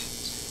this.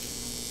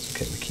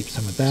 Okay, we keep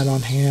some of that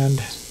on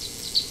hand.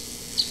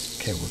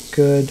 Okay, we're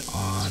good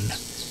on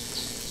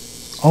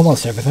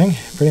almost everything,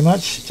 pretty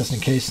much, just in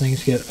case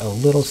things get a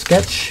little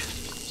sketch.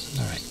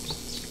 Alright.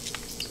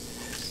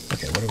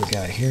 Okay, what do we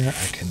got here?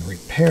 I can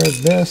repair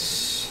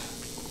this.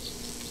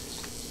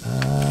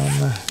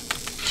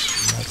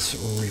 Let's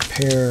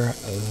repair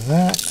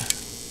that.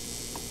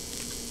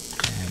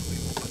 And we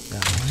will put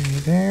that away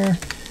there.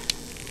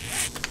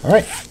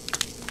 Alright,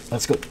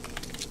 let's go.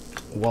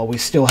 While we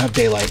still have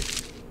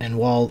daylight, and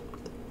while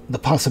the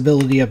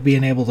possibility of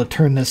being able to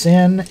turn this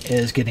in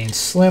is getting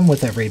slim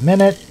with every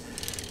minute,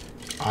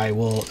 I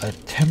will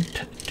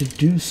attempt to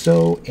do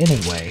so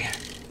anyway.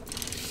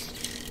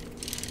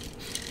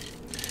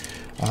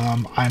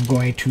 I'm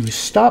going to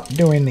stop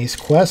doing these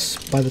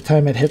quests by the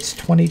time it hits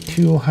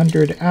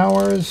 2200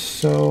 hours,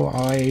 so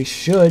I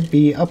should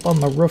be up on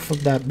the roof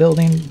of that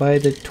building by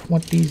the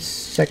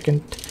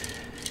 22nd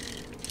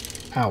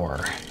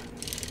hour.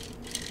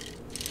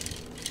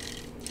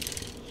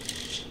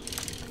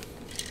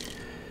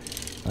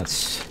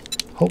 Let's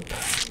hope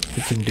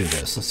we can do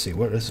this. Let's see,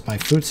 what is my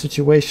food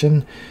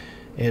situation?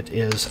 It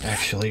is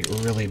actually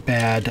really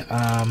bad.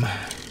 I'm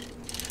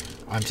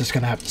just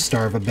going to have to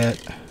starve a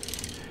bit.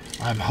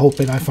 I'm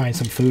hoping I find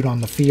some food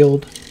on the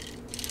field.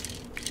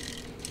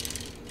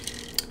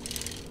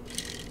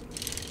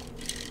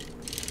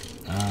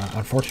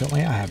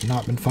 Unfortunately, I have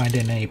not been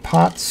finding any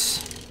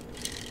pots.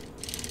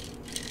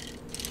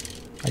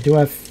 I do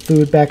have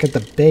food back at the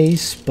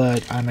base,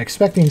 but I'm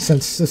expecting,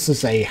 since this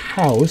is a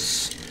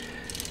house,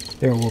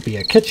 there will be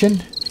a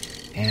kitchen,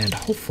 and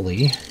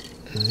hopefully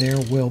there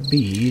will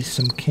be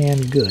some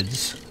canned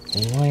goods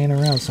lying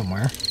around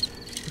somewhere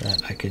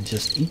that I can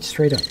just eat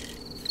straight up.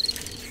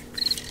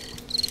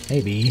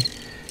 Maybe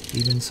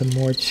even some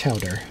more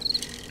chowder.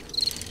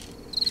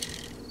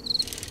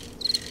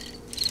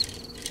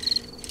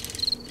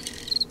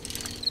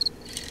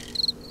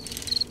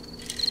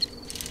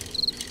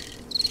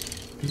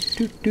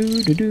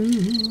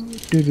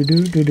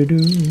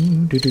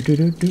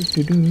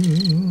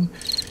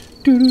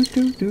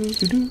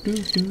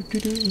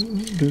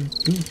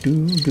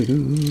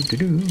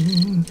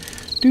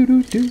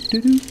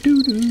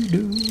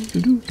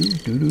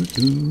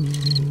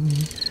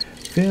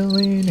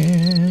 Filling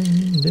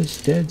in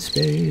this dead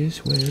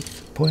space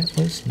with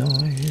pointless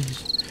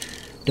noise.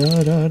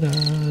 Da da da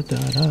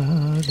da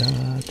da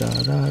da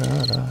da da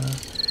da da,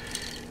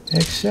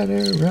 etc.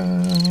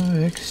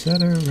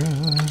 etc.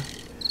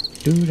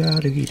 Do da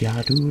dee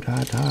da do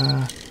da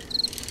da.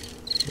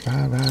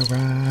 Ra ra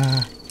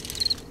ra.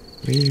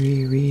 Re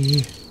re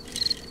re.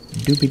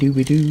 Doobie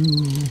doobie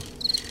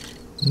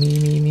doo. Me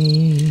me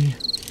me.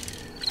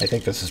 I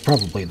think this is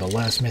probably the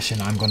last mission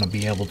I'm going to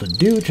be able to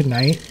do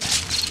tonight.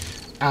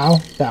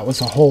 Ow, that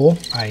was a hole.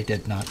 I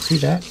did not see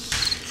that.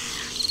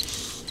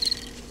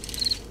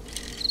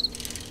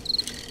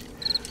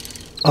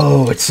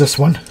 Oh, it's this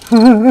one.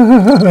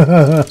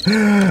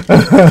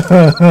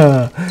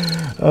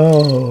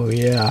 Oh,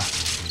 yeah.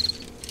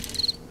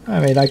 I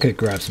mean, I could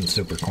grab some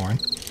super corn.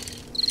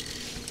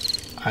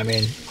 I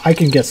mean, I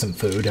can get some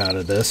food out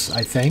of this,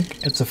 I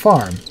think. It's a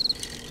farm.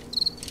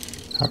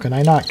 How can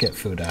I not get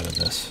food out of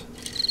this?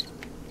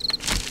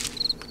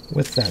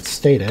 With that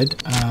stated,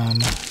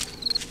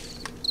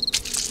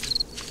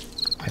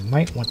 I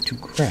might want to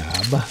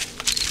grab a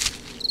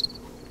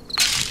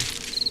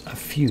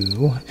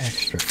few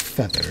extra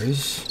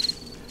feathers.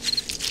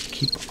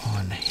 Keep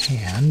on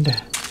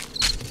hand.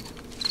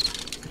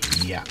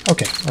 Yeah,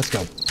 okay, let's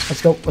go.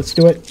 Let's go, let's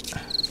do it.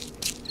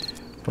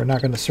 We're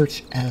not going to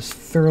search as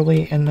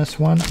thoroughly in this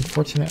one,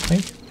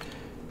 unfortunately.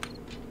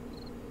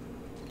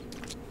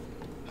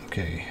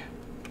 Okay.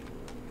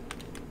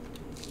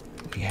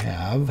 We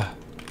have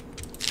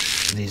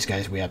these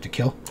guys we have to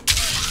kill.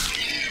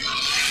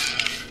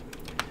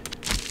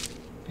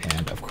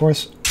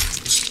 course,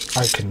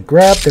 I can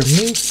grab their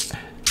meat.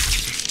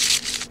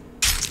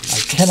 I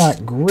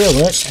cannot grill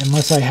it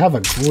unless I have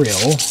a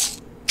grill.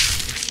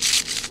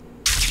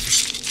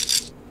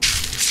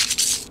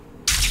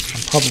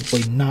 I'm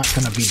probably not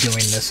going to be doing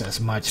this as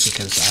much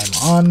because I'm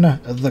on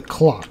the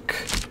clock.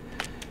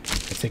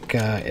 I think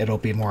it'll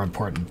be more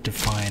important to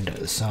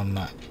find some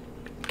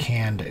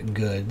canned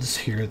goods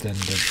here than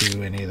to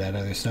do any of that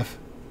other stuff.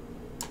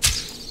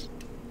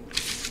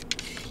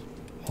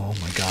 Oh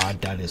my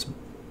god, that is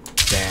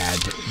bad.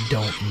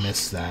 Don't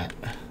miss that.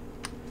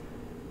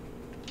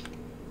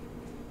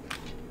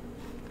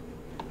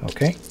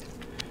 Okay,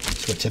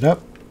 switch it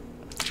up.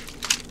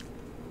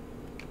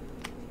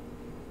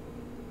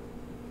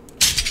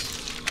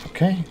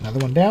 Okay, another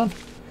one down.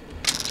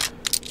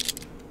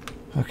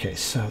 Okay,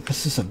 so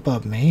this is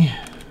above me.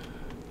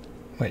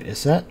 Wait,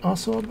 is that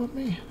also above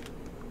me?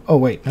 Oh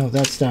wait, no,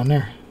 that's down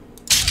there.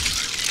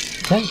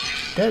 Okay,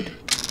 dead.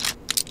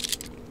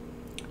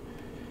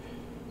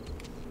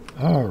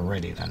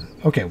 Alrighty then.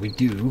 Okay, we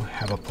do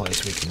have a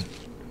place we can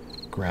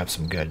grab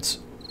some goods.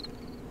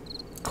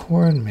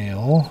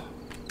 Cornmeal.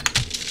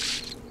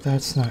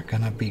 That's not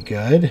gonna be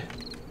good.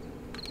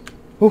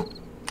 Ooh!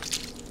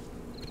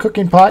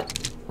 Cooking pot.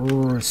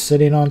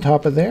 Sitting on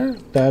top of there.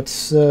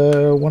 That's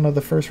one of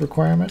the first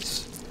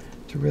requirements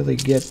to really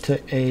get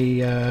to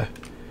a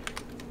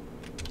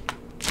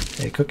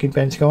cooking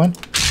bench going.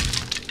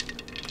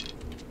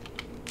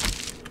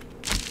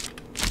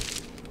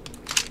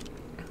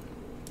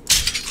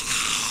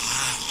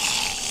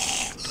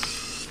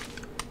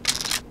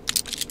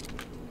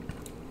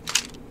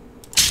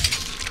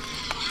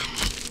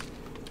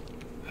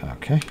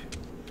 Okay.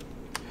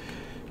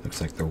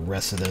 Looks like the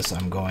rest of this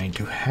I'm going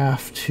to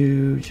have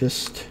to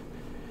just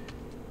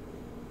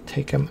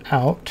take them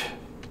out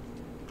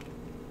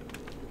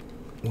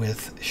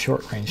with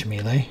short-range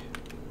melee.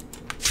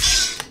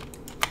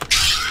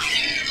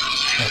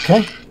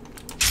 Okay.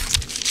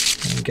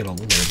 And get a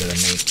little bit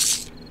of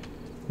meat.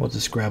 We'll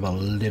just grab a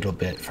little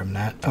bit from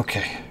that.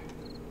 Okay.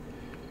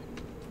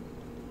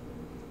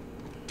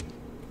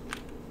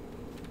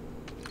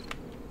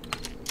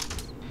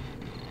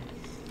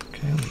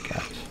 Okay, we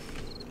got...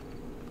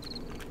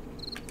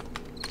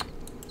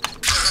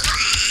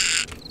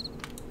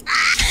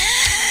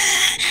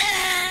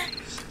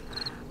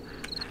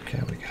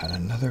 Okay, we got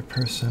another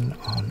person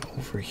on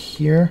over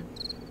here.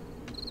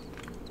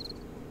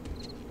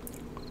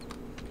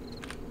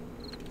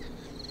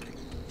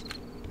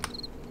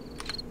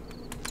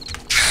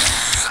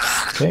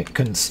 Okay,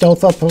 couldn't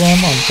stealth up to them,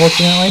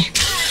 unfortunately.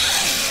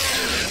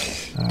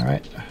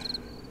 Alright.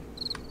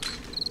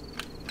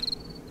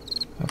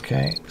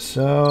 Okay,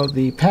 so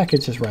the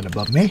package is right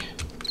above me.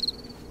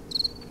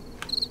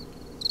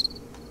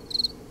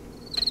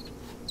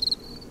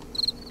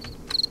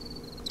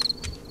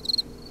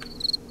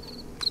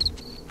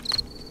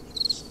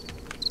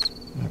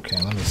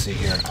 Okay, let me see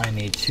here. I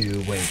need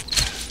to wait.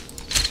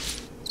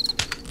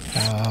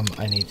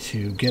 I need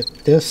to get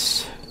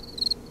this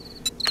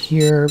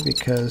here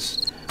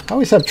because I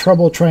always have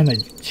trouble trying to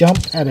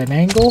jump at an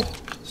angle,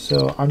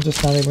 so I'm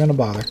just not even going to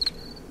bother.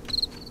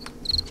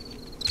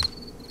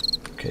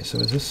 Okay, so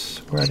is this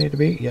where I need to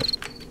be? Yep,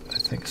 I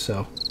think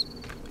so.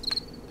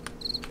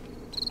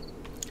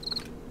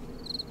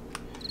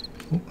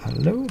 Oh,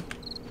 hello?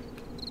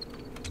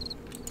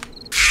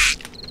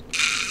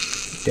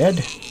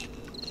 Dead?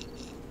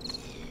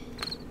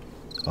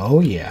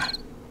 Oh yeah,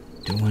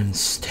 doing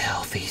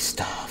stealthy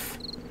stuff.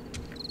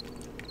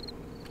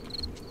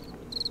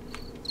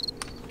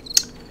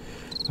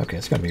 Okay,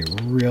 it's going to be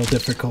real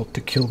difficult to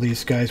kill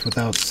these guys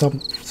without some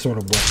sort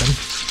of weapon.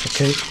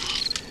 Okay.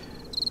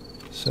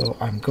 So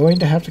I'm going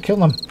to have to kill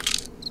them.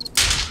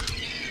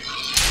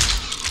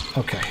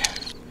 Okay.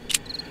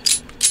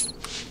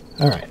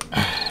 Alright.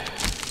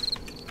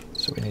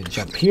 So we need to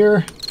jump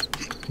here.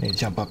 We need to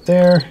jump up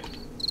there.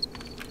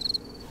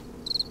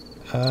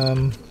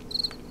 Where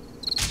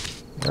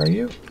are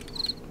you?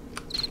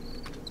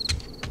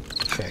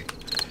 Okay.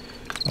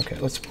 Okay,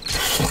 let's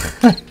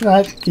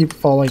not keep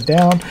falling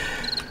down.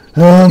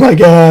 Oh my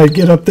god,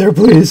 get up there,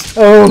 please.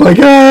 Oh my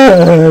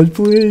god,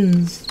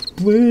 please.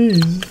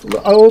 Please.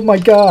 Oh my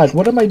god,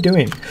 what am I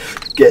doing?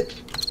 Get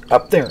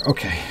up there.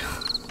 Okay.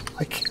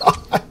 My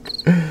god.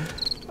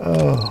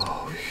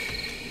 Oh,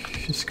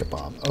 shish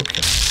kebab.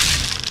 Okay.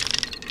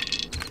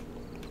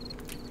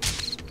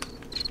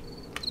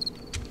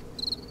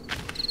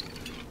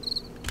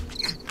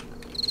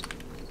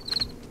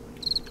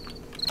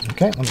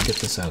 Okay, let me get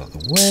this out of the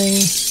way.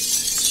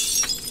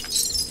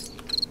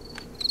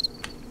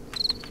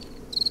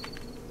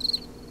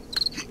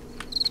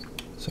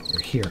 So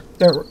we're here.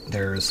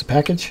 There's the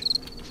package.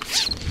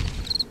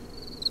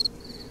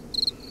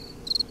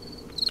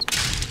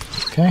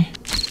 Okay.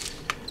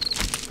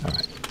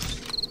 Alright.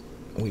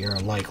 We are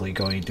likely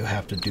going to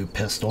have to do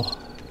pistol.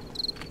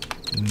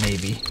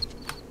 Maybe.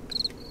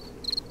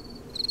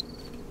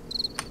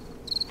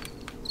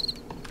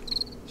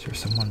 Is there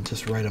someone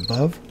just right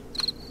above?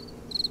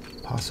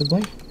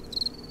 Possibly.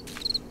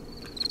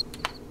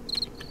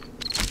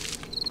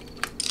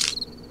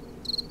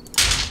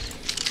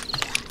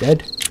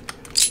 dead.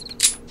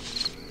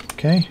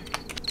 Okay.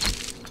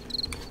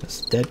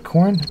 That's dead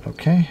corn.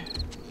 Okay.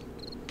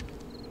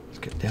 Let's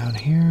get down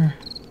here.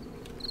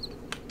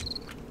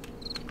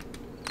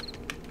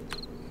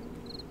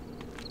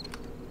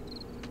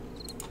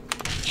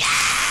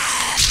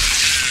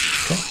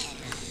 Okay.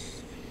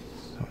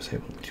 I was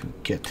able to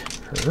get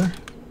her.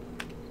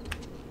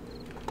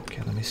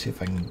 Okay, let me see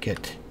if I can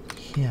get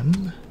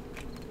him.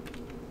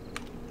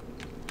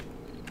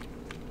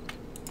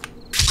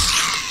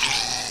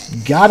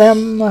 Got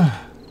him! Okay,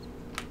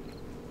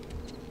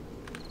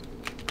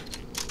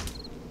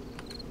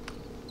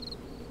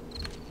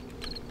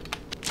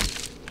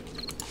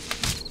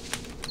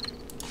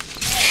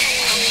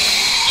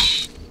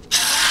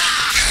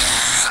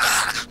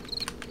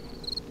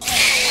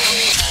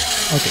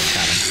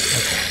 got him.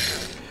 Okay.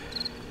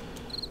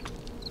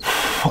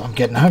 I'm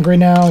getting hungry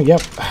now.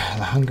 Yep, the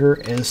hunger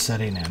is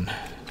setting in.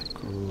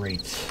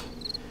 Great.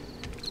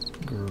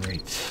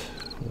 Great.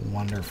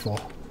 Wonderful.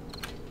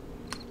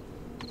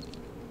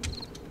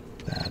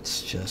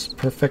 That's just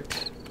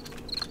perfect.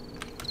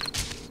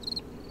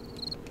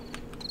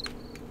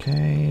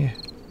 Okay.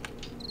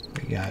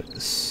 We got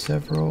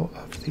several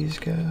of these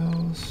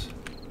gals.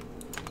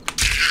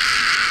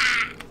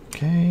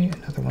 Okay,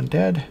 another one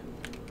dead.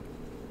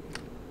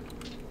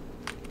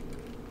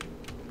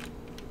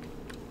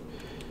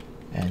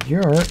 And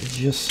you're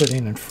just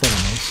sitting in front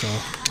of me, so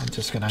I'm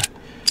just gonna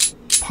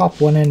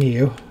pop one into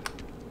you.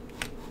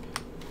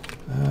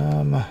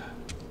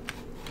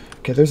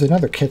 Okay, there's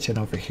another kitchen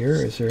over here.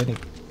 Is there any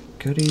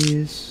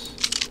goodies?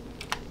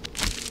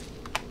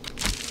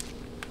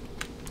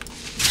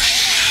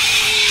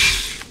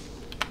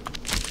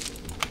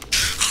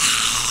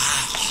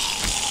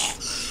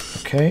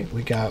 Okay,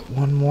 we got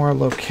one more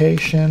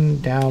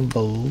location down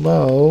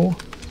below.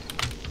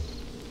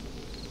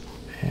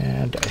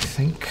 And I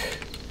think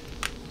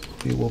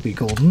we will be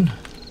golden.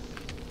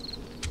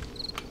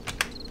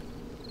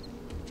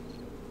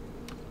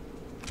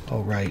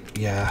 Oh, right,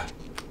 yeah.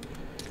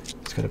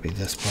 It's gotta be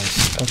this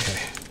place. Okay.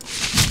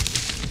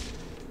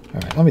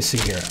 Alright, let me see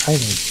here. I need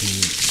to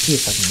see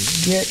if I can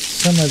get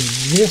some of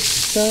this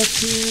stuff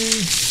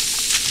here.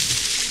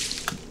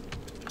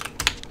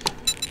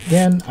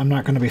 Again, I'm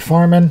not gonna be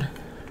farming,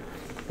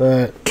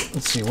 but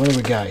let's see, what do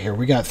we got here?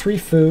 We got 3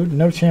 food,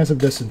 no chance of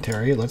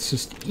dysentery. Let's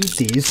just eat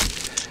these.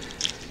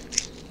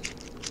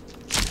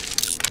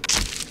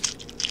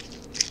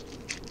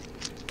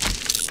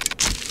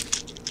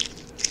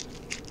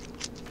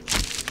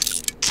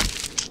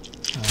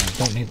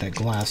 Don't need that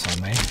glass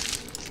on me.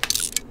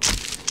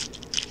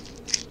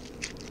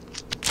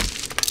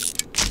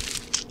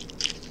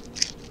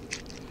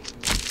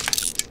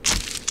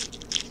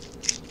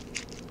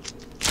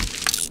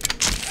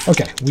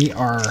 Okay, we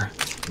are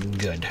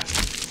good.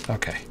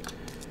 Okay.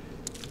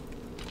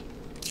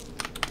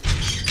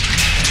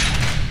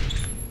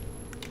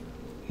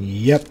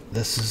 Yep,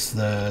 this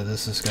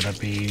is gonna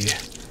be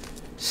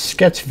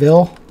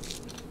Sketchville.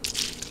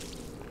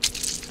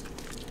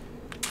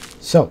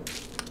 So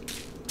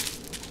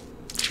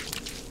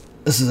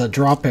this is a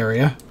drop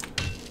area.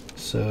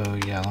 So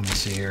yeah, let me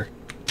see here.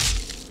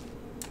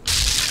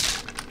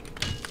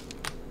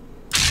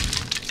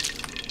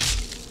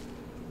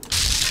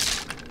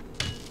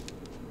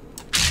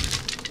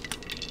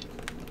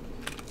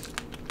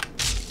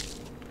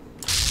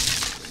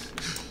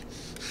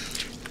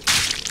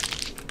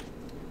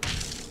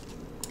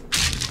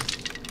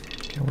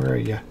 Okay, where are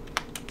you?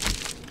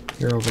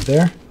 You're over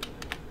there.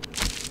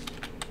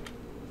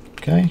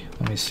 Okay,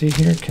 let me see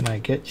here. Can I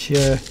get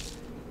you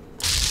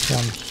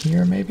down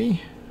here,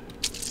 maybe?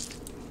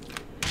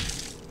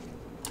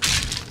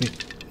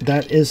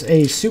 That is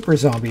a super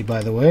zombie,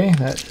 by the way.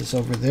 That is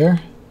over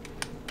there.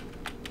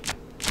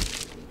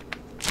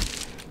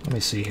 Let me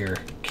see here.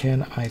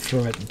 Can I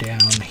throw it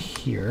down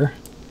here?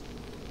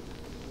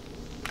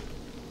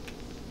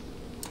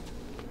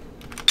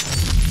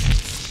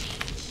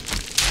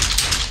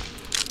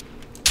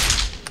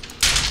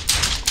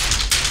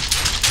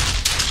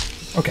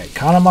 Okay,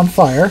 caught him on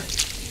fire.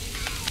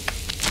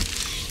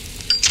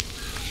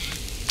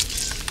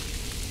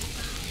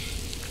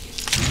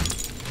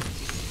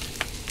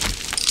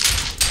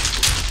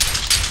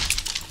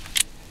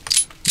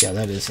 Yeah,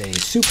 that is a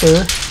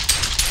super.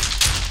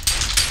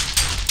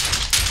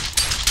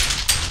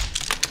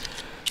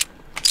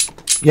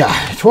 Yeah,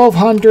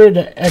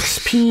 1200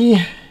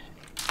 XP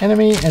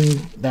enemy,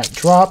 and that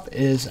drop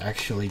is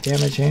actually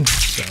damaging.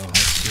 So let's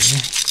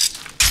see.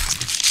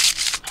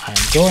 I'm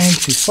going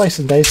to slice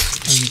and dice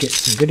and get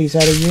some goodies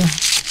out of you.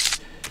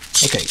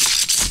 Okay,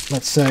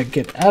 let's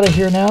get out of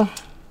here now.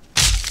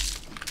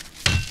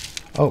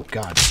 Oh,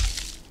 God.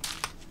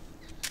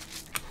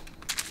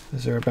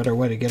 Is there a better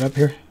way to get up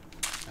here?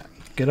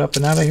 Get up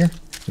and out of here?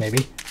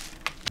 Maybe.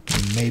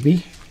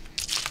 Maybe.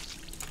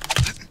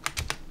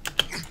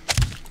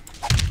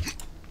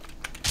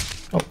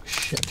 Oh,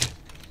 shit.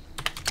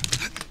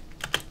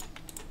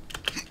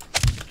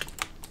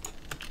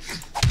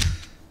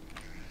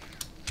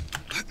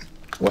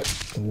 What?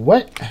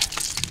 What?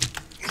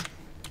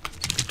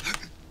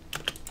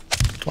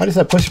 Why does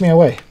that push me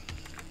away?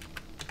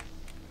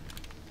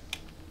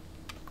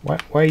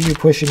 Why are you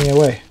pushing me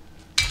away?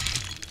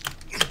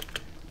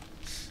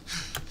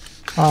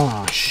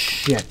 Oh,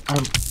 shit.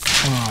 Oh,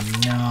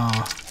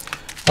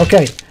 no.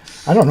 Okay.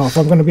 I don't know if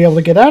I'm going to be able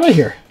to get out of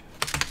here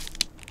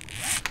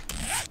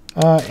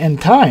in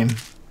time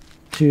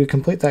to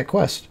complete that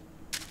quest.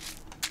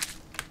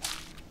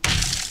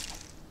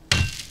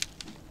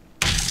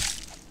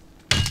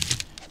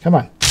 Come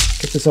on.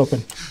 Get this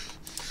open.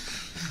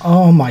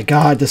 Oh, my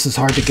God. This is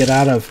hard to get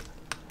out of.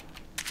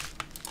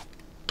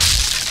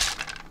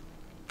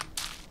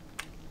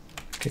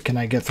 Okay, can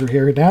I get through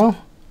here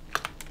now?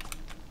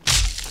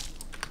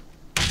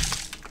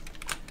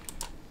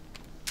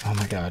 Oh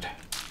my God.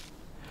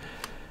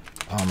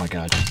 Oh my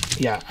God.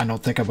 Yeah, I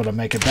don't think I'm going to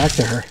make it back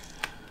to her.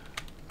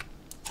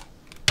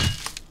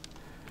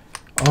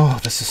 Oh,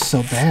 this is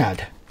so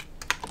bad.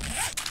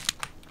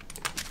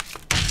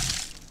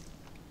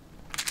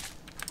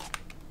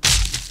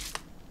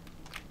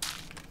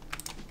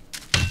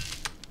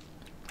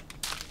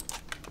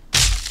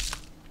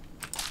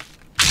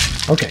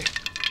 Okay.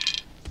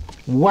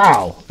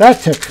 Wow,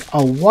 that took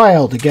a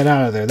while to get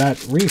out of there.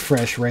 That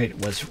refresh rate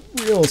was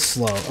real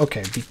slow.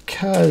 Okay,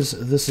 because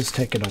this is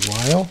taking a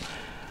while,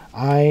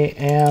 I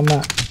am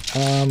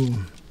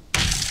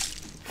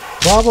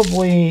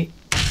probably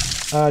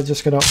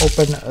just going to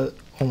open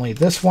only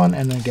this one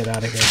and then get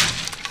out of here.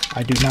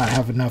 I do not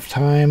have enough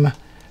time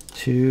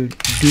to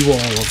do all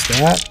of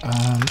that.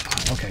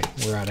 Okay,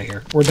 we're out of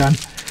here. We're done.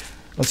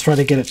 Let's try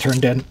to get it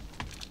turned in.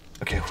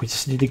 Okay, we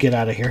just need to get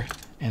out of here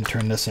and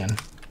turn this in.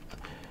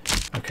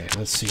 Okay,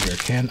 let's see here.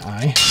 Can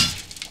I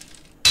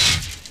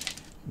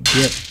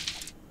get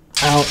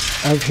out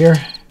of here?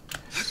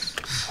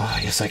 Oh,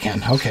 yes, I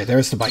can. Okay,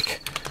 there's the bike.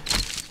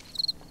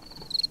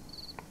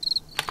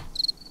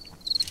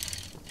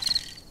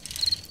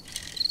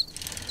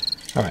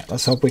 All right,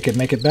 let's hope we can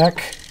make it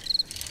back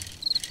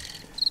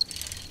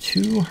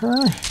to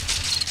her.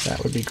 That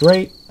would be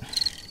great.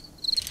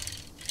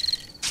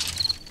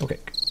 Okay,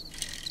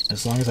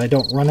 as long as I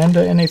don't run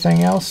into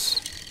anything else.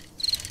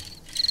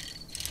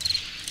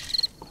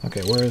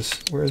 Okay,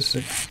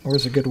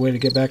 where's a good way to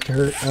get back to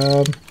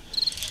her?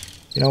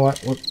 You know what?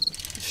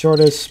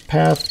 Shortest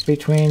path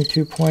between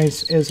 2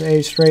 points is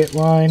a straight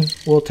line.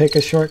 We'll take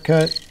a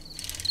shortcut.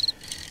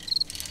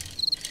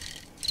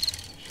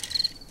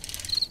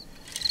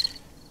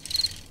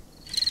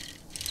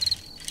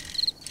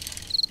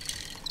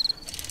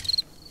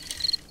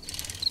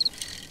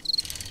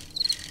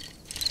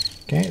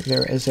 Okay,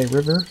 there is a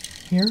river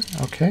here.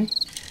 Okay.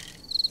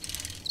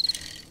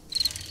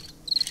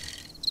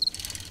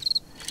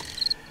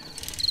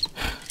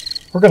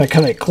 We're going to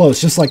cut it close,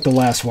 just like the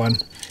last one.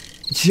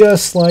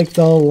 Just like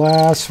the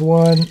last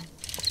one.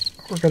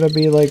 We're going to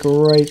be like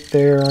right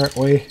there, aren't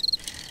we?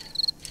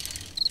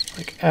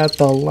 Like at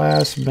the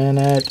last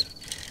minute.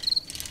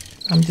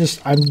 I'm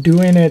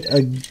doing it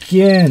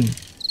again.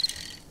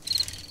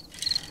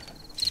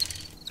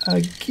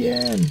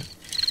 Again.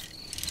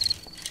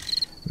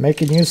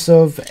 Making use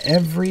of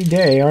every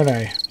day, aren't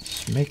I?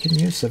 Just making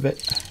use of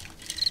it.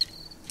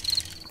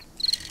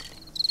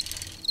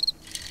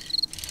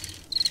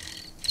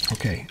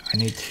 Okay, I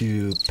need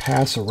to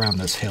pass around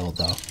this hill,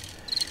 though.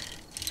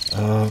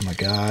 Oh, my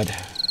God.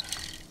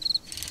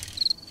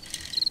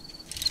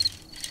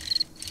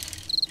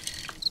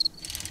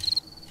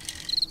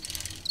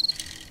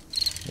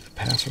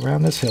 Pass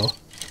around this hill.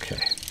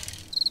 Okay.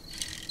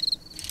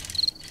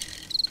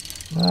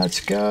 Let's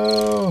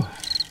go.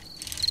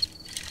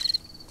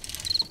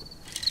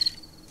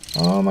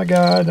 Oh, my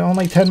God.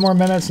 Only 10 more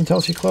minutes until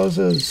she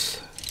closes.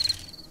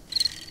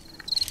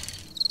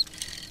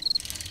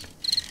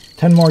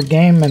 10 more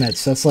game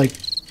minutes. That's like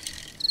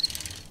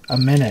a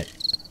minute.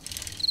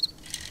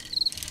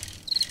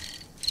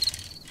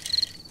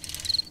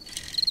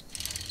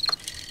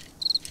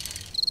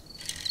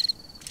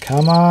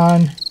 Come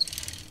on.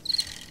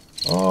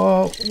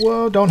 Oh,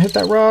 whoa, don't hit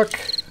that rock.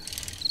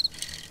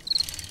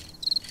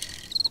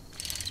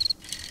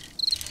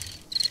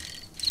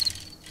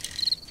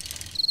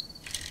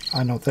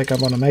 I don't think I'm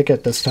going to make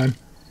it this time.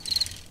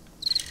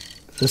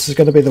 This is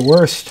going to be the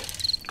worst.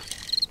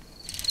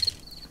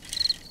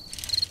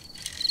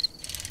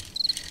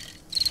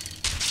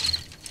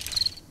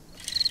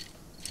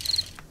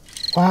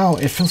 Wow,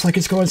 it feels like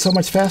it's going so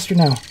much faster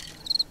now.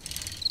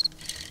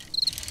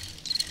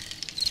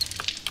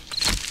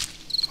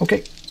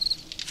 Okay.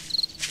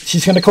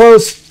 She's going to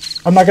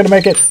close. I'm not going to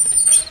make it.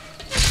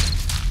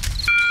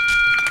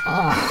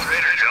 Ah.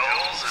 Trader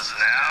Joel's is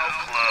now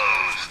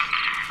closed.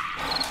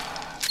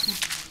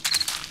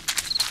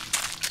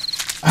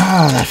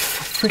 Ah, that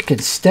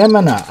freaking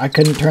stamina. I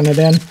couldn't turn it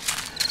in.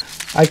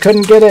 I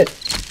couldn't get it.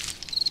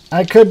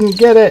 I couldn't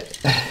get it.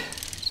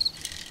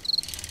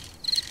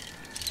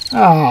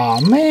 Oh,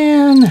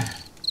 man.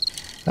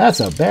 That's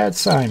a bad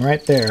sign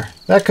right there.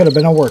 That could have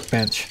been a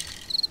workbench.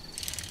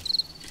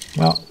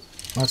 Well,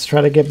 let's try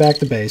to get back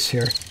to base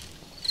here.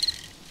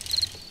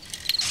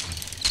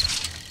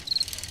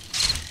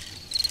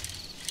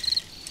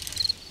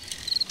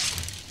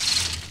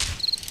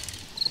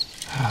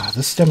 Ah,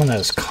 the stamina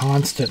is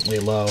constantly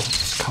low.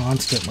 It's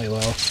constantly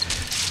low.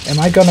 am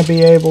I going to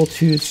be able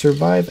to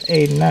survive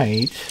a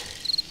night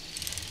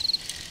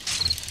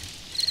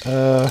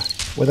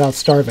without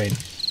starving?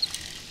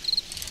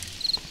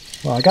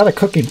 Well, I got a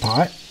cooking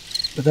pot,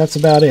 but that's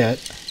about it.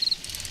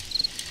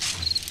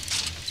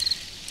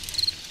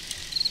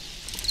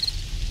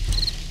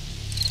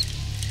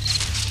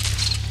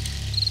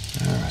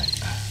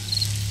 Alright.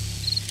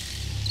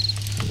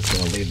 I'm just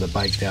going to leave the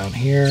bike down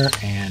here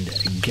and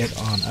get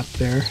on up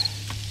there.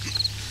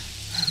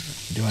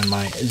 Doing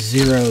my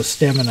 0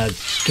 stamina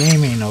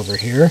gaming over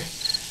here.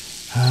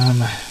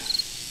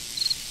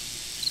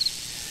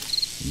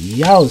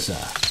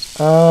 Yowza.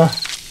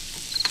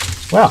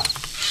 Well,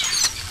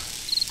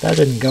 that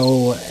didn't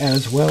go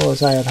as well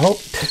as I had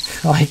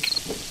hoped. Like,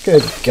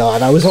 good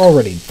God, I was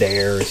already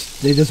there.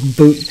 They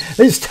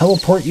just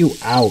teleport you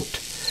out.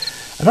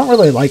 I don't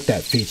really like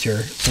that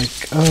feature. It's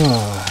like,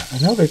 I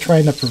know they're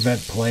trying to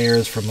prevent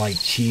players from, like,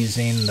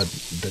 cheesing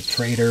the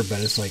trader, but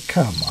it's like,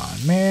 come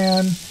on,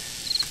 man.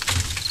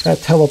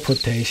 That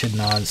teleportation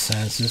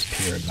nonsense is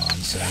pure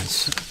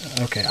nonsense.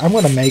 Okay, I'm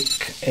going to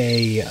make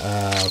a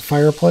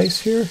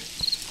fireplace here.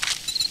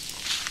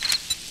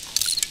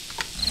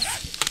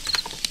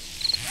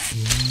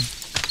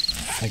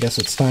 I guess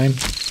it's time.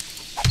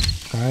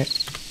 Alright.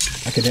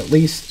 I could at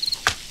least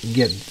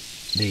get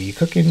the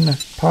cooking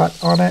pot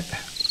on it.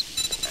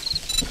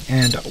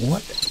 And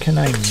what can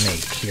I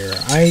make here?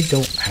 I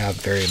don't have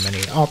very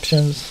many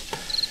options.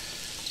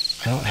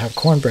 I don't have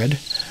cornbread.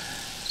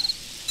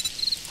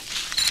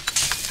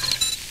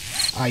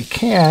 I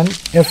can,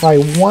 if I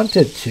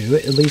wanted to,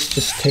 at least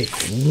just take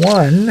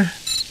one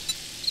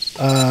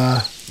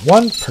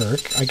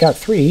perk. I got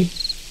 3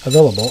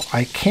 available.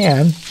 I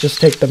can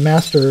just take the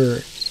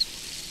Master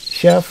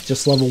Chef,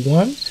 just level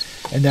 1,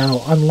 and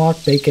that'll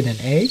unlock bacon and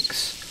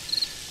eggs.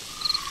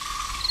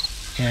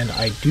 And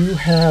I do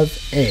have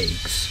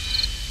eggs.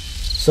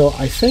 So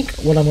I think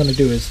what I'm going to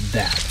do is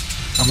that.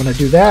 I'm going to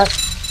do that,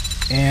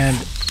 and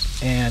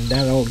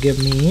that'll give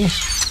me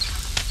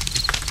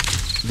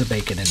the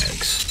bacon and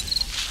eggs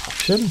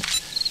option.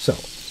 So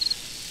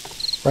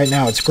right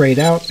now it's grayed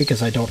out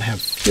because I don't have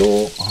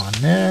fuel on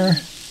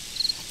there,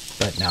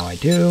 but now I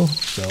do.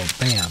 So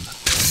bam,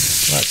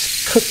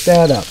 let's cook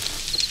that up.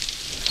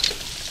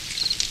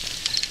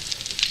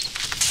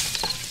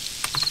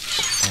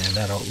 And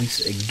that'll at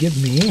least give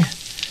me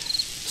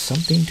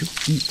something to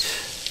eat.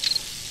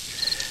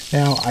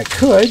 Now I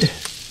could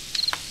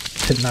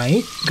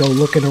tonight go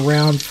looking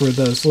around for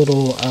those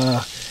little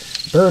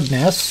bird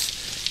nests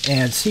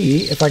and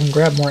see if I can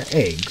grab more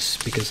eggs,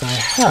 because I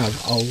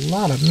have a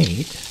lot of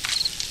meat,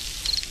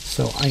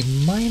 so I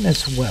might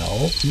as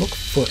well look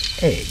for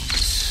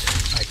eggs.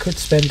 I could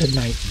spend the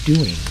night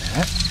doing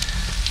that,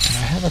 and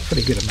I have a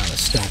pretty good amount of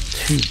stuff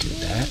to do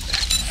that.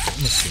 Let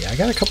me see, I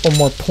got a couple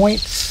more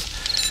points.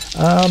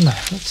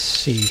 Let's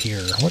see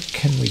here, what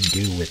can we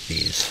do with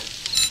these?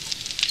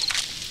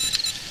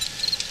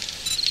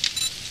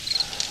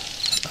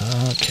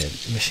 Okay,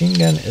 machine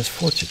gun is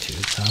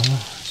fortitude, so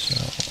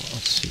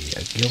let's see,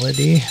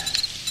 agility.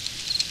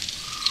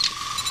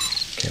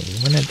 Okay, we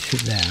went into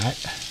that.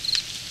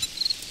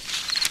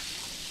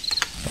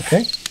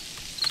 Okay.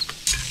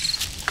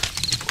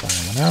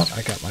 Fire one out.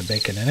 I got my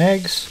bacon and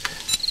eggs.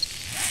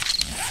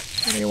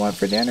 What do you want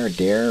for dinner,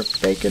 dear?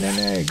 Bacon and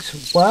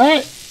eggs.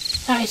 What?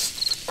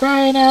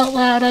 Crying out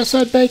loud, I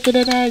said bacon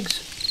and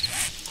eggs.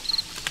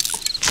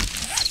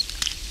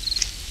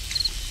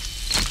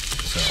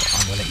 So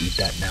I'm going to eat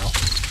that now.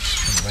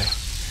 Anyway.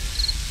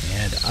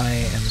 And I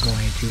am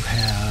going to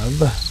have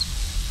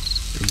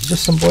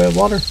just some boiled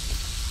water.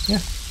 Yeah,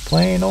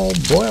 plain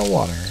old boiled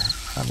water.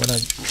 I'm going to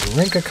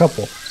drink a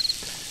couple.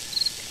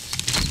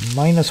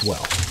 Might as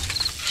well.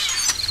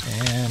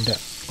 And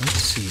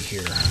let's see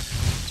here.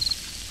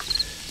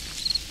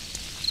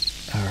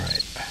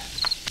 Alright.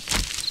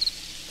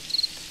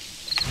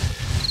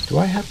 Do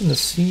I happen to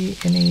see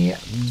any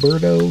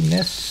birdo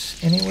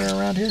nests anywhere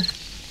around here?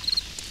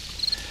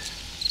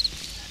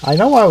 I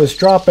know I was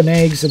dropping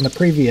eggs in the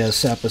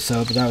previous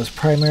episode, but that was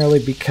primarily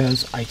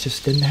because I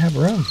just didn't have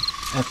room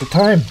at the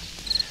time.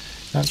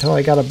 Not until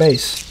I got a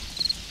base.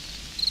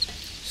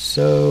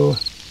 So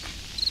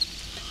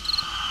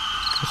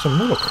there's some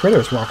little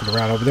critters walking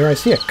around over there. I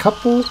see a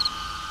couple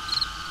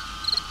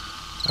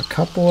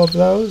of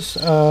those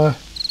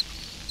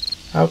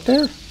out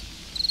there.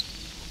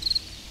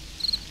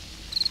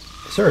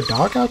 Is there a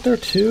dog out there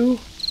too?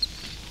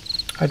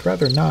 I'd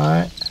rather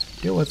not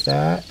deal with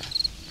that.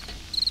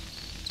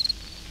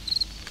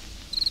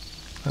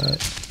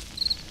 But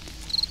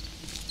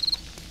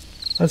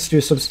let's do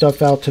some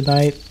stuff out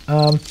tonight.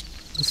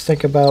 Let's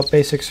think about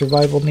basic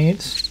survival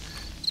needs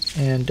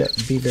and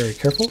be very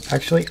careful.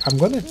 Actually, I'm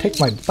going to take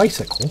my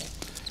bicycle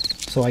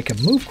so I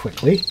can move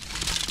quickly.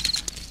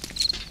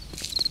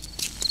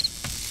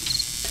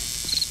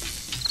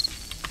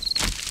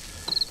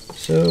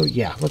 So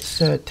yeah, let's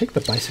take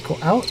the bicycle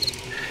out.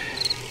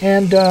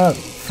 And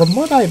from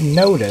what I've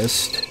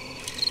noticed,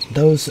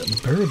 those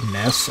bird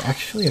nests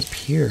actually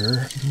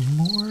appear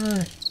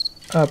more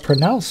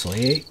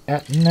pronouncedly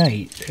at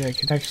night. I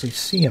can actually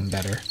see them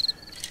better.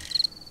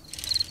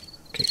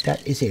 Okay,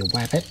 that is a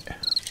wabbit.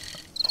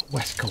 A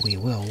Wescoey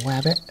will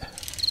wabbit.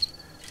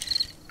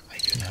 I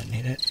do not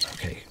need it.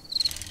 Okay.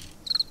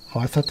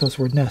 Oh, I thought those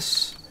were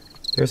nests.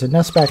 There's a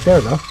nest back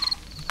there, though.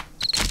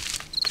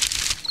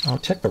 I'll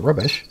check the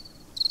rubbish.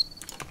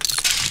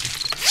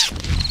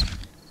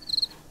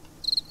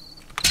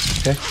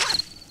 Okay.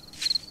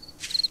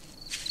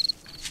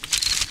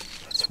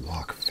 Let's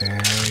walk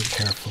very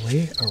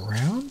carefully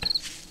around.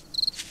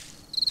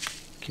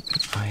 Keep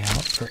an eye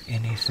out for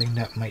anything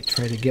that might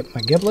try to get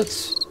my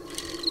giblets.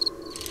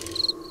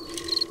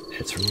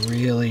 It's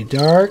really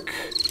dark.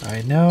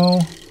 I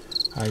know.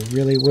 I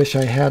really wish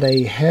I had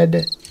a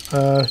head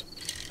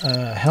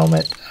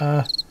helmet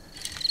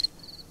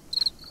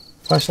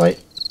flashlight.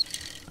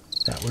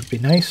 That would be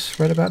nice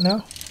right about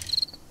now.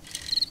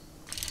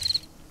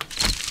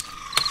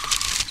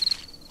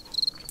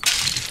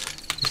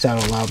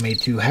 That'll allow me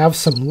to have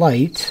some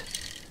light.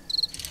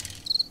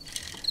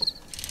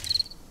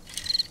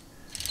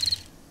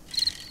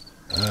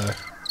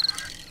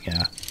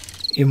 Yeah,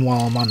 even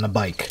while I'm on the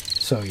bike.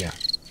 So yeah.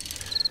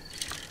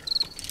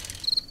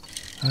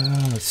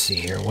 Let's see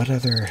here. What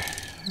other...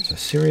 There's a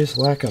serious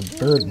lack of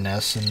bird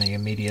nests in the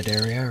immediate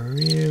area. I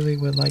really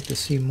would like to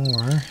see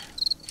more.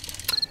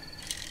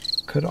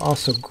 Could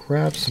also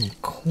grab some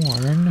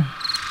corn.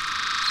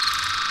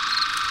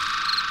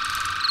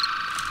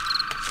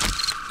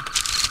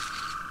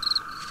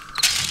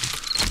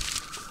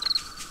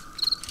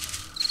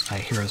 I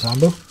hear a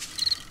zombo.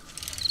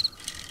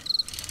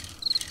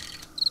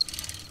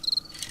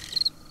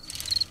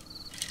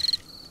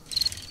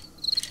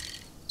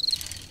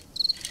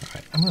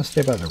 Alright, I'm going to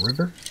stay by the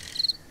river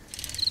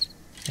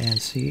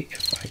and see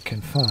if I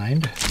can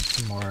find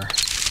some more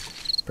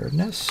bird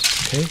nests.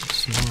 Okay,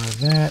 some more of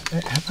that.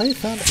 Have I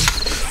found it?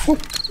 Whoa!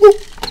 Whoa!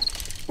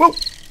 Whoa!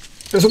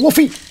 There's a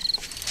wolfie!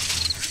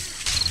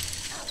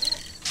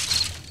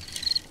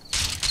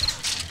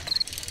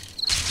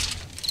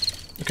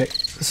 Okay,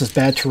 this is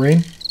bad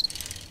terrain.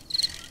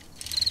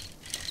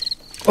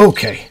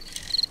 Okay.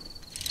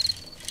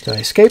 Did I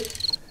escape?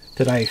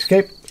 Did I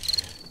escape?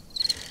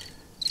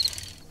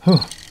 Whew.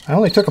 I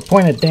only took a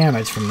point of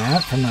damage from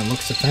that, from the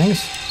looks of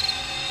things.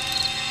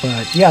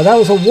 But yeah, that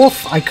was a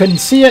wolf. I couldn't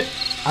see it,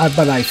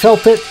 but I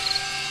felt it.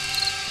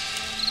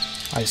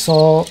 I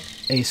saw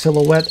a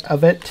silhouette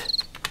of it.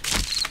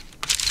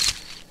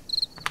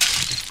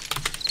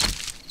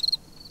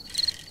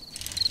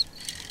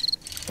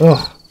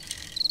 Ugh.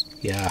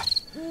 Yeah.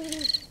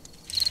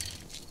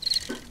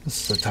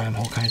 This is the time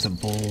all kinds of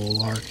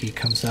bullarchy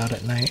comes out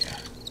at night.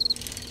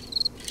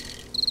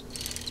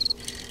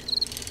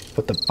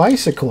 But the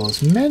bicycle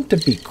is meant to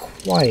be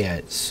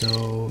quiet,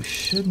 so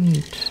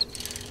shouldn't...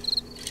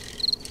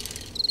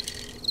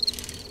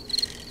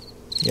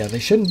 Yeah, they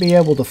shouldn't be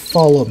able to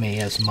follow me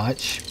as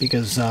much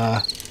because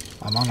I'm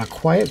on a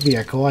quiet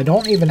vehicle. I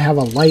don't even have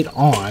a light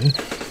on.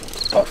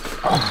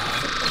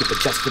 Keep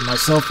adjusting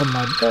myself on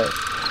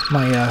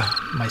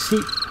my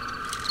seat.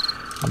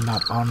 I'm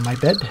not on my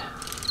bed.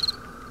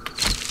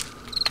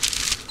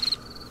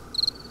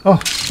 Oh,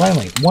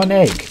 finally, one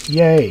egg.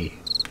 Yay.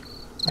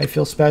 I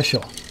feel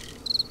special.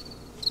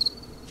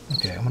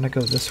 Okay, I'm going to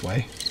go this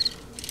way.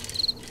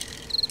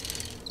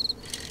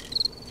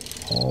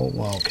 All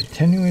while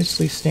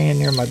continuously staying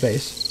near my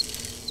base.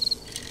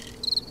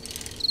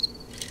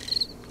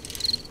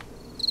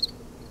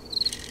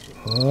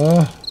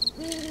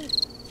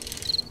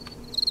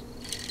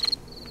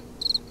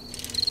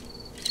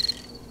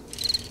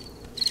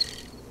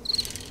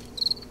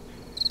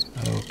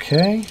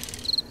 Okay.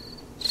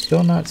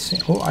 Still not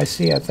seeing... Oh, I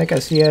see. I think I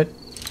see it.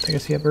 I think I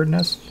see a bird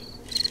nest.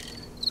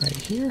 Right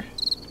here.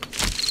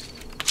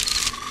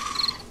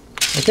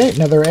 Okay,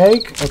 another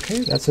egg.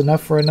 Okay, that's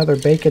enough for another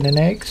bacon and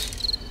eggs.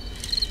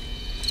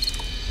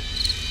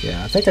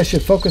 Yeah, I think I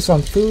should focus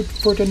on food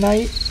for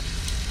tonight.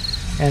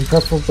 And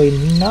preferably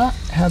not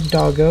have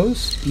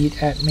doggos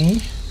eat at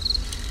me.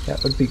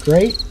 That would be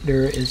great.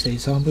 There is a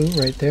zombu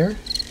right there.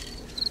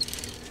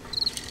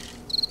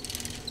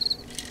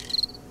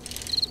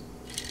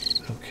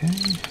 Okay.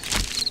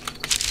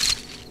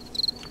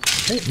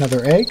 Okay,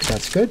 another egg.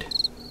 That's good.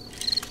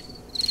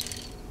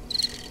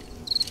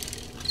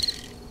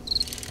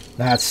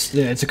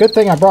 It's a good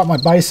thing I brought my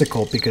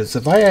bicycle, because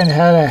if I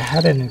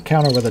had an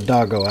encounter with a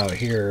doggo out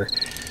here,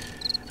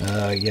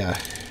 yeah,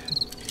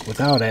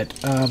 without it,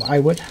 I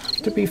would have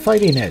to be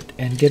fighting it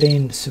and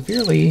getting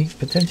severely,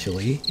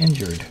 potentially,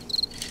 injured.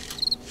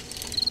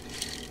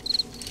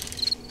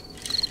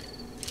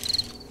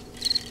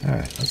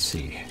 Alright, let's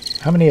see.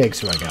 How many eggs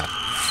do I got?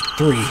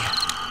 3.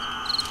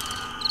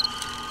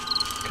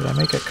 Could I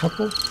make a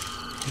couple?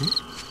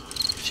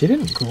 She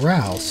didn't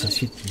growl, so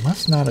she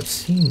must not have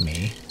seen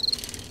me.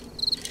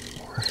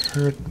 Or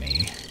heard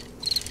me.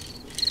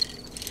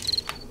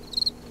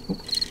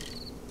 Oop.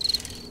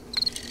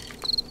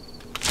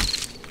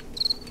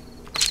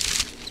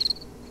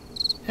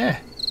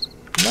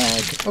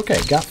 Lag. Okay,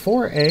 got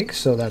 4 eggs,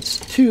 so that's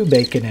 2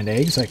 bacon and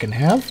eggs I can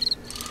have.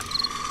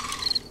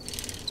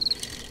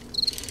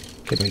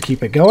 Can we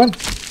keep it going?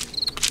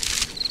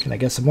 Can I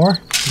get some more?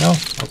 No?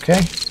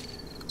 Okay.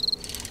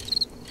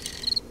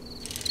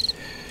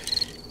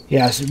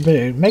 Yes,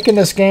 making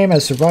this game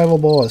as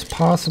survivable as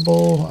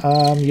possible.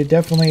 You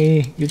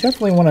definitely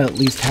want to at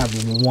least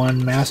have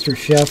one master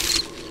chef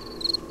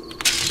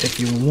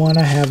if you want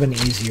to have an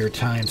easier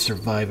time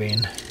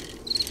surviving.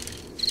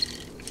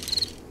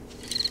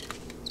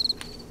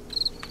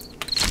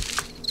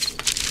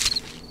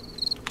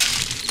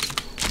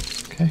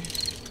 Okay.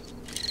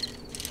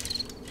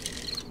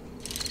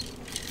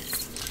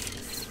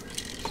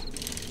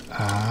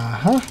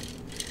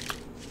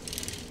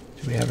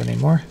 Do we have any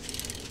more?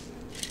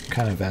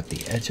 Kind of at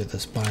the edge of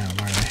this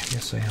biome, aren't I?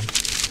 Yes, I am.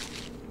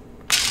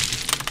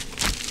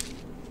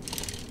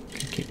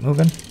 Okay, keep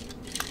moving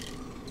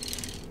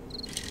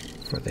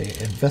before they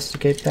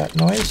investigate that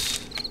noise.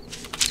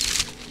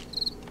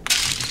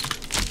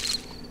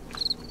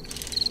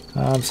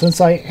 Since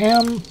I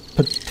am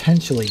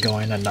potentially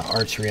going into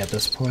archery at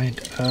this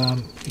point,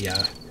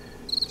 yeah,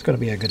 it's going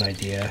to be a good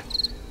idea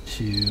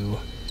to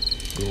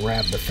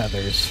grab the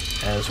feathers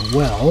as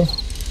well.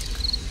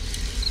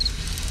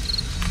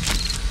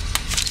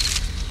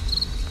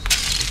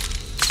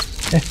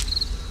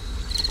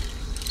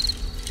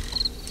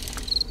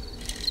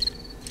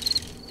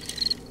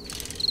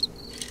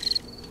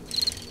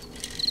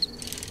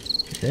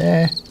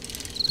 Yeah,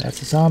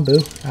 that's a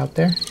Zombu out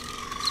there.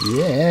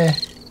 Yeah,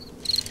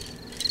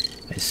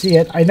 I see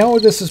it. I know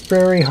this is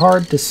very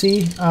hard to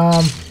see.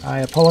 I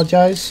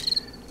apologize.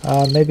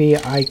 Maybe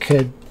I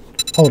could...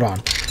 Hold on.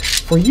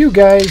 For you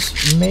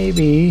guys,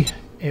 maybe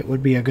it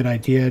would be a good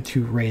idea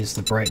to raise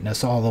the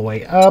brightness all the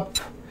way up.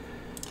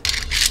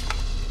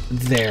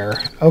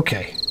 There.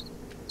 Okay.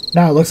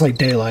 Now it looks like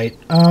daylight.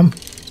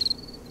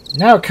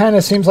 Now it kind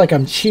of seems like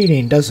I'm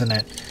cheating, doesn't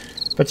it?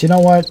 But you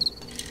know what?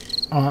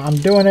 I'm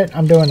doing it.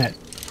 I'm doing it.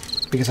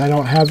 Because I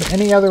don't have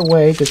any other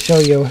way to show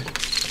you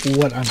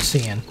what I'm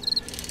seeing.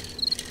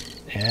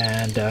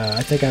 And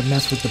I think I've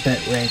messed with the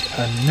bit rate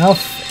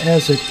enough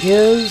as it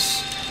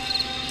is.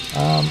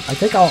 I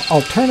think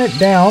I'll turn it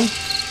down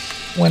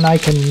when I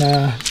can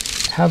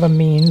have a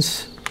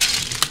means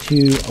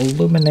to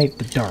illuminate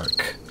the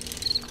dark.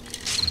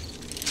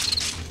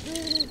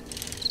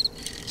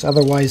 So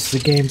otherwise the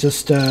game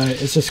just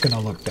is just going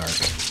to look dark.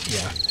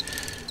 Yeah.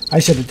 I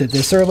should have did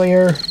this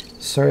earlier.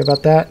 Sorry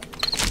about that.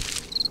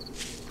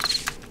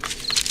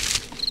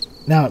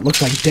 Now it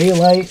looks like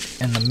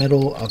daylight in the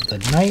middle of the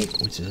night,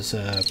 which is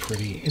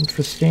pretty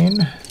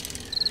interesting,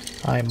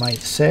 I might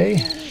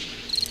say.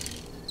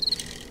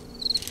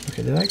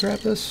 Okay, did I grab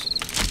this?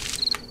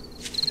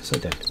 Yes, I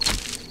did.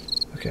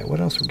 Okay,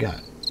 what else we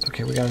got?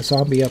 Okay, we got a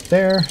zombie up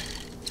there.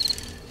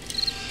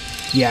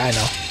 Yeah, I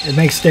know. It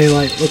makes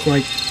daylight look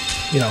like,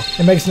 you know,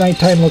 it makes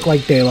nighttime look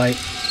like daylight.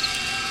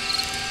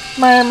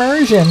 My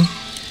immersion.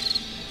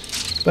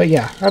 But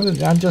yeah,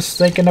 I'm just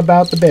thinking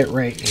about the bit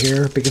rate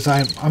here because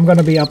I'm going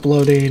to be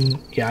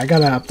uploading. Yeah, I got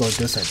to upload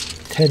this at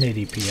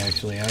 1080p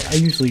actually. I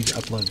usually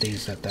upload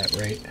these at that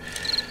rate.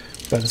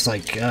 But it's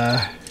like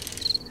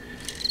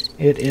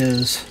it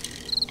is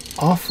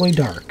awfully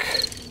dark.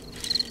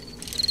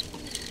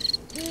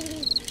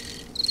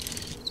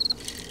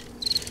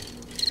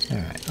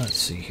 Alright, let's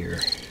see here.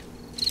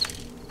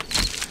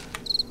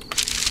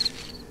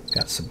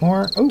 Got some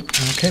more. Oh,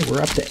 okay,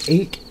 we're up to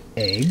 8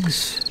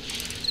 eggs.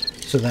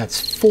 So that's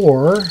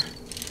 4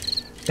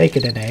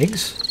 bacon and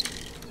eggs.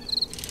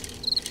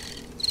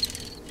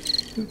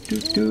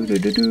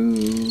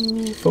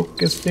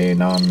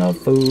 Focusing on the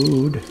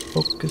food.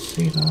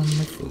 Focusing on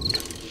the food.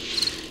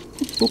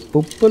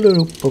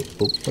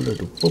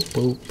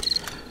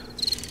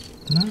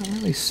 Not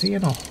really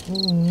seeing a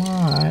whole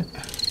lot.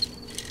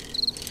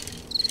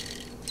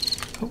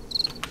 Oh,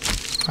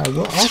 I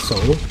will also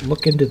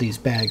look into these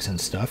bags and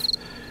stuff.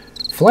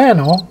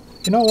 Flannel.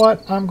 You know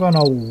what? I'm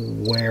gonna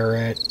wear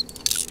it.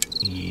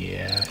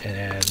 Yeah,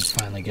 and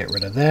finally get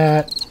rid of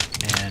that.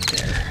 And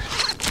there.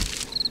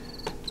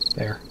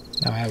 There.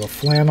 Now I have a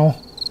flannel.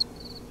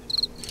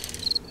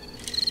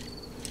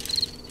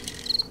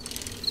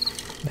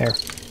 There.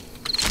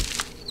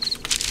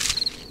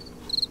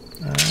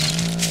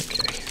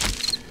 Okay.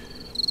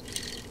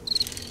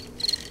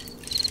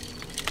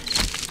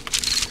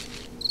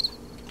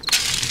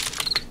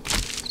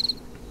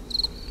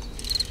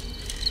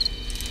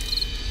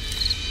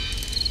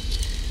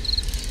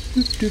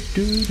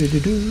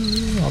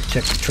 I'll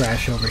check the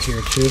trash over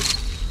here too.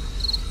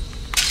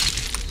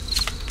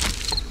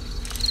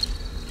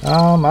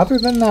 Other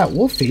than that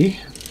Wolfie,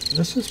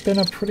 this has been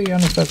a pretty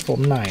uneventful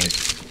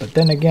night. But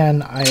then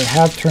again, I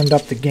have turned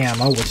up the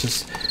gamma, which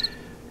is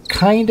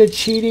kind of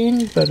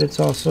cheating, but it's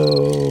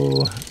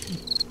also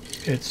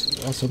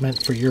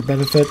meant for your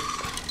benefit,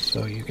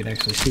 so you can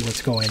actually see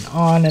what's going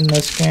on in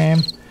this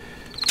game.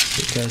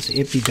 Because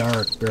it be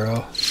dark,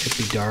 bro. It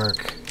be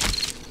dark.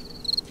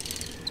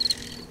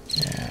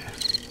 Yeah.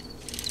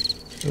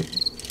 Oop,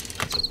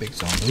 that's a big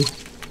zombie.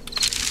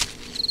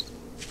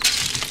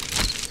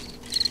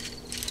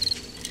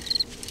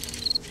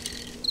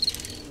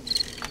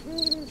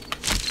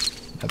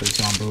 Another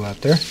zombie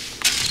out there.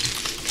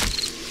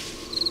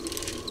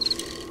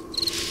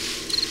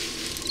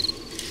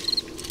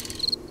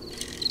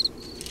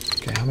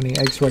 Okay, how many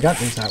eggs do I got?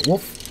 There's that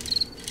wolf.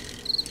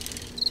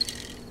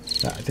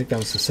 I think that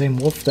was the same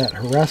wolf that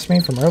harassed me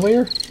from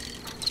earlier.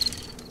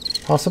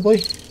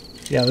 Possibly.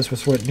 Yeah, this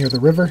was what, near the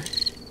river.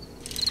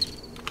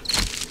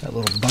 That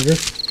little bugger.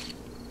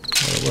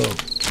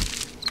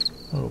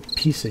 A little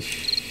piece of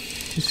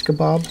shish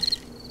kebab.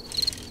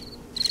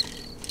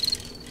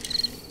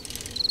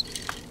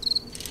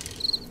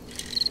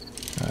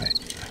 Alright.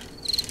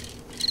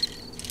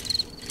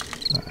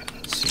 Alright,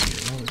 let's see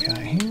what we got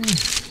here.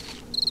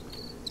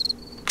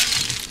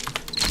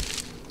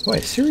 Boy,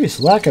 serious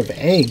lack of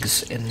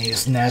eggs in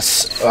these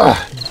nests. Ugh.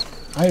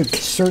 I've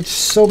searched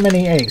so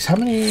many eggs. How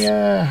many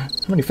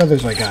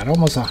feathers I got?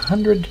 Almost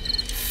 100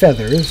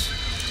 feathers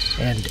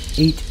and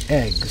 8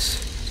 eggs.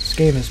 This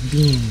game is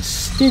being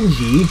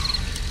stingy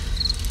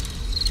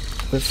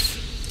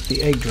with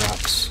the egg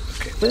drops.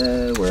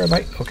 Okay, where am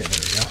I? Okay, there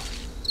we go.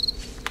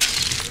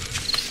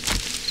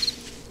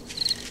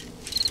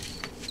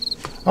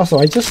 Also,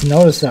 I just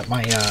noticed that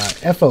my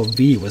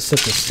FOV was set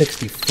to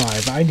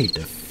 65. I need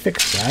to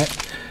fix that.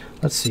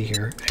 Let's see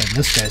here. And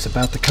this guy's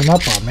about to come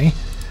up on me.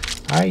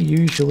 I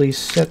usually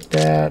set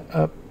that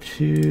up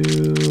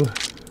to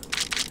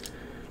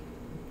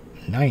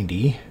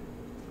 90.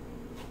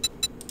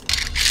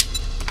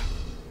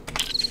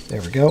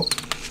 There we go.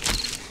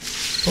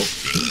 Oh,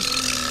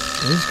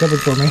 he's coming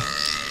for me.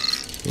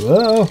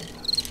 Whoa.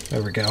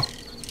 There we go.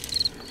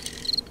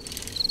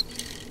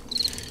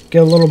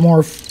 Get a little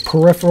more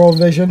peripheral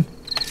vision.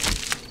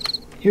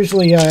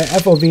 Usually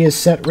FOV is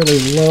set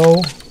really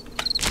low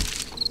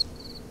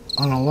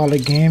on a lot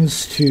of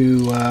games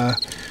to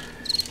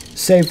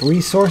save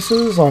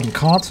resources on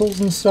consoles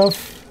and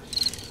stuff.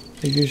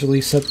 They usually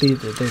set they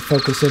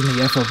focus in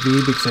the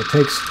FOV because it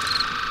takes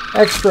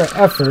extra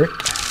effort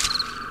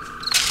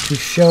to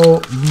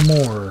show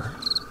more.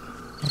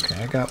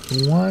 Okay, I got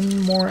one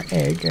more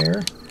egg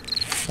there.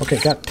 Okay,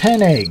 got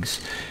 10 eggs.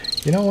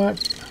 You know what?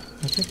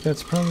 I think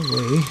that's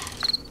probably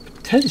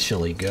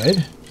potentially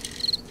good.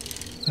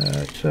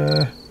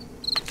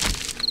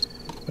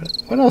 But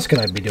what else could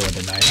I be doing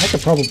tonight? I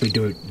could probably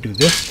do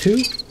this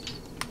too.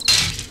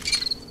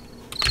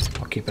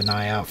 I'll keep an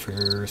eye out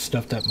for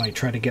stuff that might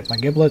try to get my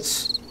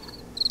giblets.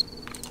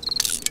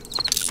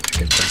 I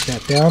can break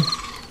that down.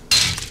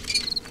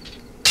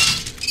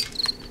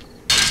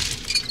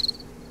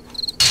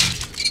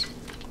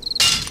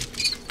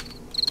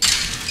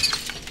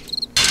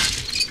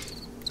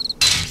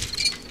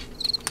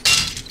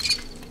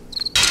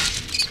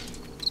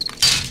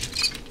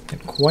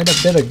 Get quite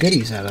a bit of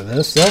goodies out of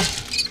this, though.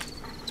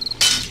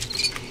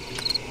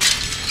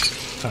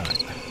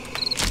 Alright.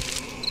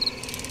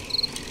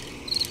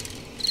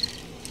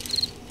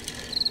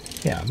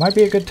 Yeah, it might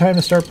be a good time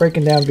to start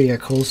breaking down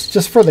vehicles,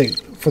 just for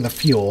the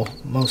fuel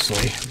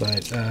mostly,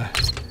 but yeah.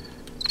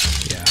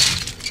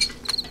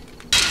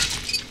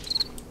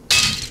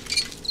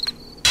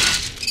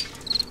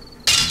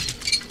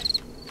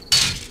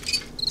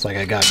 It's like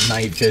I got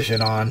night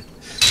vision on.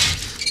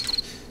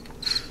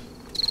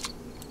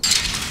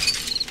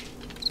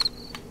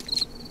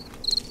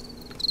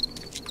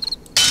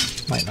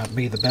 Might not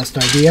be the best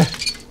idea.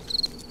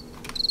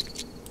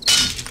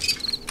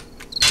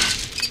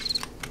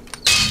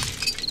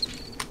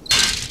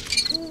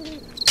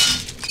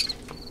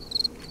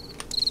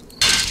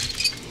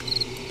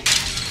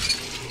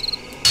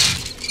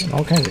 And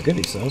all kinds of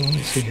goodies though. Let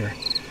me see here.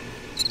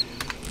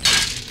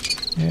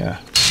 Yeah.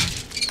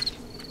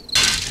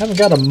 Haven't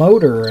got a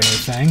motor or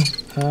anything.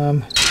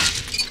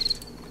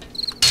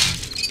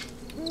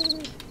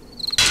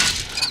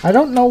 I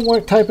don't know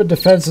what type of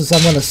defenses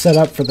I'm going to set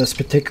up for this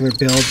particular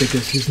build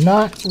because he's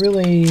not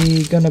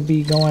really going to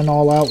be going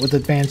all out with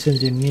advanced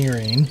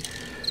engineering.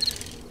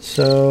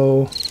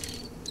 So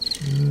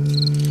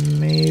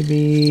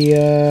maybe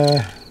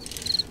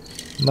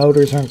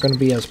motors aren't going to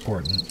be as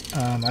important.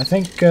 I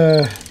think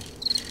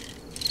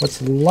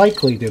what's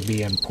likely to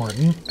be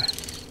important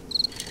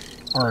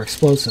are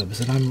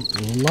explosives, and I'm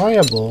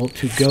liable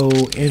to go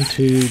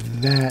into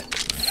that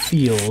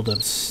field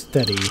of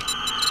study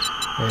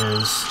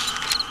as,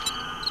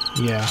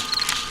 yeah,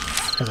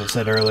 as I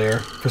said earlier,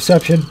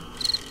 perception,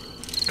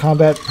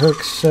 combat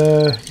perks,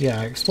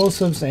 yeah,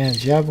 explosives and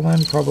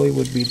javelin probably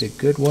would be the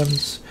good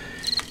ones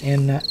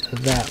in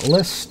that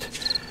list.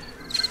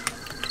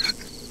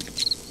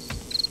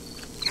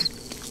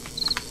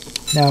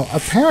 Now,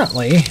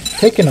 apparently,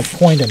 taking a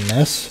point in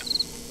this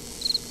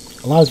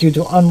allows you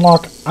to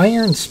unlock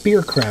iron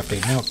spear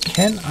crafting. Now,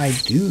 can I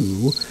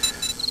do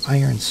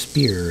iron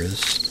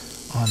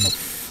spears on the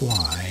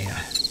fly?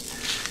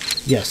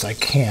 Yes, I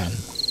can.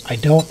 I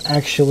don't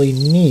actually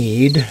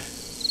need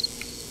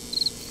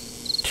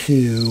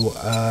to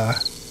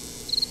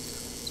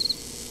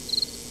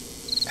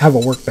have a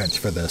workbench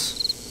for this.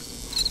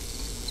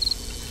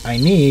 I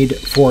need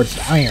forged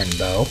iron,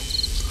 though.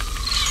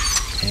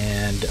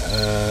 And,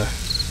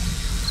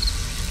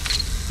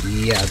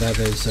 yeah, that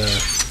is,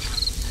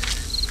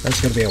 that's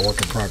going to be a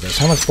work in progress.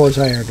 How much forged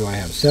iron do I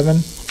have?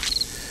 7?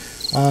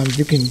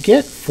 You can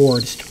get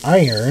forged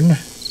iron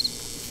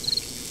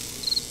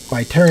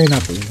by tearing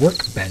up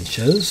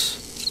workbenches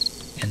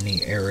in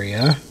the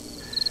area.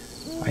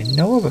 I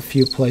know of a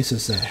few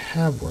places that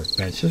have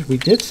workbenches. We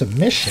did some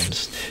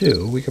missions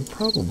too. We could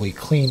probably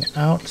clean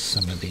out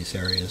some of these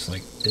areas.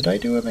 Like, did I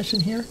do a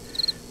mission here?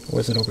 Or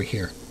was it over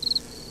here?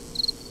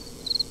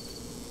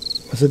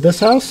 Was it this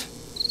house?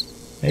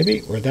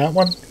 Maybe? Or that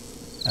one?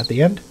 At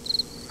the end?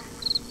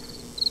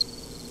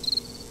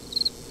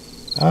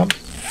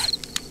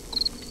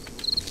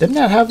 Didn't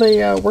that have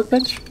a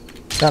workbench?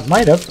 That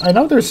might have. I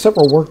know there's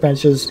several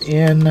workbenches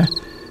in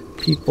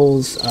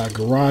people's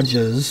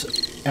garages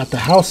at the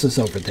houses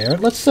over there.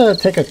 Let's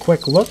take a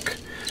quick look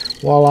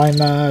while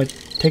I'm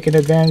taking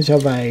advantage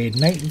of a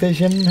night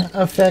vision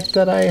effect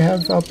that I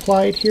have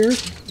applied here,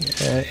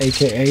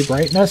 aka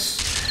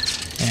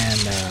brightness,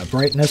 and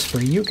brightness for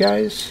you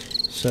guys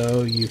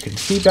so you can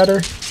see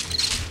better.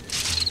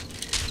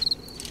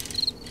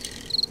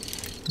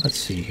 Let's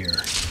see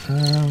here.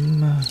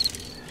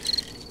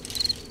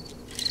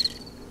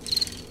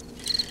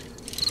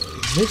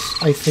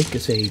 This, I think,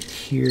 is a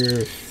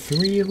tier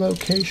 3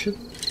 location.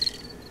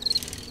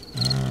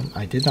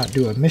 I did not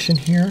do a mission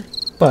here,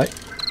 but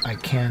I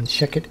can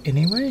check it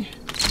anyway.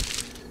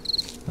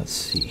 Let's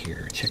see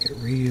here. Check it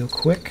real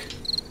quick.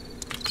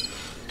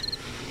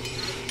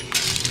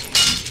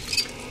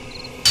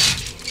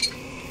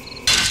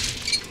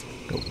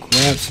 Go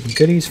grab some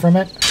goodies from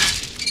it.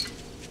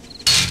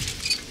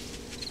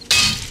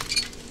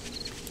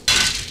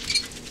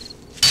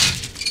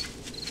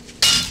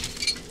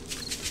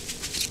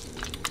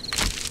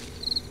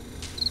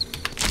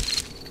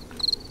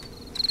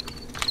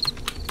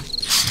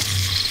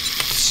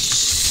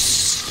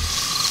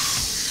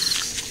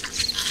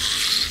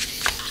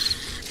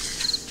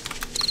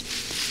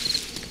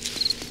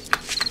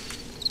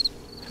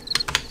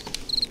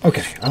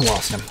 Okay, I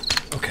lost him.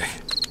 Okay.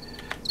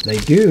 They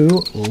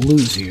do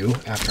lose you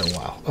after a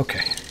while.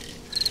 Okay.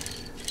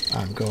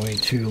 I'm going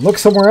to look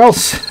somewhere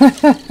else. I'm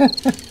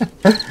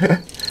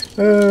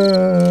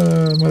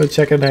going to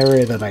check an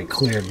area that I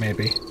cleared,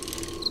 maybe.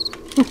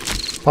 Ooh,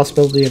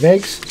 possibility of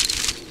eggs?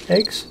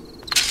 Eggs?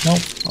 No?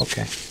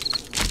 Okay.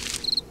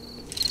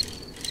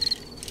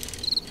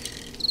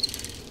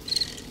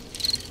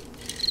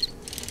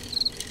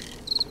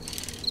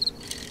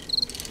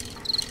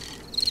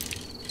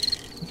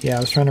 Yeah,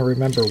 I was trying to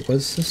remember,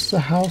 was this the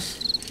house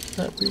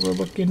that we were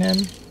looking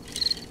in?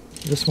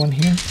 This one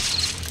here?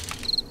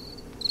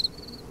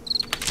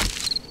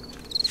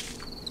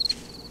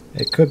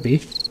 It could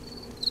be.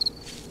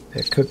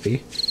 It could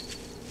be.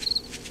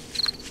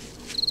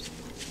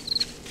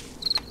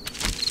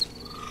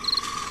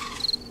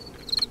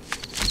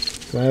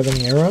 Do I have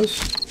any arrows?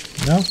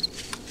 No?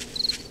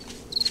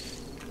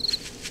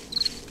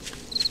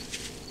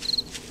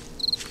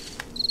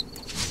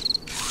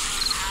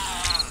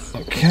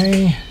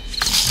 Okay.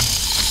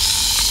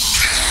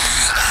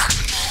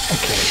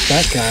 Okay,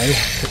 that guy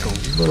took a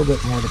little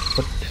bit more to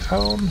put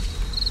down.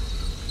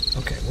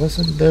 Okay,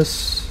 wasn't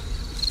this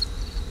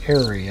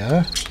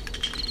area?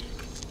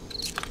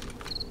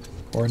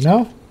 Or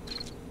no?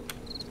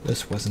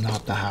 This was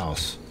not the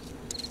house.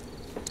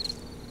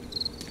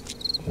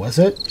 Was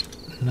it?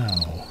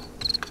 No.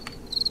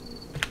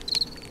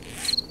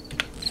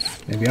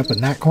 Maybe up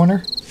in that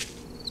corner?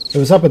 It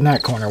was up in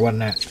that corner,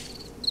 wasn't it?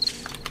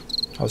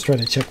 I was trying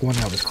to check one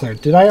that was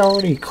cleared. Did I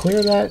already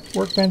clear that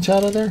workbench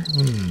out of there?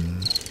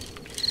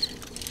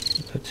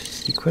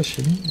 That's the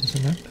question,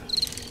 isn't it?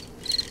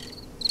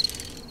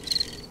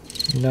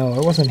 No,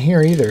 it wasn't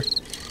here either.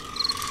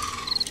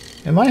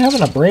 Am I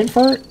having a brain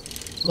fart?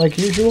 Like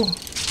usual?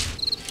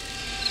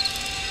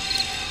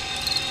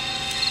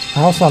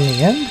 House on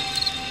the end?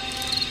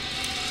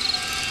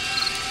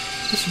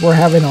 This is where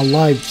having a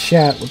live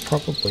chat would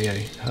probably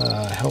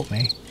help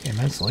me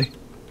immensely.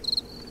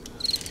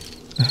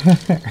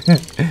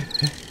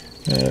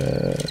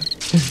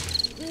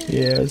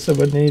 Yeah,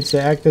 someone needs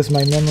to access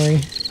my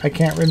memory. I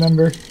can't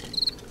remember.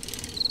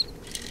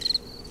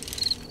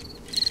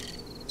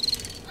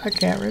 I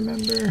can't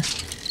remember.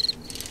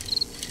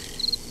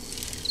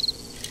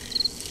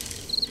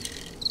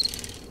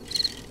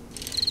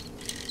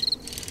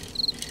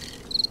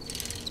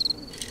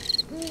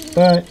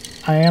 But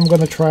I am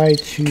going to try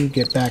to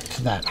get back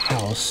to that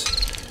house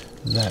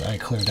that I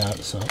cleared out.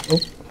 So, oh,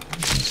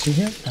 let's see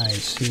here. I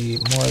see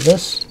more of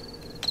this.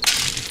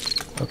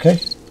 Okay.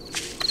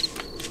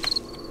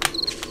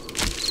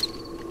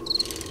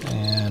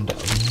 And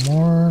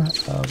more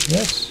of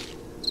this.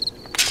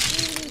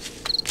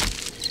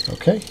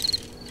 Okay.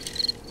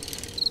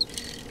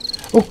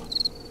 Oh!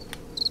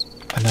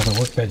 Another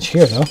workbench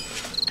here, though.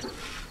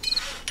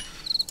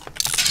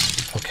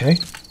 Okay.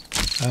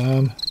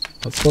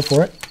 Let's go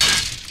for it.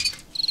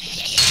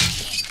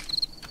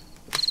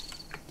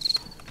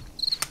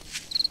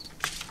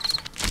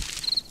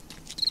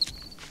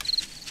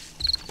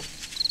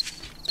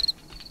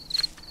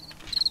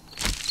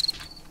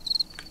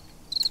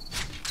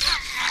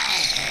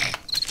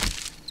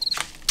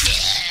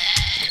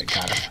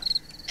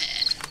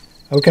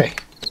 Okay,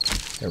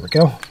 there we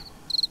go.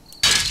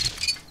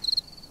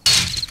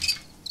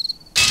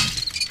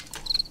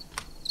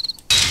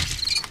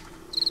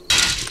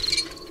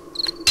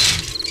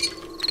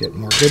 Get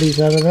more goodies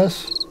out of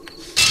this.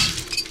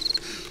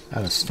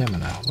 Out of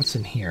stamina. What's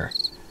in here?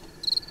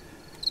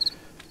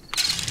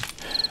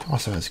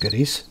 Also has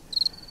goodies.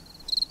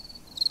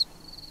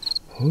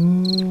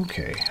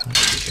 Okay, let's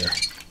see here.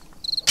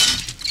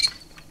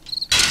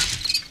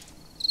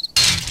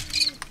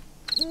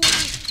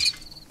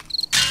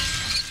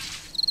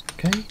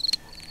 Okay.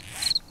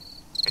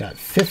 Got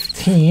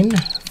 15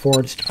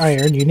 forged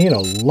iron. You need a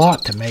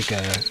lot to make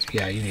a...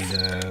 Yeah, you need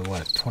a,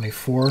 what,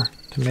 24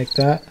 to make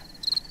that?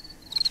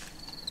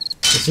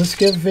 Does this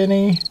give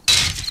any...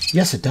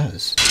 Yes, it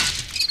does.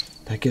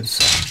 That gives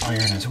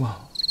iron as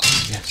well.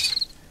 Oh,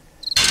 yes.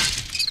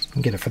 You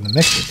can get it from the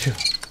mixer, too.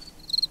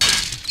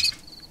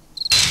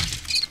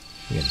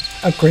 We can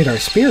upgrade our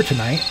spear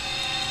tonight.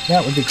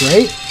 That would be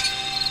great.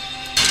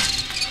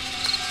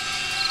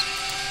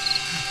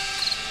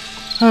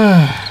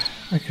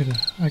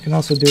 I can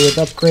also do with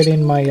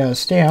upgrading my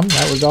stam.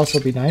 That would also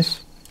be nice.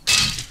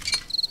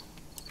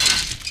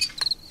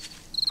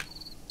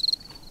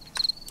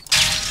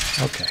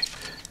 Okay.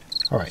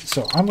 Alright,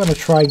 so I'm going to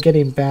try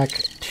getting back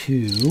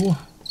to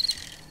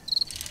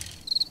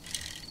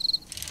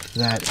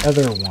that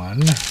other one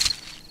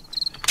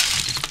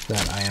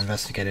that I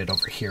investigated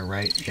over here,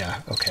 right?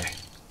 Yeah, okay.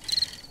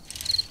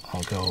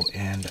 I'll go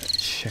and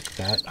check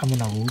that. I'm going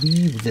to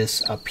leave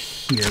this up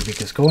here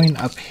because going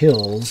up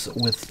hills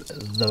with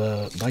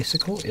the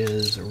bicycle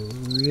is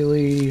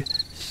really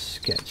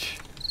sketch.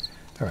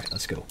 Alright,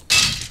 let's go.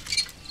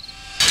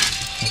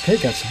 Okay,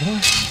 got some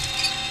more.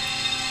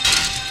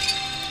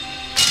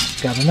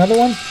 Got another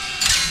one.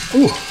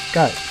 Ooh,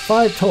 got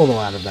 5 total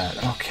out of that.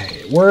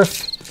 Okay,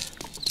 worth.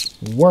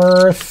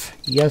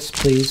 Yes,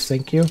 please,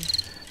 thank you.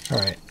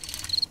 Alright.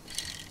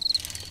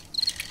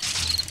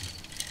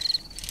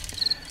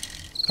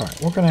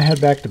 Alright, we're going to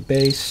head back to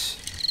base.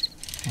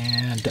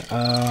 And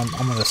I'm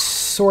going to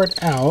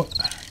sort out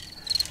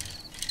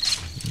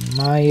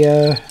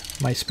my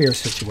my spear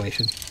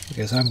situation.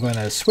 Because I'm going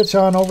to switch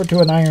on over to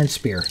an iron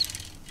spear.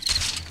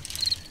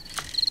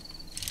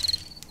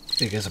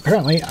 Because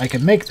apparently I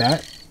can make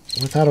that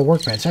without a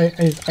workbench. I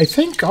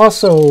think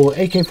also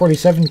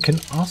AK-47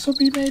 can also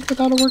be made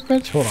without a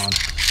workbench. Hold on.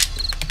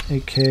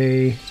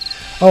 AK...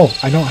 Oh,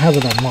 I don't have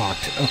it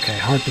unlocked. Okay,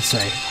 hard to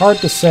say. Hard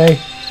to say.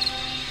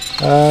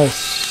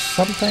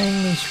 Some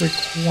things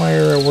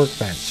require a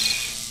workbench.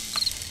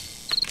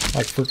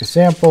 Like, for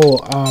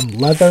example,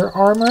 leather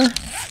armor.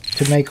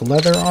 To make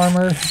leather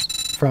armor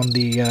from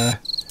the...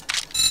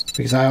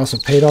 because I also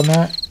paid on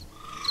that.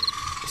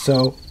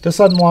 So, this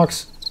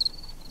unlocks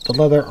the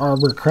leather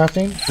armor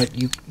crafting, but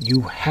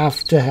you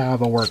have to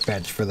have a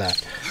workbench for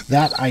that.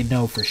 That I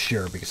know for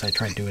sure, because I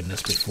tried doing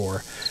this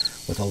before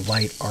with a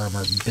light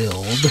armor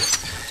build.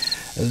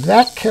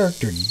 That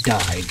character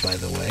died, by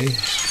the way.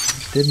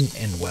 Didn't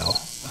end well.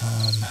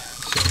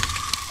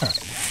 Alright.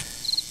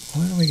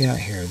 What do we got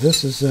here?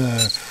 This is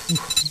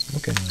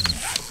looking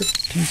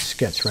pretty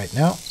sketch right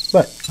now.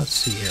 But let's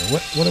see here.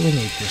 What do we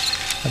need here?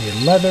 I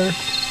need leather,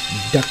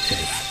 duct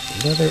tape.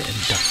 Leather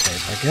and duct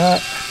tape. I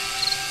got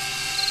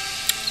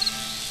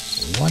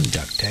 1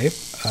 duct tape.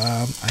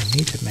 I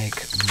need to make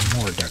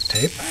more duct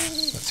tape.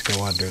 Let's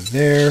go under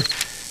there.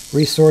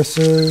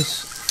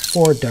 Resources,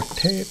 4 duct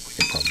tape. We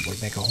could probably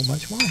make a whole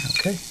bunch more.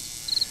 Okay.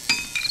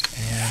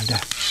 And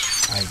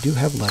I do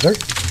have leather.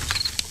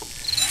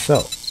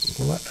 So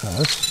let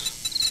us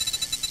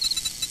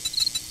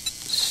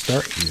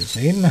start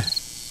using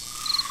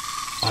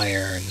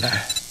iron.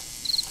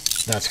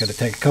 That's going to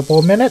take a couple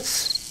of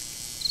minutes.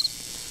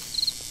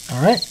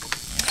 Alright.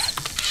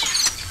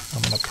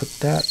 I'm going to put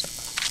that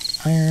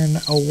iron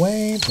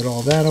away, put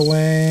all that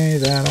away,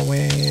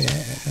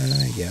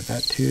 yeah,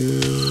 that too,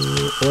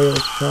 oil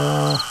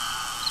straw.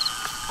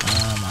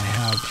 I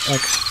have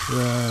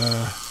extra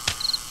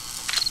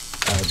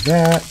of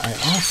that. I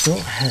also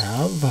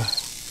have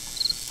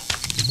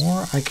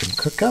more I can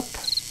cook up,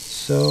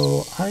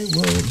 so I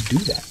will do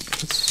that.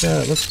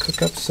 Let's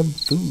cook up some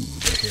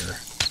food here.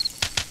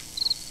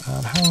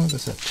 How long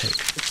does that take?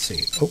 Let's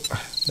see. Oh,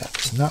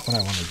 that's not what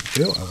I wanted to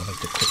do. I wanted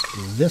to cook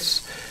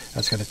this.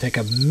 That's going to take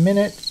a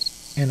minute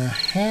and a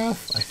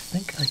half. I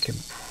think I can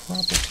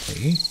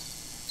probably...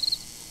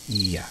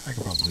 Yeah, I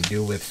can probably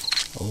do with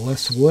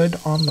less wood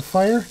on the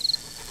fire.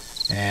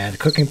 And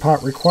cooking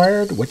pot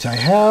required, which I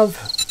have.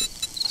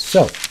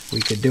 So, we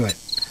can do it.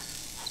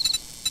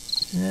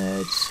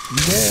 Let's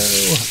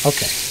go.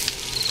 Okay.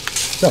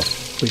 So,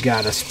 we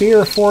got a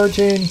spear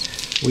forging.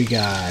 We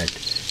got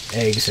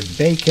eggs and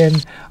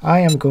bacon. I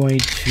am going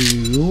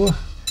to,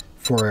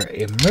 for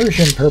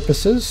immersion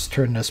purposes,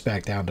 turn this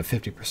back down to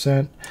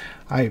 50%.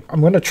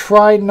 I'm going to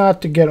try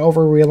not to get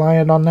over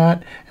reliant on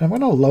that, and I'm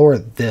going to lower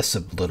this a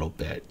little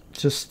bit,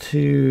 just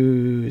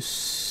to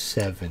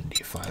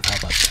 75. How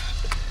about that?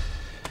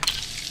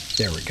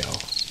 There we go.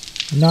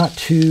 Not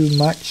too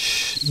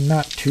much,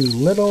 not too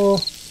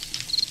little.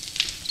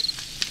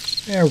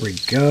 There we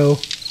go.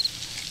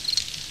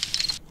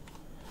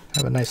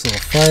 Have a nice little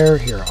fire.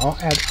 Here, I'll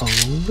add a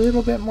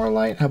little bit more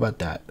light. How about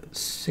that?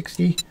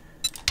 60.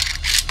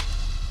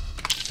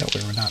 That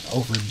way we're not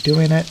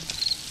overdoing it.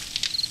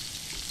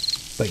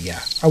 But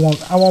yeah, I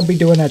won't be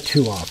doing that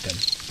too often.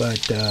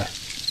 But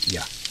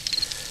Yeah.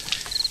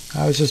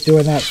 I was just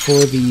doing that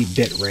for the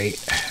bit rate,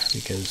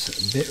 because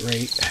bit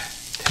rate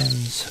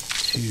tends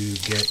to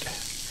get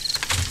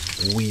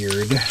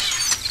weird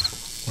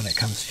when it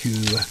comes to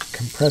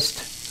compressed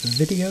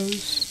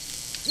videos.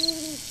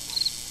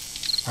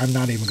 I'm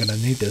not even going to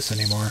need this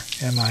anymore,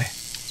 am I?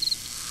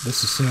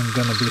 This is soon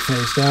going to be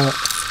phased out.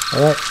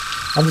 Alright,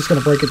 I'm just going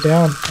to break it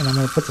down, and I'm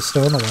going to put the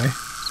stone away.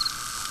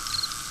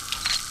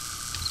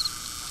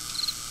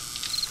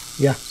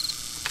 Yeah.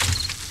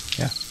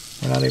 Yeah,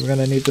 we're not even going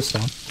to need the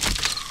stone.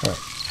 Alright,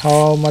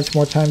 how much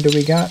more time do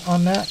we got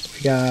on that?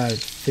 We got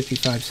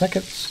 55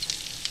 seconds.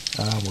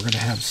 We're going to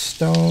have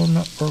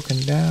stone broken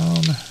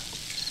down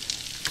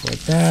for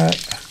that.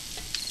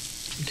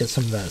 Get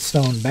some of that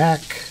stone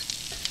back.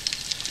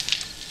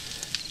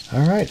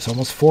 Alright, it's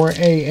almost 4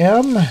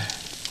 a.m.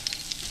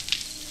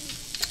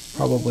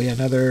 Probably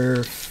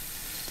another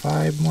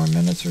 5 more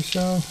minutes or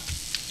so.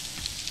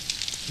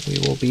 We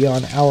will be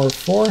on hour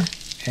 4,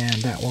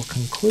 and that will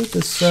conclude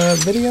this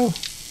video.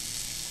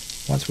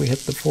 Once we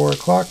hit the 4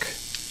 o'clock.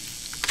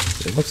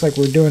 It looks like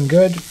we're doing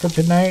good for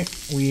tonight.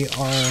 We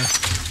are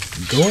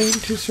going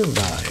to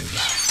survive.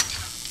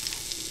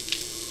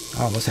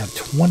 I almost have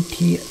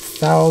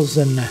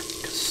 20,000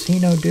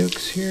 casino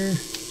dukes here.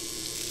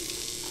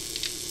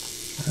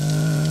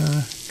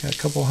 Got a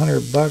couple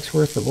 $100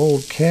 worth of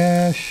old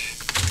cash.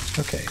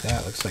 Okay,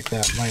 that looks like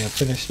that might have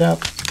finished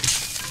up.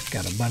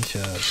 Got a bunch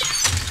of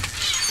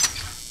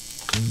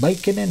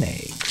bacon and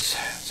eggs.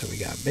 So we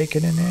got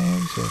bacon and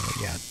eggs, and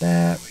we got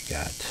that.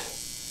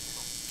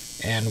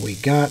 And we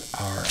got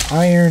our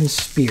iron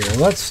spear.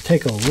 Let's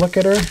take a look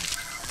at her.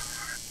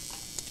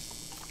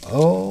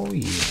 Oh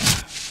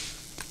yeah.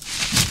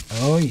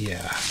 Oh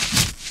yeah.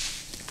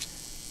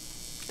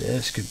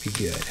 This could be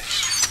good.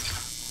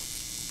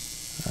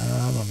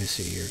 Let me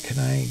see here. Can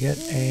I get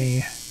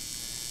a...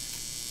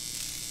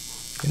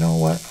 You know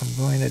what I'm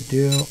going to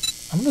do?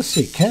 I'm going to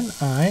see. Can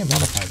I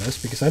modify this?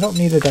 Because I don't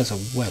need it as a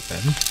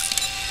weapon.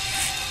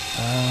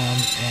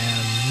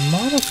 And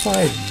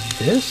modify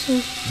this?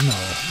 No,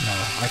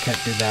 I can't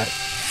do that.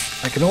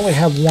 I can only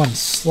have one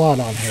slot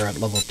on here at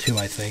level 2,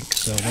 I think.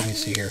 So let me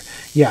see here.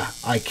 Yeah,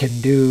 I can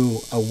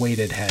do a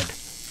weighted head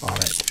on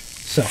it.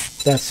 So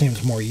that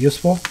seems more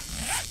useful.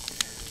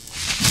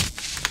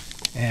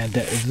 And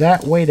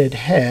that weighted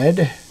head,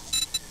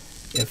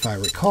 if I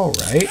recall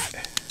right,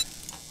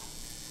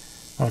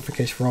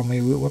 modification for all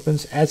melee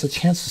weapons, adds a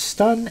chance to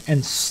stun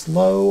and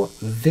slow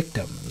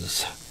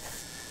victims.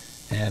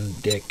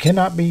 And it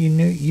cannot be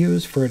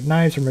used for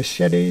knives or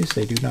machetes.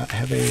 They do not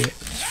have a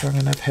strong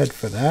enough head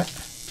for that.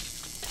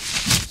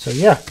 So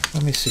yeah,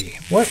 let me see.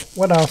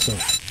 What else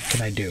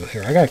can I do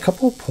here? I got a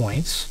couple of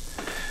points.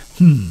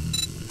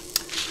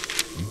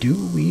 Do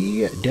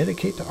we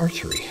dedicate to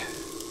archery?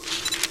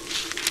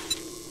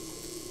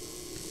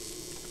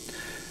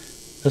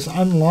 This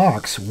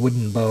unlocks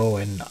wooden bow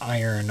and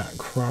iron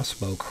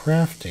crossbow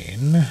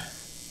crafting.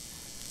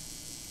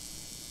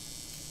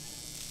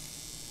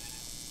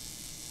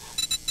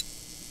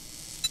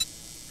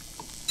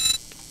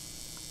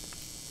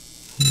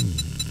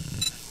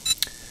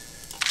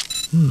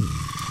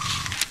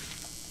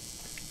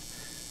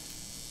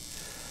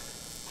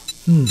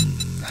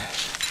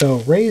 So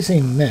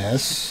raising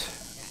this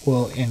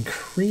will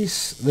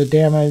increase the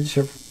damage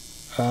of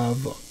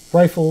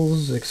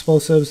rifles,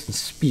 explosives, and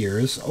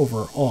spears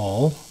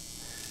overall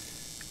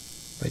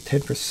by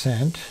 10%,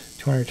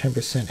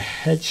 210%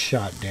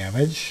 headshot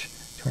damage,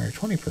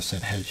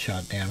 220%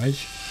 headshot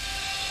damage.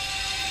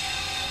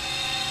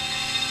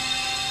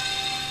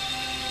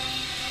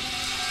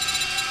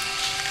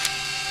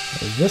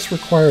 This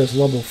requires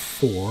level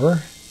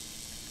 4.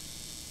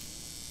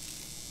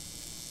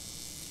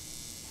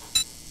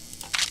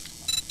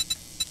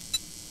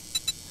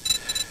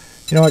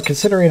 You know what,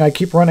 considering I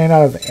keep running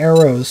out of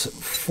arrows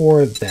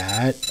for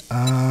that,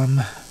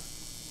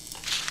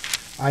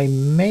 I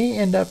may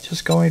end up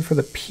just going for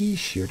the pea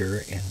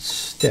shooter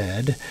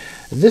instead.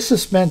 This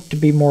is meant to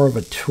be more of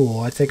a tool.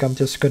 I think I'm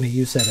just going to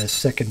use that as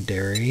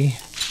secondary.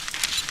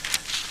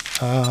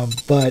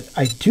 But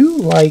I do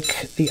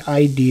like the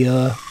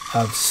idea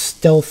of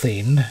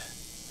stealthing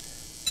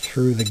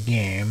through the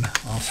game.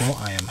 Also,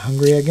 I am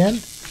hungry again.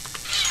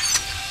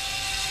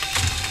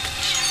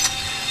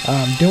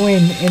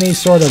 Doing any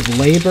sort of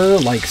labor,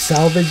 like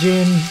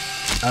salvaging,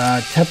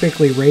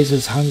 typically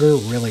raises hunger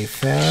really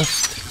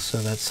fast. So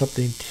that's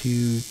something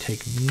to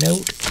take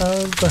note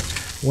of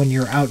when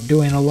you're out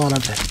doing a lot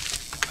of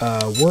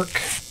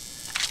work.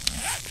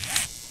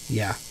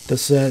 Yeah,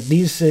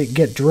 these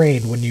get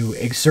drained when you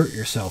exert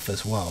yourself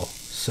as well.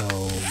 So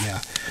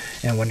yeah,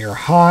 and when you're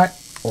hot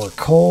or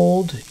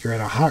cold, you're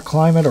in a hot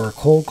climate or a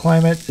cold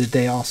climate,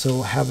 they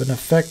also have an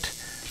effect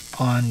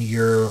on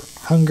your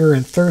hunger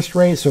and thirst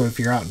rate. So if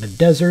you're out in the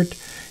desert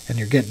and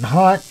you're getting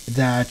hot,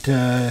 that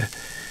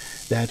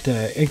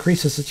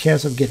increases the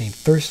chance of getting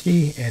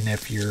thirsty, and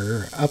if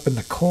you're up in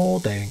the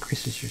cold, that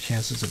increases your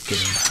chances of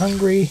getting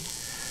hungry.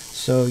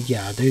 So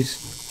yeah, these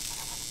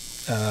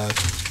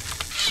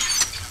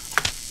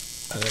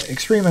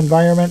extreme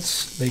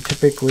environments, they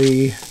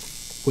typically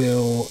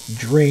will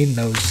drain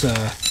those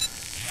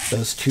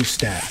two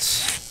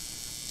stats.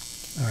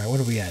 All right, what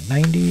are we at?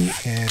 90,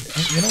 and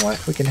you know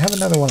what? We can have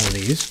another one of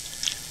these.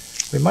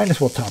 We might as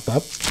well top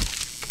up.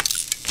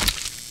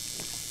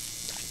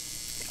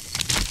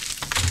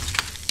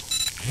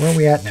 Where are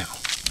we at now?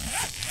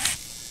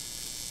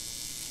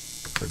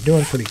 We're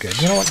doing pretty good.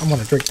 You know what? I'm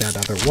going to drink that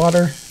other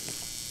water.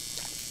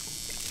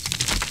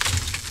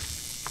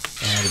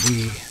 And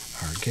we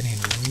are getting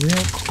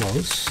real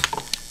close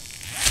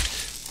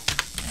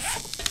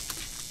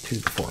to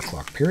the 4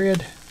 o'clock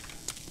period.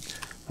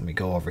 Let me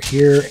go over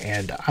here,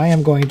 and I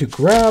am going to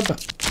grab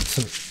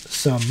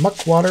some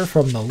muck water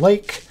from the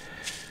lake.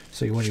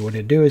 So what you want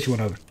to do is you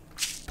want to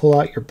pull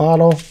out your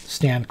bottle,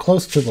 stand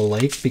close to the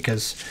lake,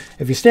 because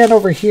if you stand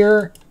over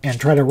here and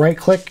try to right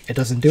click, it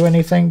doesn't do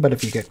anything, but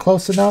if you get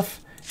close enough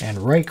and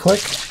right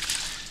click,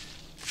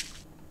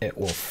 it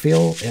will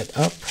fill it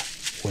up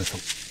with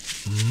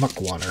muck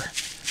water,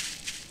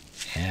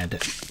 and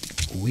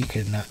we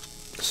can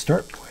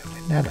start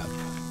boiling that up.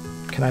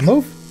 Can I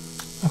move?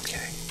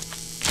 Okay.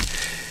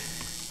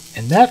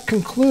 And that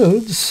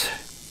concludes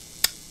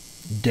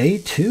day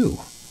 2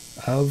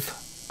 of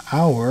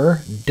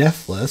our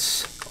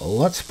Deathless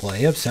Let's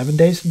Play of 7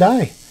 Days to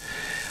Die.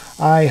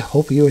 I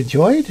hope you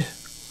enjoyed.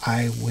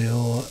 I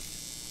will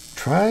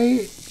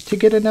try to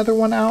get another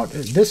one out.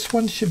 This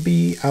one should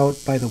be out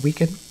by the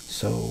weekend,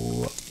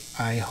 so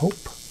I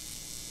hope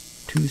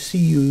to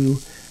see you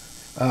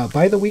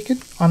by the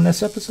weekend on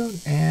this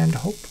episode, and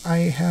hope I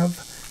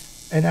have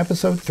an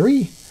episode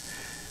 3.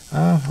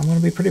 I'm going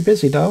to be pretty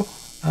busy though.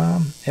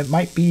 It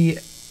might be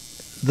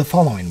the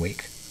following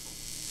week.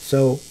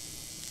 So,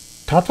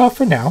 ta-ta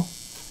for now,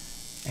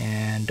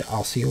 and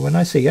I'll see you when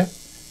I see you.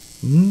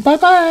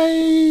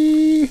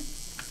 Bye-bye!